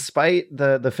 is that despite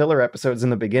the filler episodes in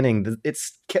the beginning, it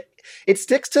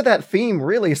sticks to that theme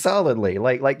really solidly.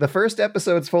 Like the first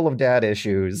episode's full of dad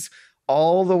issues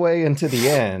all the way into the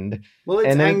end. Well,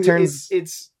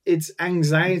 it's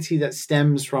anxiety that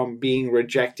stems from being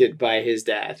rejected by his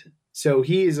dad, so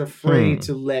he is afraid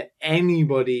to let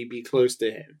anybody be close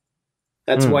to him.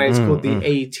 That's why it's called the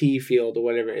AT field or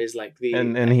whatever it is, like the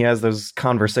and he has those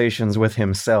conversations with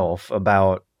himself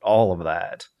about all of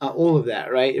that.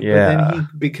 Right? Yeah. But then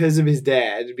because of his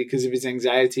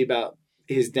anxiety about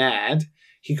his dad,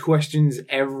 he questions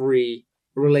every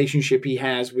relationship he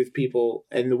has with people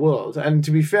in the world. And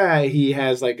to be fair, he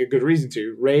has like a good reason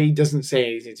to. Rei doesn't say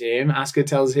anything to him. Asuka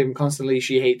tells him constantly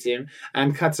she hates him,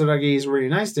 and Katsuragi is really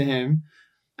nice to him.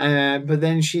 But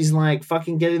then she's like,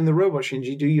 fucking get in the robot,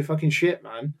 Shinji. Do your fucking shit,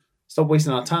 man. Stop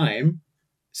wasting our time.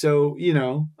 So,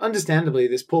 understandably,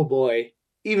 this poor boy,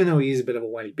 even though he is a bit of a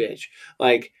whiny bitch,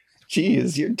 like...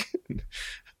 Jeez,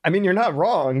 you're not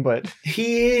wrong, but...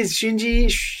 He is. Shinji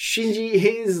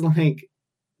is like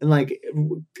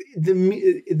the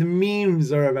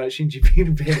memes are about Shinji being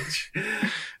a bitch.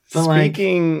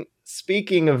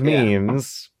 Speaking of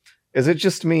memes... Is it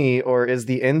just me, or is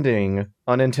the ending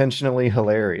unintentionally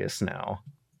hilarious now?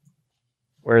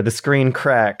 Where the screen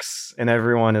cracks and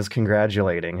everyone is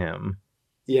congratulating him.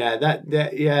 Yeah,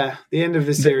 the end of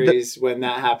the series when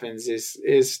that happens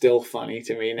is still funny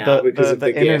to me now because of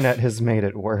the internet has made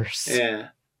it worse. Yeah.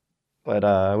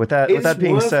 But with that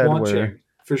being said,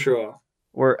 for sure.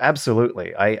 We're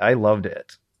absolutely. I loved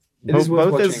it. It is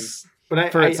worth watching.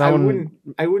 But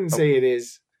I wouldn't say it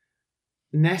is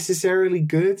necessarily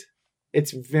good.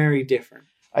 It's very different.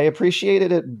 I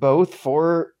appreciated it both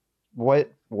for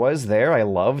what was there. I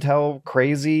loved how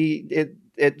crazy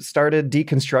it started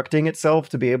deconstructing itself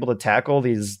to be able to tackle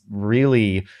these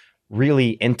really,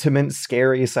 really intimate,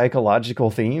 scary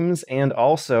psychological themes, and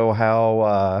also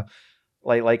how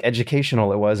like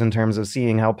educational it was in terms of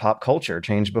seeing how pop culture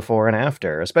changed before and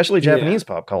after, especially Japanese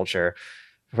pop culture.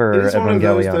 For it's Evangelion. One of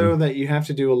those, though, that you have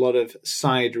to do a lot of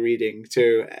side reading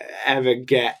to ever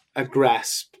get a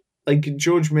grasp. Like,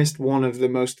 George missed one of the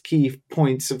most key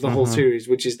points of the whole series,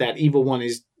 which is that Evil One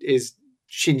is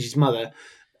Shinji's mother,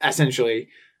 essentially.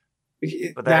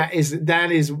 But that is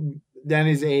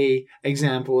a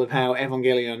example of how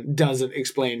Evangelion doesn't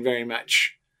explain very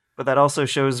much. But that also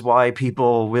shows why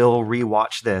people will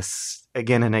rewatch this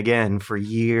again and again for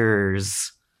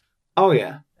years. Oh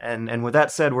yeah. And with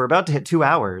that said, we're about to hit 2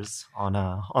 hours on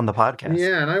the podcast.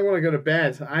 Yeah, and I want to go to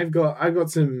bed. I've got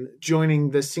some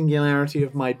joining the singularity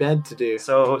of my bed to do.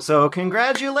 So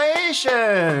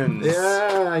congratulations!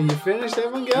 Yeah, you finished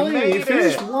Evangelion. You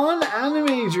finished one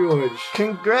anime, George.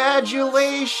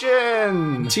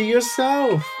 Congratulations to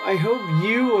yourself. I hope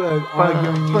you were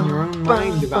arguing in your own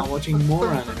mind about watching more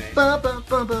anime.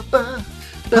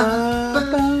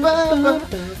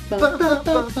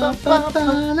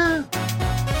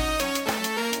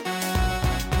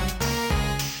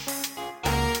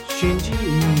 Shinji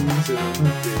is a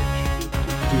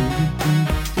bitch.